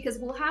too because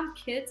we'll have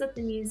kids at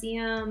the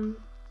museum,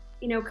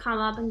 come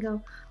up and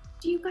go,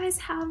 do you guys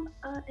have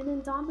an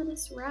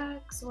Indominus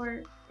Rex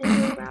or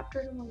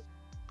Indoraptor? I'm like,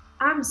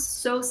 I'm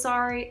so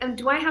sorry. And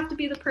do I have to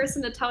be the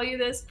person to tell you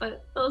this?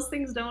 But those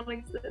things don't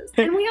exist.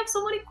 And we have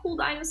so many cool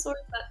dinosaurs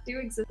that do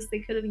exist. They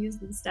could have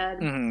used instead.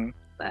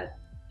 But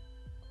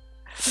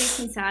it makes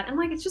me sad. And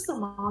like, it's just a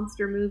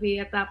monster movie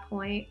at that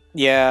point.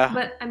 Yeah.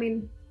 But I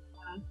mean,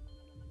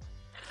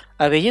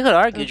 you could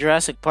argue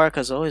Jurassic Park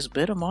has always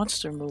been a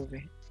monster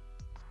movie.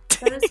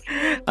 That is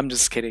true. I'm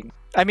just kidding.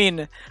 I mean,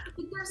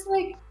 there's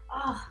like,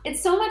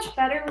 it's so much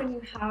better when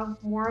you have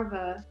more of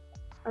a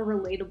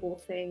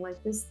relatable thing.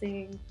 Like, this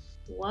thing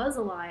was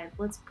alive.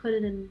 Let's put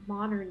it in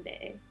modern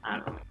day. I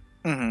don't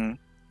know.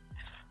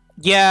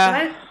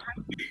 Yeah.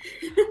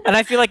 And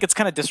I feel like it's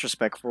kind of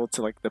disrespectful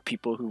to like the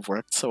people who've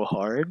worked so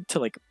hard to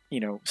like, you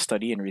know,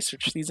 study and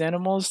research these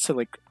animals, to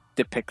like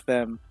depict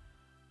them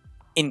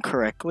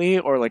incorrectly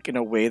or like in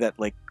a way that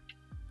like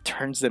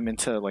turns them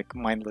into like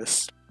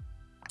mindless,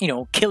 you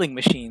know, killing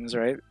machines,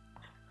 right?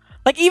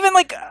 Like, even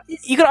like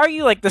you could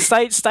argue like the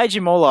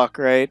Stygimoloch,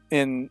 right,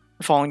 in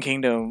Fallen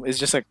Kingdom is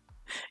just like,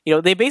 you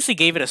know, they basically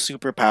gave it a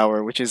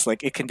superpower, which is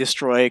like it can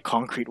destroy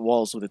concrete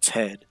walls with its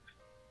head.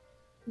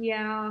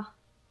 Yeah.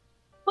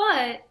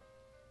 But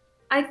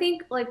I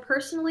think, like,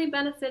 personally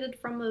benefited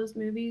from those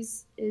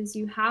movies is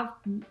you have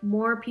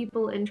more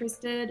people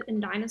interested in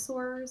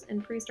dinosaurs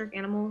and prehistoric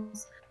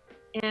animals.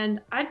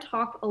 And I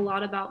talk a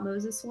lot about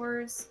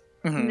mosasaurs.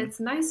 And it's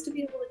nice to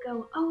be able to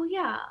go, oh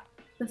yeah,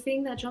 the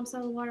thing that jumps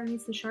out of the water and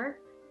eats the shark,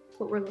 that's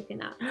what we're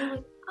looking at. And you're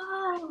like,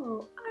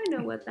 oh, I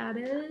know what that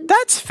is.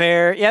 That's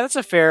fair. Yeah, that's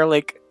a fair,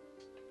 like,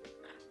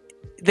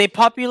 they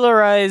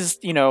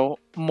popularized, you know,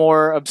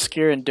 more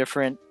obscure and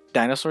different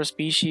dinosaur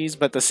species,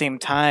 but at the same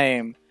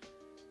time,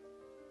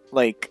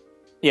 like,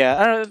 yeah,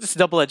 I don't know, it's a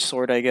double-edged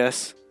sword, I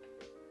guess.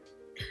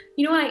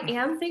 You know what I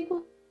am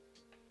thankful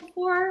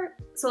for?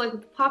 So, like,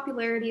 with the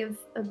popularity of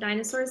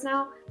dinosaurs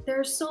now,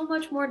 there's so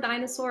much more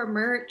dinosaur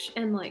merch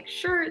and, like,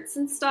 shirts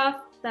and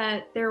stuff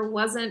that there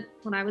wasn't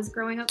when I was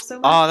growing up so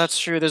much. Oh, that's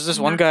true. There's this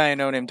one guy I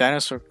know named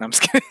Dinosaur... No, I'm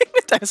just kidding.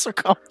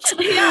 Dinosaurcomics.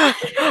 Yeah.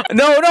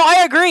 No,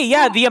 I agree.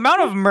 Yeah, the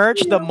amount of merch,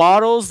 the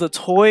models, the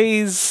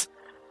toys...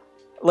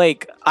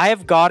 Like, I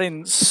have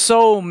gotten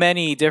so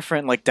many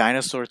different, like,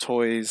 dinosaur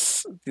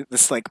toys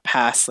this, like,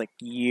 past, like,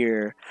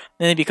 year.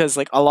 And because,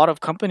 like, a lot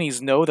of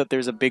companies know that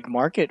there's a big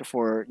market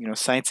for, you know,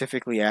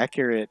 scientifically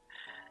accurate,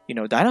 you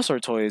know, dinosaur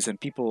toys, and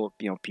people,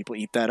 you know, people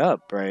eat that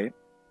up, right?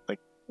 Like,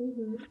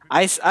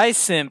 I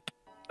simp,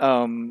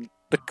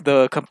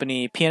 the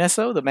company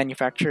PNSO, the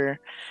manufacturer,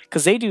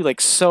 because they do,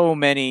 like, so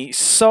many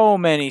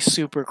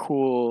super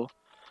cool,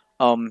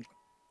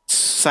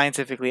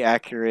 scientifically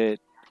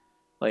accurate,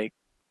 like,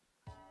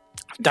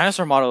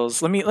 dinosaur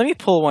models. Let me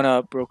pull one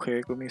up real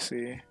quick. Let me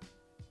see.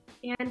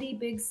 Andy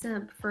Big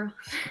Simp for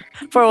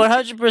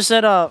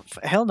 100% off.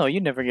 Hell no,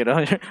 you never get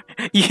 100.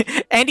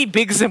 Andy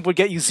Big Simp would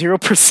get you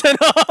 0%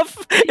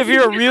 off if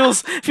you're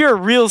a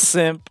real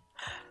simp.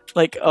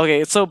 Like,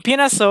 okay, so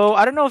PNSO,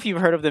 I don't know if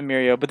you've heard of them,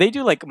 Myria, but they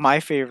do like my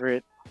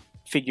favorite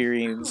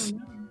figurines.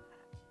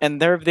 And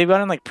they've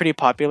gotten like pretty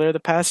popular the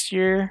past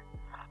year.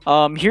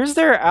 Here's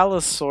their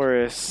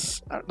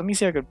Allosaurus. Let me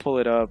see if I could pull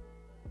it up.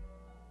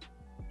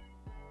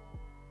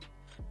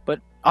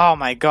 Oh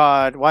my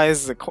god, why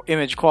is the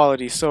image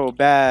quality so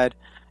bad?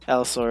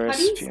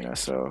 Allosaurus,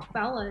 PNSO.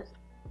 Spell it.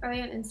 Are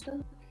they on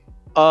Insta?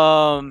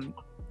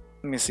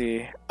 Let me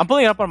see. I'm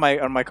pulling it up on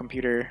my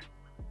computer.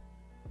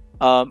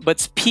 But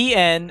it's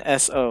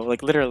PNSO,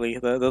 like literally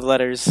the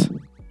letters.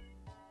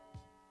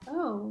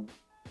 Oh.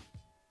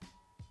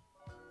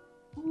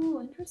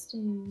 Oh,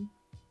 interesting.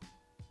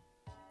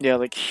 Yeah,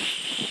 like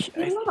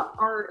There's a lot of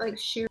art, like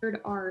shared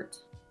art.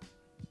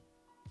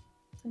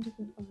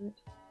 Scientific art.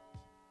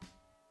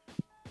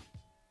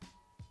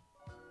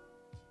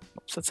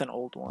 That's an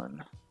old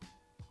one.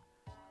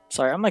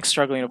 Sorry, I'm like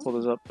struggling to pull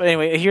this up. But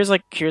anyway, here's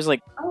like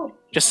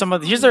just some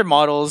of here's their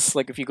models.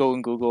 Like if you go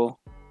in Google,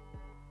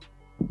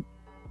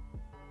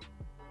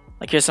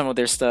 like here's some of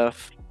their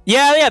stuff.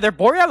 Yeah, their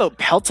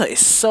Borealopelta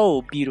is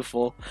so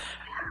beautiful.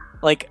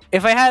 Like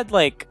if I had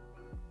like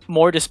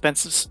more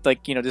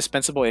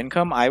dispensable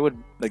income, I would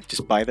like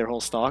just buy their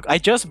whole stock. I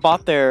just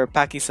bought their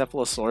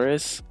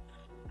Pachycephalosaurus.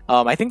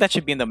 I think that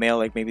should be in the mail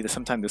like maybe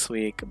sometime this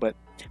week. But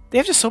they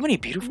have just so many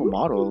beautiful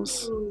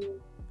models.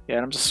 Yeah,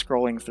 and I'm just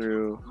scrolling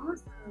through.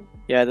 Awesome.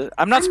 Yeah,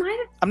 I'm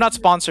not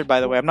sponsored, by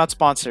the way. I'm not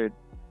sponsored.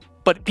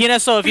 But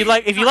PNSO,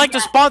 if you like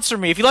to sponsor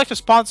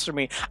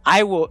me,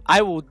 I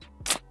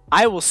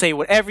will say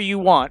whatever you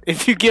want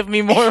if you give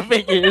me more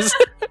figures.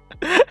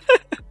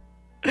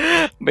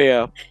 But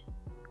yeah,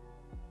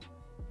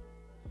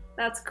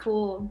 that's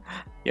cool.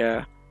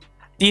 Yeah.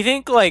 Do you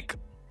think like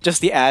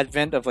just the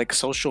advent of like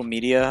social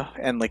media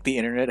and like the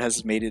internet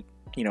has made it,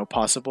 you know,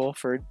 possible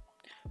for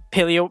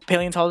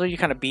paleontology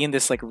kind of be in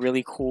this like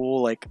really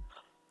cool, like,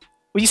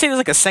 would you say there's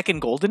like a second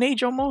golden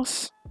age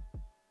almost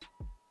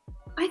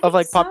of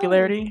like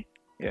popularity?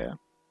 Yeah.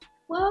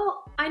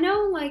 Well, I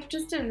know like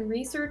just in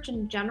research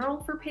in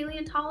general for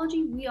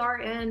paleontology, we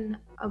are in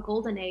a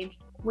golden age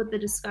with the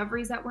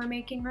discoveries that we're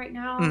making right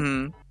now,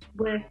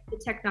 with the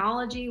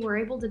technology, we're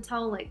able to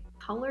tell like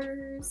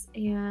colors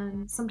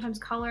and sometimes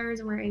colors,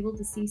 and we're able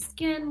to see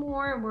skin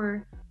more, and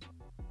we're,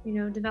 you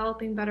know,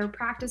 developing better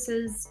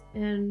practices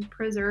in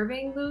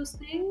preserving those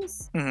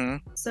things.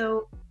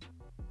 So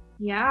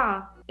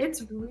yeah,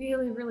 it's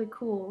really, really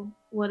cool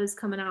what is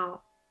coming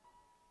out.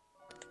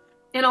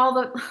 And all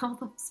the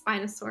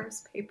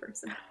Spinosaurus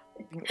papers.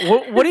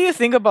 What do you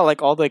think about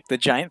like all like the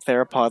giant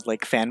theropod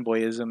like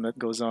fanboyism that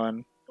goes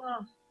on?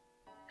 Well,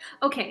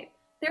 okay,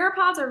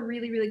 theropods are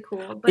really, really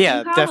cool, but Yeah,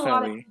 you have definitely. a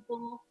lot of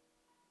people.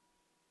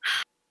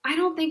 I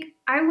don't think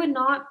I would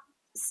not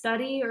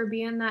study or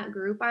be in that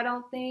group. I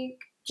don't think.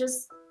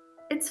 Just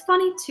it's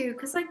funny too,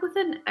 because like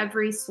within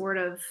every sort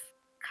of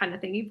kind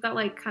of thing, you've got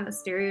like kind of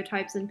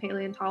stereotypes in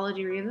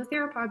paleontology where you have the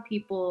theropod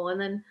people,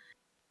 and then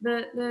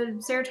the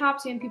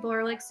ceratopsian people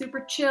are like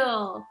super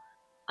chill.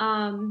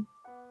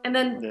 And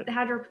then the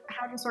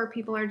hadrosaur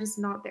people are just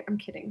not there. I'm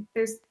kidding.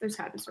 There's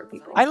hadrosaur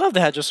people. I love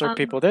the hadrosaur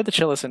people. They're the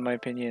chillest in my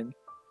opinion.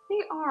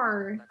 They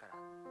are.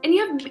 And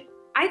you have,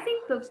 I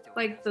think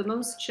the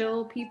most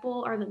chill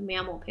people are the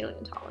mammal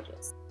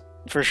paleontologists.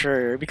 For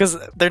sure, because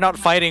they're not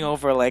fighting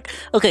over like,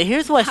 okay,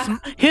 here's why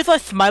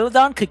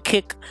Smilodon could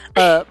kick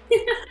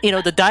you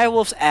know, the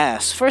direwolf's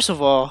ass. First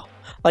of all,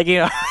 like, you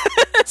know.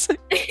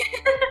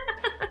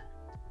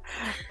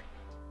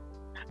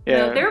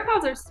 Yeah. No,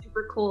 theropods are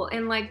super cool,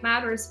 and like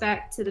mad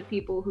respect to the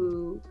people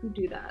who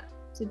do that,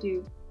 to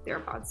do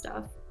theropod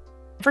stuff.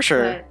 For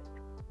sure. But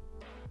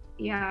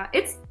yeah,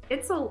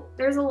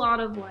 there's a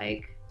lot of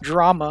like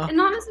drama, and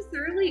not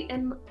necessarily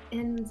in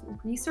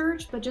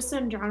research, but just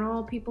in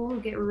general, people who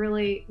get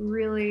really,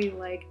 really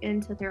like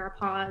into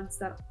theropods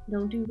that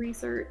don't do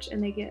research,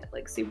 and they get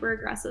like super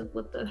aggressive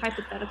with the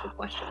hypothetical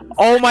questions.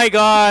 Oh my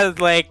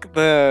god, like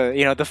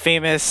the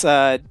famous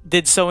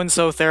did so and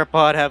so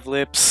theropod have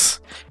lips?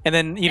 And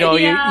then you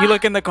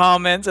look in the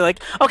comments and like,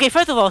 okay,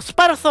 first of all,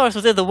 Spinosaurus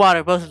was in the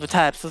water most of the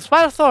time, so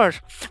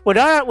Spinosaurus would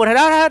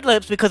not have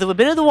lips because it would have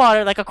been in the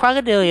water like a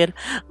crocodilian.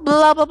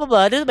 Blah blah blah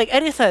blah. It doesn't make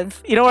any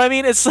sense. You know what I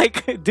mean? It's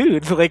like,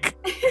 dude, like,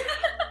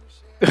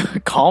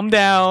 calm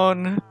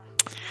down.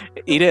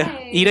 Eat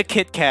a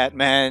Kit Kat,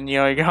 man. You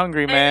know, you're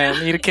hungry,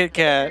 man. Eat a Kit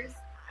Kat.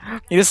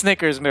 Eat a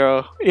Snickers,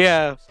 bro.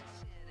 Yeah.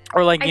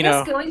 Or like, I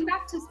guess going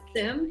back to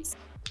Simps,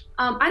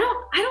 I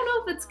don't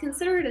know if it's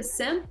considered a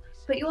simp,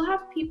 but you'll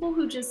have people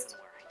who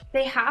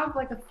they have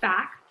like a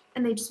fact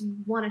and they just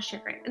want to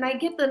share it. And I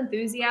get the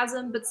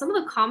enthusiasm, but some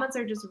of the comments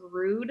are just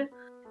rude.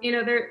 You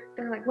know, they're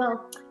like,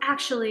 well,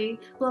 actually,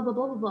 blah, blah,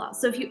 blah, blah, blah.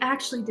 So if you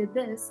actually did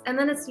this, and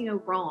then it's,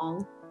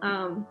 wrong.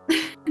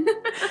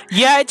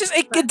 Yeah,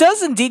 it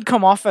does indeed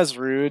come off as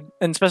rude,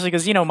 and especially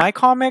because my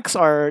comics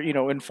are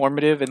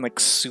informative and like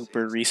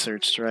super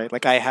researched, right?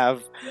 Like I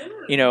have,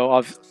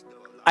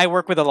 I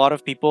work with a lot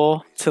of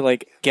people to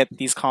like get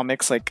these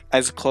comics like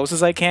as close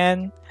as I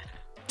can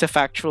to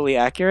factually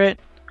accurate,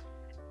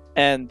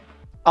 and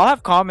I'll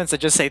have comments that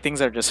just say things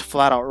that are just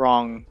flat out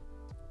wrong.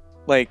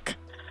 Like,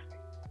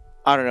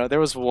 I don't know, there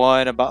was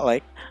one about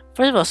like,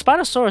 first of all,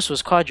 Spinosaurus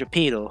was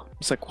quadrupedal.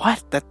 It's like,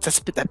 what? That's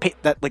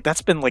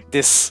been like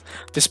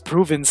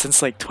disproven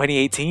since like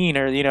 2018,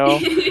 or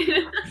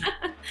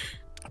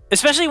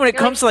especially when it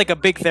comes to like a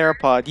big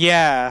theropod.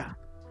 Yeah.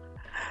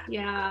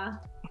 Yeah.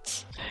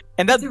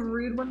 And that's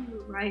rude when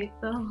you're right,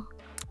 though.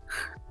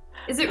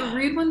 Is it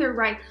rude when they're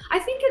right? I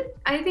think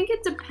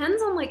it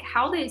depends on like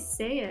how they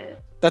say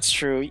it. That's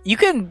true. You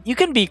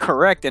can be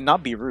correct and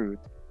not be rude.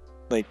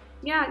 Like,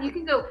 yeah, you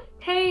can go,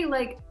 hey,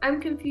 like, I'm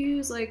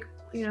confused, like,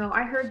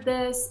 I heard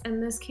this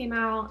and this came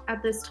out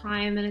at this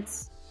time and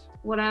it's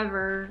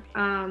whatever.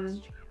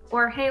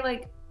 Or hey,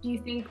 like, do you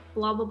think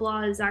blah blah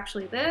blah is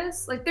actually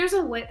this? Like, there's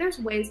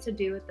ways to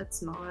do it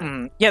that's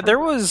not. Yeah, there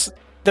was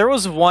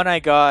one I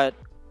got.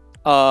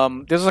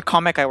 There was a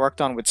comic I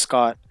worked on with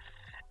Scott,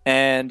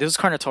 and this was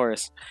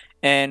Carnotaurus,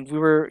 and we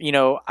were,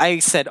 I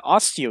said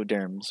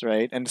osteoderms,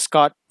 right? And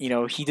Scott,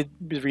 he did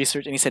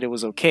research and he said it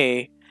was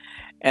okay,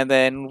 and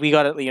then we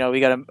got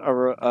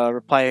a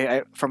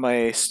reply from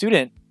a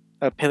student,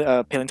 a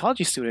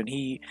paleontology student.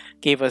 He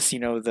gave us,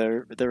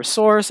 the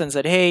source and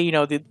said, hey,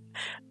 the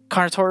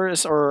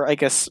Carnotaurus, or I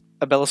guess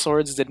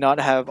Abelisaurids, did not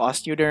have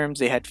osteoderms.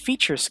 They had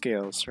feature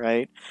scales,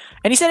 right?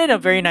 And he said it in a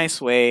very nice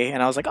way,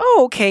 and I was like,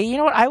 oh, okay, you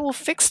know what? I will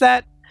fix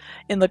that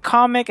in the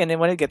comic, and then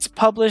when it gets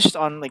published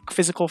on like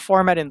physical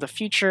format in the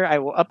future, I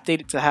will update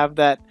it to have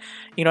that.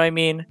 You know what I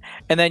mean?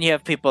 And then you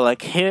have people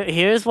like,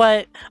 here's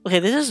why. Okay,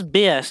 this is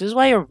BS. This is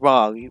why you're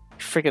wrong, you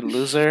freaking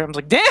loser. I'm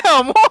like,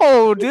 damn,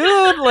 whoa,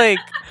 dude, like,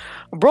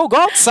 bro, go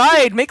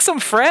outside, make some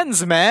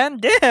friends, man.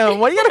 Damn,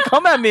 why you gotta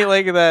come at me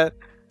like that?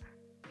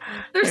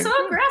 They're so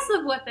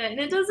aggressive with it, and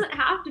it doesn't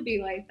have to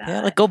be like that.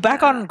 Yeah, like go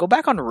back on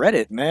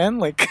Reddit, man.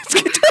 Like,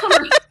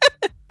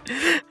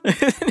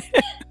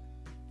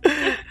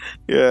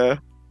 yeah.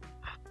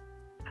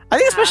 I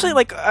think especially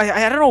like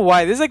I don't know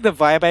why, this is like the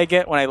vibe I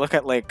get when I look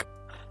at like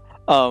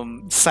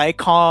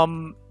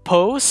SciComm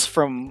posts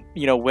from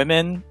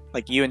women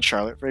like you and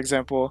Charlotte, for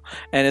example,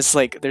 and it's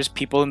like there's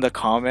people in the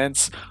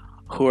comments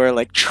who are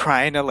like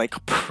trying to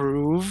like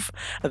prove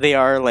they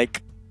are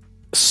like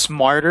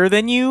smarter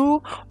than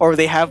you or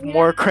they have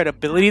more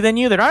credibility than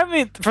you. They're not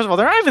even, first of all,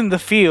 they're not even in the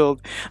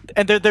field,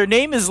 and their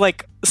name is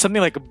like something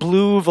like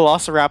Blue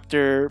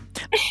Velociraptor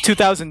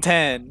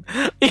 2010.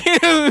 You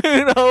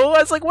know,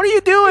 it's like, what are you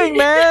doing,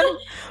 man?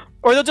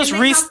 Or they'll just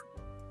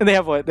they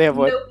have what? They have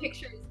what? No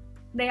pictures.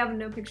 They have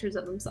no pictures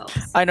of themselves.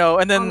 I know,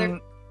 and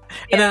then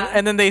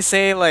and then they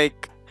say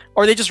like,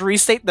 or they just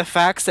restate the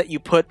facts that you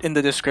put in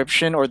the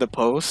description or the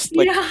post.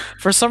 Like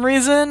for some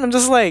reason, I'm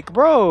just like,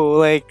 bro,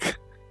 like,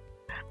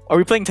 are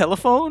we playing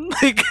telephone?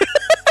 Like,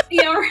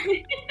 yeah,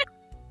 right.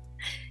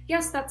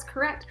 Yes, that's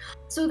correct.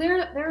 So there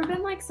have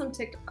been like some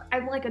TikTok.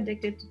 I'm like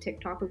addicted to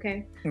TikTok.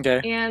 Okay.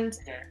 Okay. And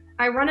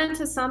I run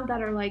into some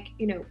that are like,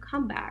 you know,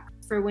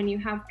 comebacks for when you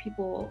have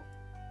people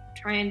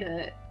trying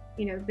to,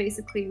 you know,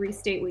 basically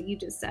restate what you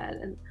just said.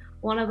 And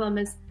one of them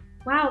is,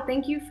 wow,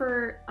 thank you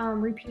for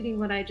repeating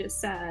what I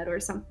just said, or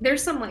some.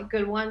 There's some like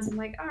good ones. I'm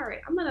like, all right,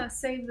 I'm gonna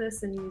save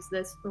this and use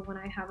this for when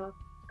I have a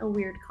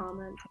weird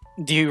comment.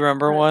 Do you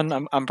remember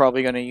one? I'm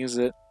probably gonna use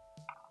it.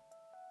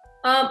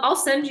 I'll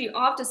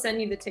have to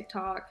send you the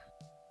TikTok.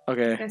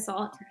 Okay. I think I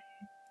saw it today.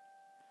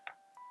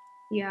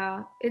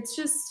 Yeah, it's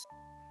just,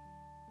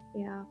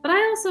 yeah. But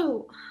I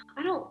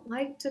don't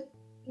like to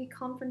be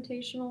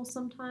confrontational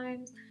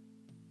sometimes.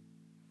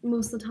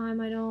 Most of the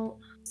time I don't.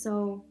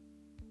 So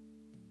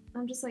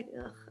I'm just like,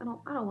 ugh, I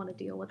don't want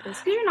to deal with this,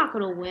 because you're not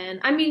gonna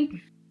win. I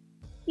mean,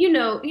 you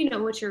know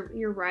what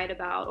you're right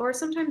about, or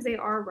sometimes they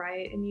are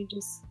right and you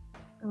just,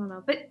 I don't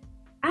know. But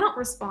I don't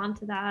respond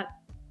to that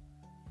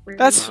really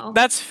well.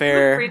 That's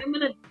fair.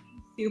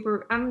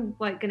 I'm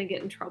like gonna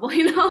get in trouble,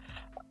 you know?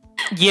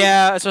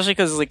 Yeah, especially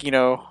because like, you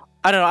know,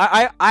 I don't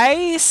know.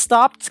 I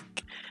stopped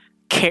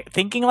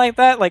thinking like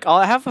that. Like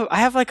I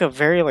have like a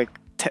very like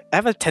I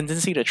have a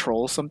tendency to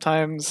troll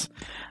sometimes.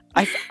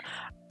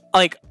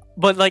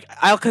 But like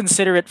I'll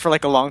consider it for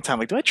like a long time.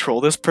 Like, do I troll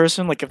this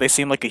person? Like if they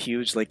seem like a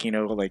huge like, you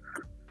know, like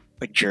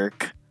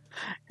jerk,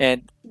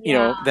 and you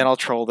know, then I'll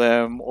troll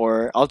them,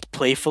 or I'll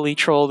playfully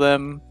troll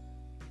them.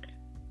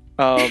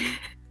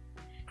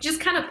 Just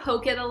kind of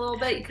poke it a little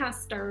bit. You kind of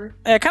stir.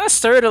 Yeah, kind of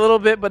stir it a little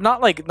bit, but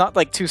not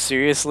like too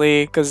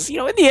seriously. Because you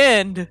know, in the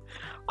end,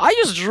 I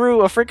just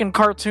drew a freaking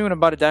cartoon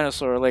about a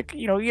dinosaur. Like,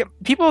 you know,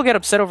 people get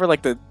upset over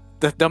like the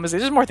dumbest.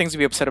 There's more things to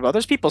be upset about.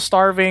 There's people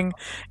starving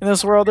in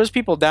this world. There's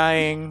people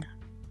dying.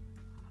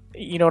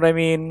 You know what I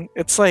mean?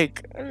 It's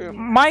like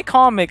my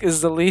comic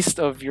is the least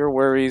of your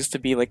worries to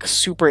be like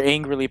super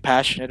angrily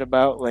passionate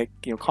about. Like,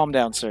 you know, calm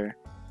down, sir.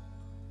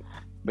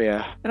 But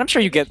yeah, and I'm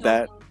sure you get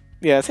that.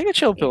 Yeah, take a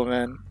chill pill,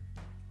 man.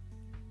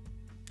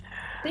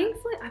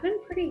 Thankfully, I've been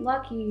pretty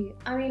lucky.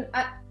 I mean,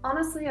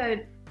 honestly,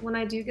 when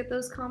I do get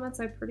those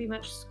comments, I pretty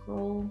much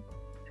scroll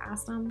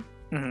past them.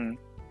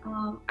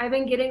 Mm-hmm. I've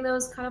been getting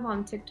those kind of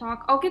on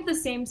TikTok. I'll get the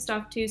same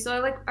stuff too.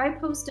 So I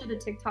posted a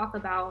TikTok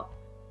about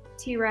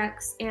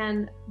T-Rex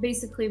and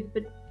basically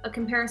a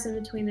comparison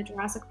between the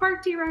Jurassic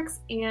Park T-Rex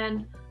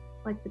and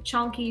like the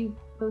chunky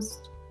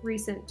most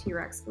recent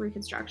T-Rex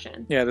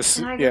reconstruction. Yeah,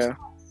 and I got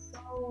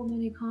so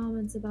many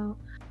comments about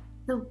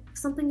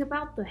something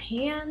about the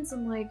hands,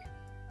 and like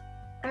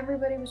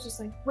everybody was just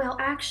like, well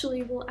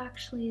actually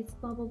it's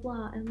blah blah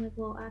blah, and like,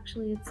 well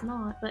actually it's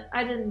not. But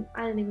I didn't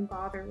even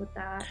bother with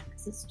that,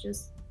 because it's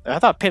just, I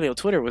thought Paleo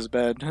Twitter was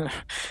bad.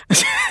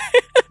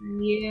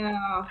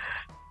 Yeah.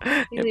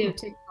 Paleo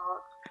TikTok.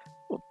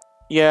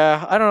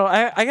 Yeah, I don't know.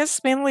 I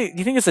guess mainly, do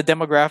you think it's a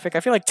demographic? I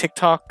feel like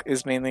TikTok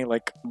is mainly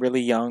like really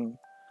young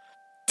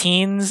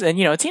teens, and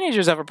you know,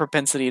 teenagers have a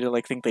propensity to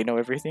like think they know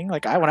everything.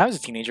 Like when I was a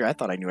teenager, I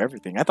thought I knew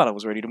everything. I thought I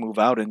was ready to move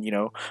out and, you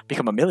know,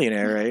 become a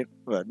millionaire, right?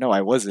 But no,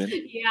 I wasn't.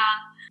 Yeah,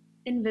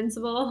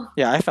 invincible.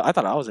 Yeah, I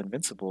thought I was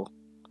invincible.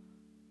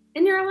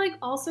 And you're like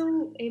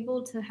also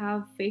able to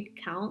have fake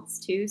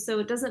accounts too, so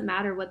it doesn't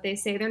matter what they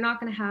say. They're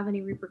not going to have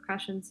any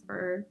repercussions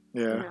for,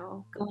 you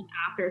know, going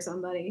after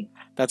somebody.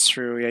 That's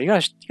true. Yeah, you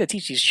gotta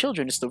teach these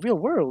children it's the real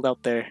world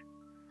out there.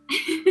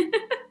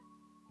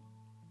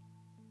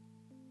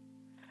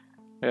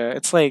 Yeah,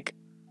 it's like,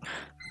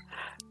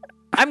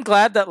 I'm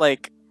glad that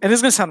like, and this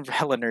is gonna sound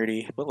hella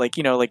nerdy, but like,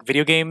 you know, like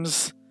video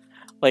games,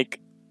 like,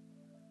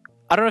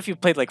 I don't know if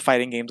you've played like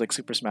fighting games like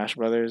Super Smash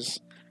Brothers,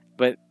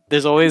 but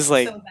there's always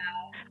like, so bad.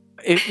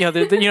 You know,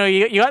 you know,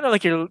 you got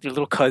like your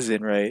little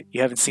cousin, right?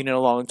 You haven't seen in a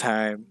long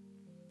time,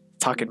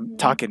 talking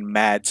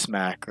mad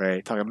smack,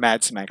 right? Talking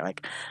mad smack,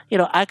 like, you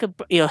know, I could,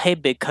 you know, hey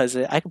big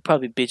cousin, I could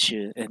probably beat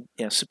you in,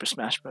 you know, Super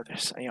Smash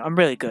Brothers. You know, I'm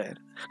really good.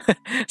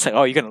 It's like,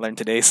 oh, you're gonna learn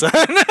today, son.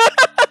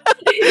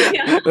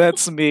 Yeah.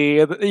 That's me.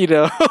 You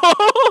know.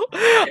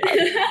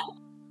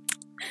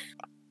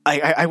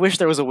 I wish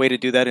there was a way to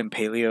do that in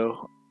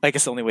Paleo. I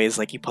guess the only way is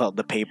like you pull out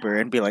the paper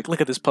and be like, look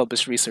at this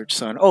published research,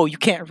 son. Oh, you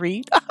can't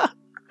read?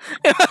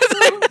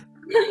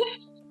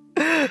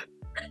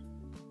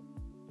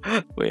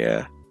 But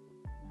yeah.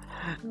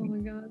 Oh my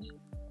gosh.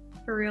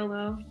 For real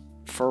though.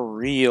 For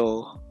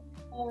real.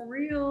 For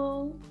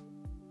real.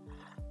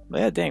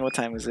 But yeah, dang, what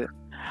time is it?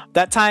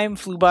 That time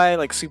flew by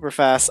like super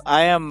fast.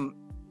 I am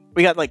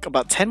we got like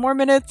about 10 more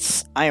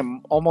minutes. I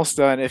am almost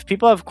done. If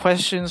people have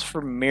questions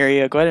for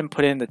Myria, go ahead and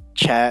put it in the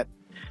chat.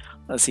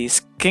 Let's see.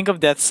 King of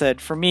Death said,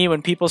 "For me,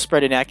 when people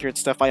spread inaccurate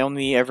stuff, I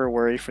only ever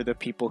worry for the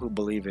people who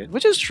believe it,"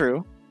 which is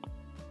true.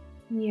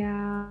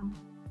 Yeah.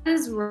 It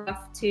is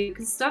rough too,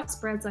 because stuff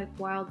spreads like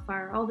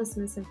wildfire, all this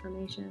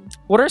misinformation.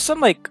 What are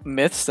some like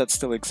myths that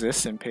still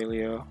exist in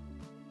paleo,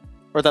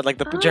 or that like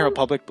the general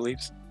public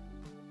believes?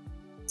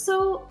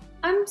 So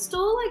I'm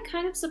still like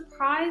kind of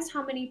surprised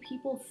how many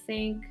people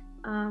think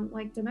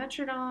like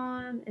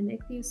Dimetrodon and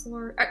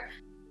Ichthyosaur.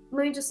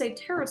 Let me just say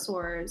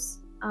pterosaurs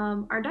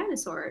are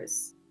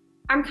dinosaurs.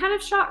 I'm kind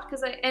of shocked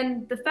because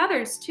and the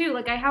feathers too.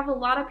 Like I have a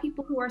lot of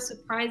people who are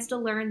surprised to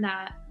learn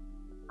that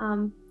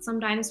some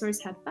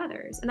dinosaurs had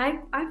feathers, and I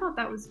thought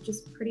that was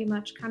just pretty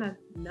much kind of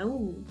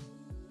known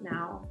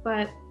now.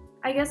 But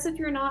I guess if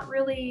you're not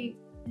really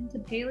into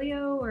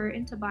paleo or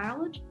into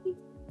biology,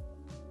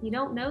 you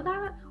don't know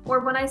that.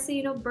 Or when I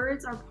say,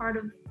 birds are part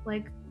of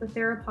like the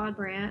theropod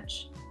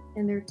branch,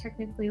 and they're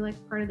technically like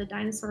part of the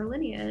dinosaur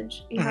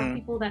lineage, you have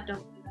people that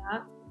don't do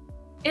that.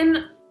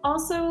 And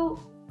also,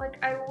 like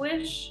I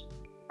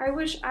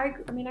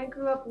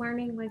grew up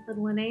learning like the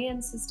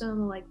Linnaean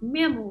system, like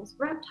mammals,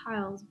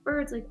 reptiles,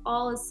 birds, like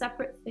all as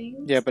separate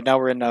things. Yeah, but now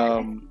we're in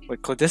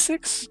like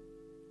cladistics.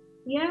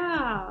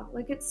 Yeah,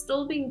 like it's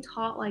still being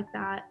taught like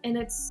that, and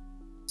it's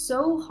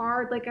so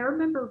hard. Like I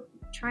remember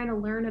trying to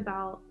learn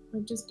about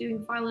like just doing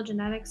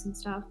phylogenetics and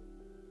stuff,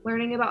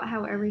 learning about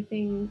how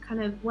everything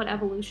kind of what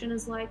evolution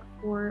is like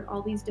for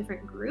all these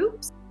different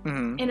groups,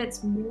 and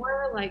it's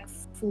more like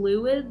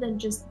fluid than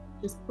just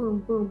boom,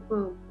 boom,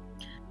 boom.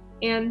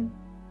 And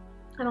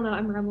I don't know,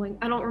 I'm rambling.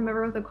 I don't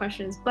remember what the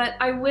question is, but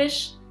I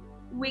wish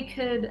we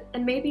could,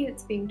 and maybe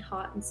it's being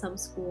taught in some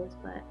schools,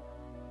 but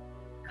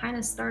kind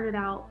of started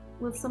out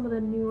with some of the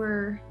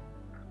newer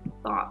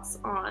thoughts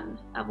on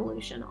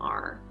evolution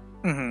are.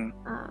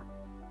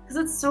 Because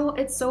it's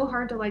so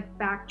hard to like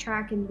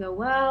backtrack and go,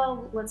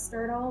 well, let's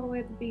start all the way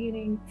at the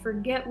beginning.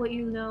 Forget what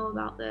you know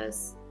about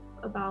this,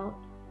 about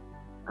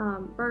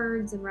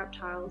birds and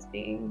reptiles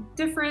being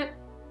different.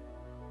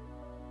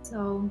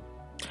 So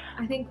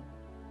I think,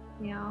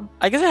 yeah.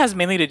 I guess it has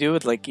mainly to do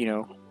with like,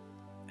 the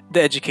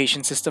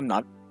education system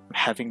not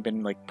having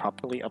been like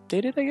properly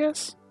updated, I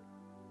guess.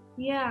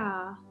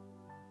 Yeah.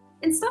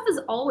 And stuff is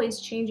always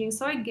changing,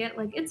 so I get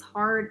like it's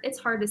hard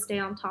to stay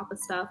on top of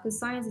stuff because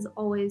science is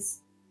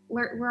always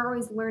we're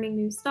always learning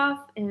new stuff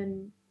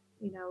and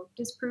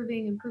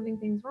disproving and proving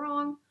things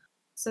wrong.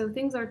 So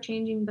things are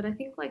changing, but I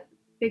think like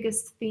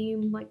biggest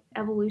theme like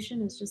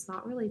evolution is just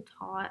not really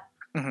taught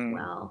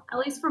well, at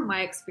least from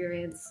my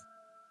experience.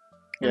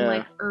 In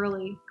like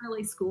early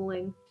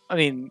schooling. I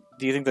mean,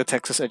 do you think the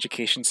Texas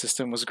education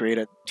system was great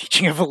at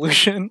teaching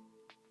evolution?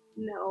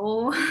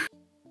 No.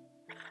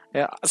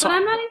 Yeah, so but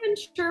I'm not even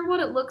sure what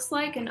it looks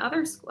like in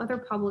other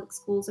public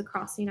schools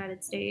across the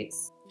United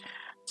States.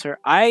 So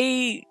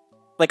I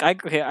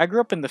grew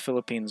up in the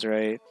Philippines,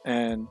 right?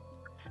 And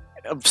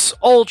it's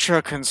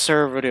ultra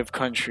conservative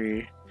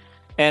country.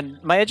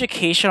 And my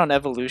education on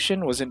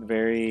evolution wasn't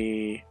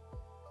very,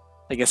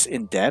 I guess,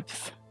 in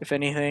depth, if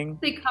anything.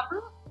 They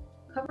cover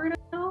it at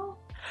all?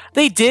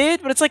 They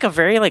did, but it's like a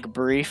very like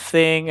brief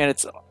thing, and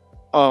it's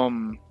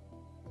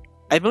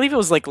I believe it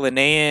was like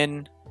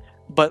Linnaean,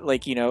 but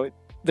like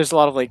there's a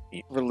lot of like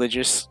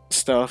religious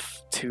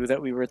stuff too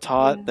that we were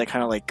taught that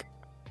kind of like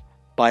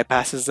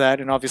bypasses that,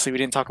 and obviously we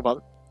didn't talk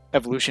about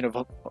evolution of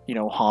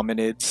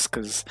hominids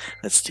because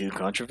that's too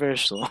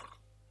controversial.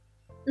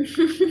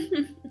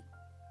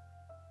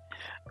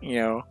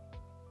 Yeah.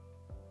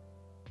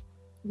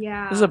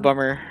 This is a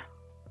bummer.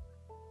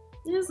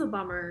 It is a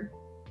bummer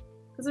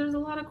because there's a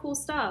lot of cool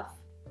stuff.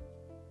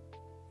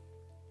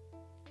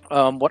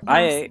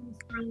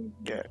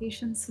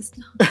 Education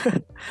system.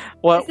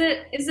 Well,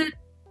 is it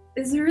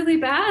really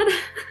bad?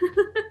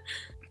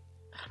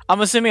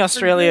 I'm assuming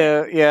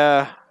Australia,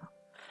 yeah.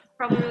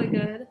 Probably really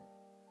good.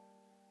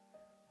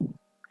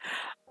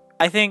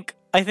 I think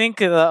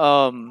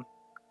the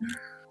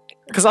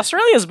because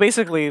Australia is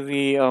basically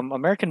the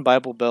American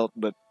Bible Belt,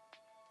 but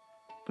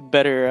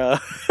better.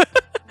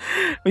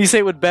 When you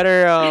say with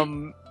better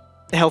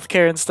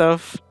healthcare and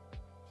stuff.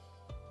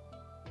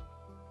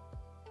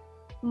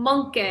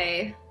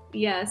 Monkey,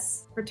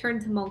 yes. Return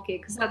to monkey,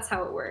 because that's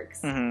how it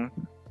works.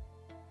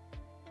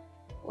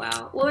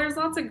 Wow. Well, there's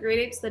lots of great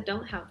apes that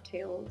don't have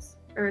tails,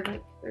 or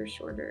like they're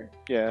shorter.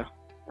 Yeah.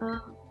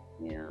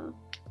 Yeah.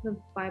 The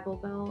Bible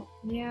Belt.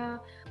 Yeah.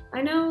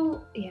 I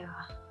know. Yeah.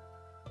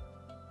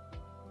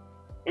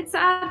 It's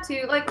sad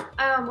too. Like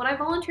when I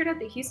volunteered at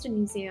the Houston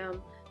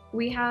Museum,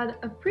 we had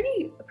a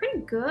pretty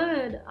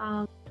good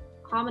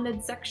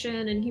hominid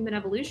section and human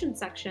evolution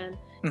section.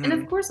 And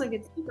of course, like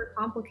it's super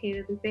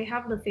complicated. Like they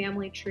have the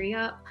family tree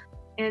up.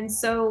 And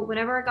so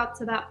whenever I got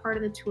to that part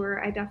of the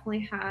tour, I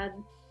definitely had,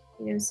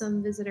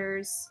 some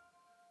visitors,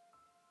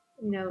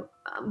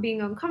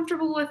 being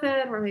uncomfortable with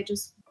it, or they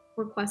just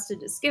requested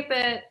to skip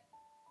it.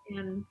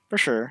 And for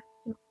sure.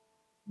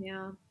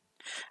 Yeah.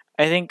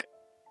 I think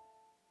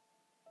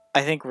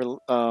I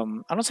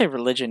don't say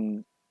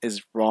religion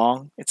is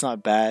wrong. It's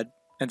not bad.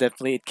 and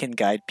definitely it can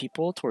guide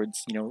people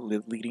towards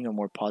leading a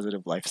more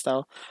positive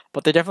lifestyle.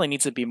 But there definitely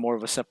needs to be more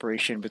of a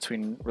separation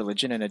between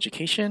religion and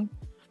education,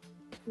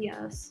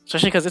 Yes.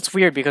 especially because it's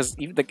weird because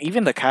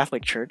even the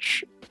Catholic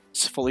Church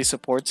fully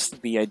supports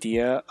the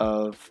idea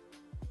of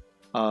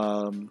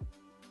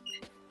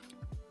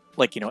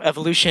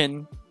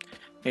evolution,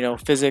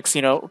 physics,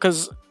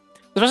 because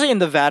especially in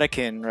the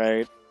Vatican,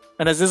 right?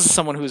 And as this is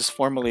someone who's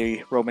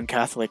formerly Roman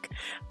Catholic,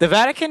 the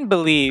Vatican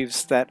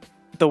believes that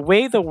the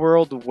way the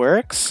world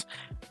works,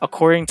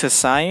 according to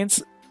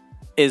science,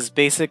 is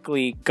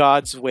basically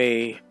God's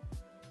way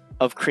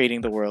of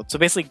creating the world. So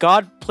basically,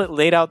 God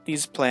laid out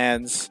these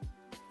plans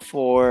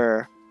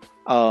for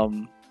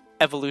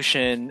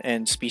evolution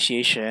and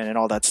speciation and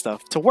all that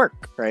stuff to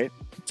work, right?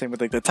 Same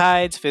with like the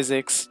tides,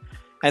 physics,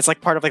 and it's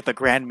like part of like the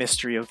grand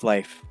mystery of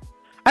life.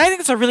 And I think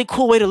it's a really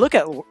cool way to look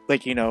at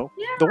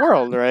the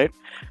world, right?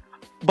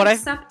 But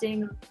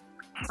accepting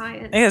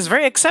science. Yeah, it's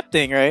very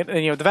accepting, right?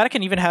 And the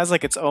Vatican even has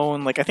like its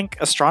own I think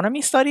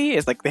astronomy study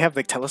is like they have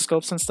like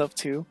telescopes and stuff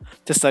too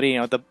to study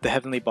the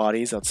heavenly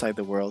bodies outside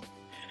the world,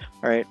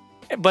 right?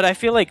 But I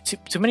feel like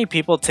too many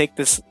people take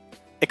this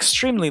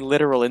extremely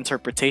literal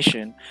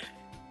interpretation,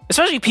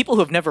 especially people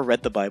who have never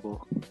read the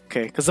Bible.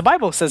 Okay, because the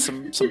Bible says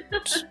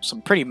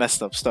some pretty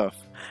messed up stuff,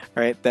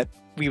 right? That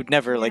we would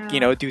never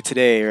do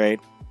today, right?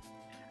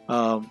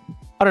 I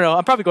don't know.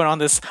 I'm probably going on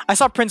this. I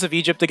saw Prince of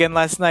Egypt again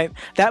last night.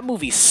 That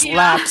movie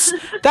slaps.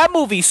 Yeah. That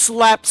movie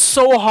slaps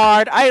so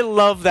hard. I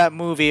love that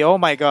movie. Oh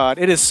my god,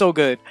 it is so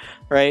good,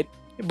 right?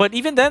 But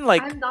even then,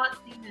 like I've not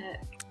seen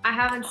it. I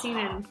haven't seen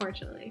it,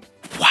 unfortunately.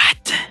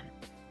 What?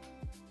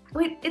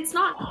 Wait, it's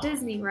not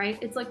Disney,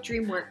 right? It's like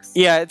DreamWorks.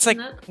 Yeah, it's like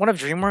one of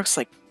DreamWorks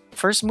like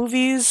first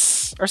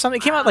movies or something.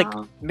 It came out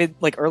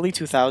like early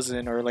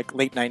 2000 or like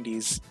late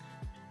 90s,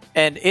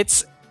 and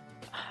it's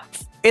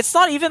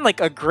not even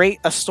like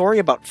a story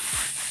about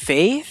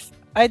faith,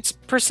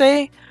 per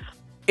se.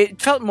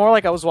 It felt more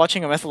like I was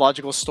watching a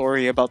mythological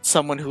story about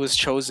someone who was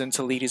chosen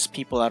to lead his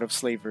people out of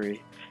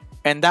slavery.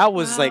 And that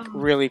was like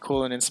really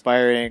cool and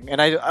inspiring.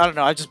 And I don't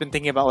know, I've just been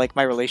thinking about like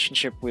my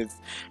relationship with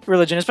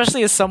religion,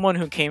 especially as someone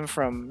who came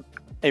from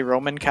a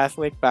Roman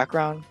Catholic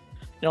background.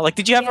 Like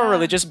did you have a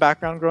religious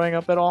background growing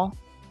up at all?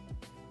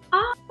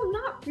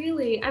 Not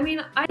really. I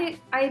mean,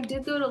 I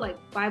did go to like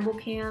Bible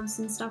camps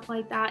and stuff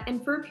like that,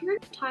 and for a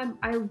period of time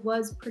I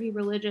was pretty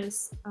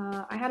religious.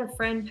 I had a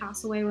friend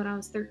pass away when I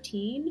was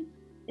 13,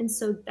 and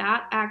so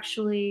that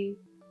actually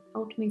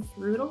helped me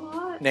through it a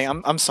lot. Nay,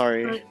 I'm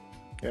sorry. But,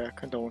 yeah,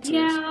 condolences.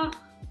 Yeah,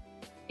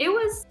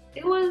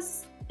 it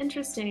was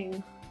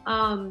interesting.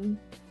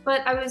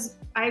 But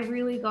I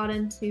really got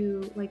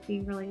into like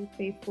being really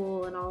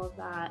faithful and all of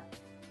that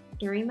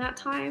during that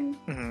time.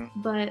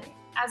 Mm-hmm. But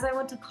as I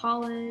went to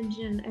college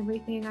and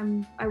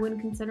everything, I wouldn't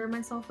consider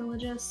myself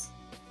religious,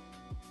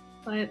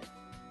 but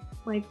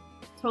like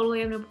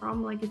totally have no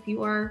problem. Like if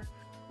you are,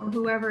 or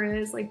whoever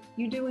is, like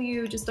you do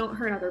you, just don't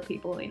hurt other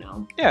people,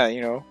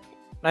 Yeah,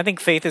 I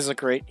think faith is a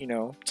great,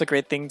 it's a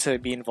great thing to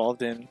be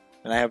involved in,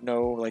 and I have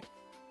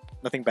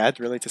nothing bad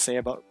really to say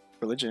about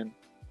religion.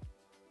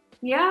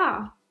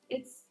 Yeah,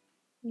 it's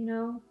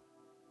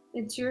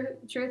it's your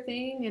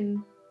thing,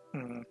 and.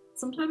 Mm-hmm.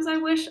 Sometimes I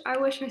wish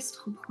I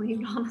still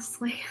believed,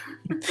 honestly.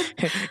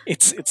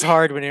 It's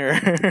hard when you're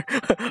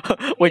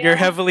you're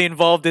heavily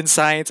involved in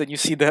science and you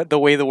see the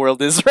way the world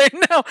is right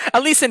now.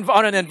 At least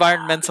on an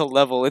environmental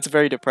level, it's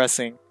very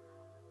depressing.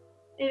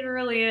 It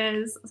really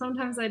is.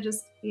 Sometimes I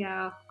just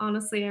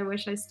honestly, I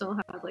wish I still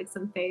had like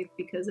some faith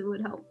because it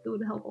would help. It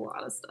would help a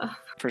lot of stuff.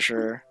 For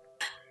sure.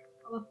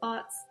 All the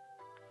thoughts.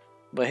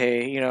 But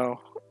hey,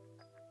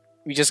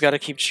 we just gotta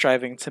keep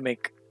striving to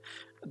make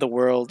the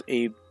world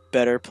a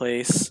better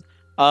place.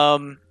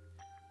 So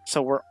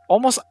we're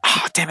almost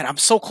damn it, I'm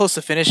so close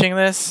to finishing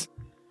this.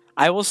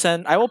 I will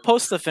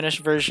post the finished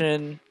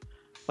version.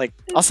 Like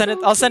I'll send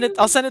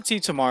it to you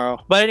tomorrow.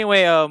 But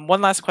anyway,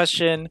 one last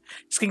question.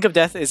 Skink of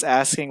Death is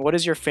asking, what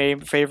is your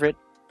favorite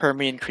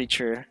Permian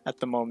creature at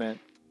the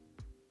moment?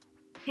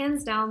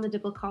 Hands down, the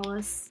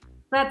Diplocaulus.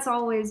 That's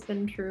always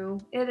been true.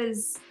 It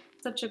is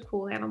such a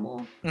cool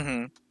animal.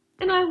 Mm-hmm.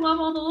 And I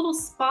love all the little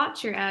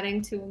spots you're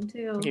adding to him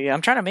too. Yeah,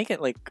 I'm trying to make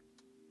it like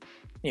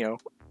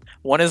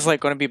one is like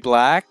going to be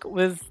black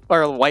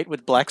or white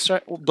with black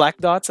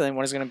dots, and then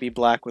one is going to be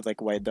black with like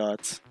white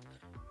dots.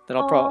 Then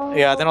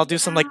I'll do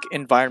some like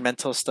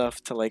environmental stuff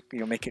to like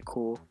make it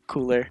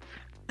cooler.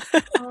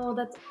 Oh,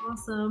 that's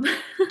awesome.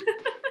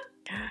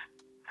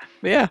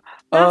 But yeah.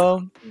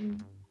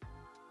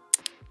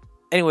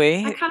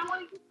 Anyway, I kind of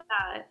want to get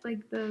that, like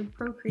the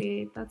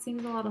Procreate. That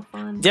seems a lot of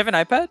fun. Do you have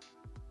an iPad?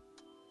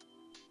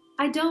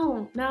 I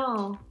don't,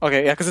 no.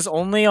 Okay, yeah, because it's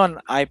only on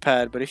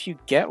iPad, but if you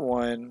get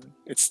one,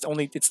 it's $10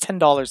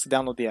 to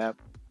download the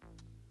app.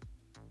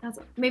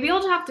 Maybe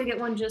I'll have to get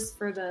one just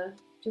for the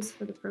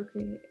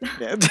Procreate.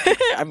 Yeah,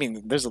 I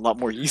mean, there's a lot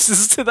more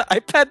uses to the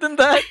iPad than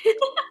that.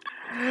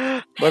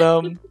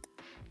 But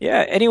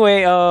yeah.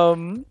 Anyway,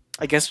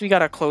 I guess we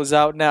gotta close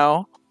out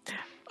now.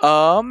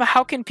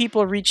 How can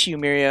people reach you,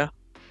 Myria?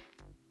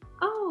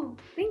 Oh,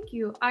 thank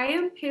you. I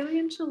am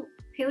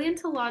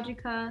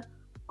Paleontologica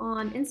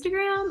on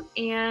Instagram.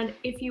 And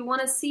if you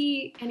want to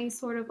see any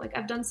sort of like,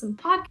 I've done some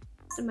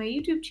podcasts in my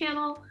YouTube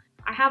channel.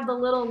 I have the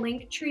little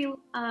link tree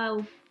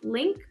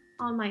link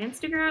on my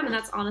Instagram, and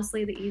that's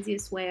honestly the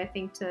easiest way I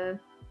think to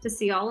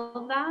see all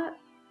of that.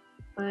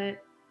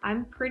 But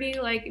I'm pretty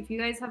like, if you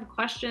guys have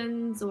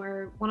questions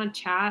or want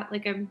to chat,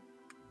 like I'm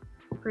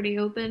pretty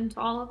open to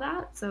all of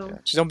that. So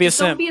just don't be a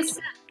simp. Don't be a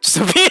simp. Just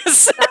don't be a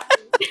simp.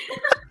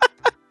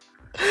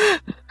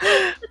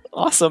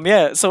 Awesome,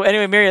 yeah. So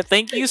anyway, Myria,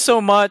 thank you so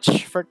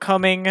much for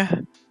coming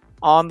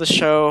on the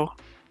show.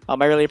 I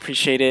really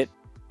appreciate it.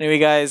 Anyway,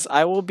 guys,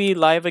 I will be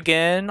live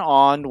again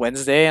on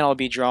Wednesday, and I'll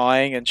be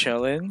drawing and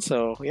chilling.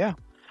 So yeah.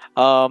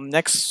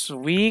 Next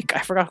week, I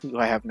forgot who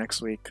I have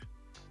next week.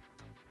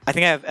 I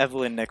think I have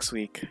Evelyn next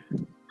week.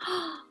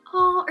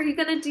 Oh, are you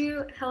gonna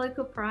do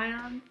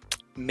Helicoprion?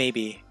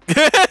 Maybe.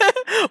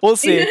 We'll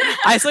see.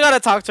 I still gotta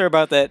talk to her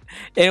about that.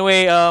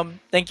 Anyway,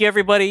 thank you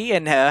everybody,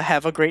 and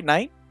have a great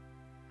night.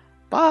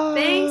 Bye.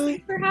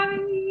 Thanks for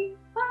having me.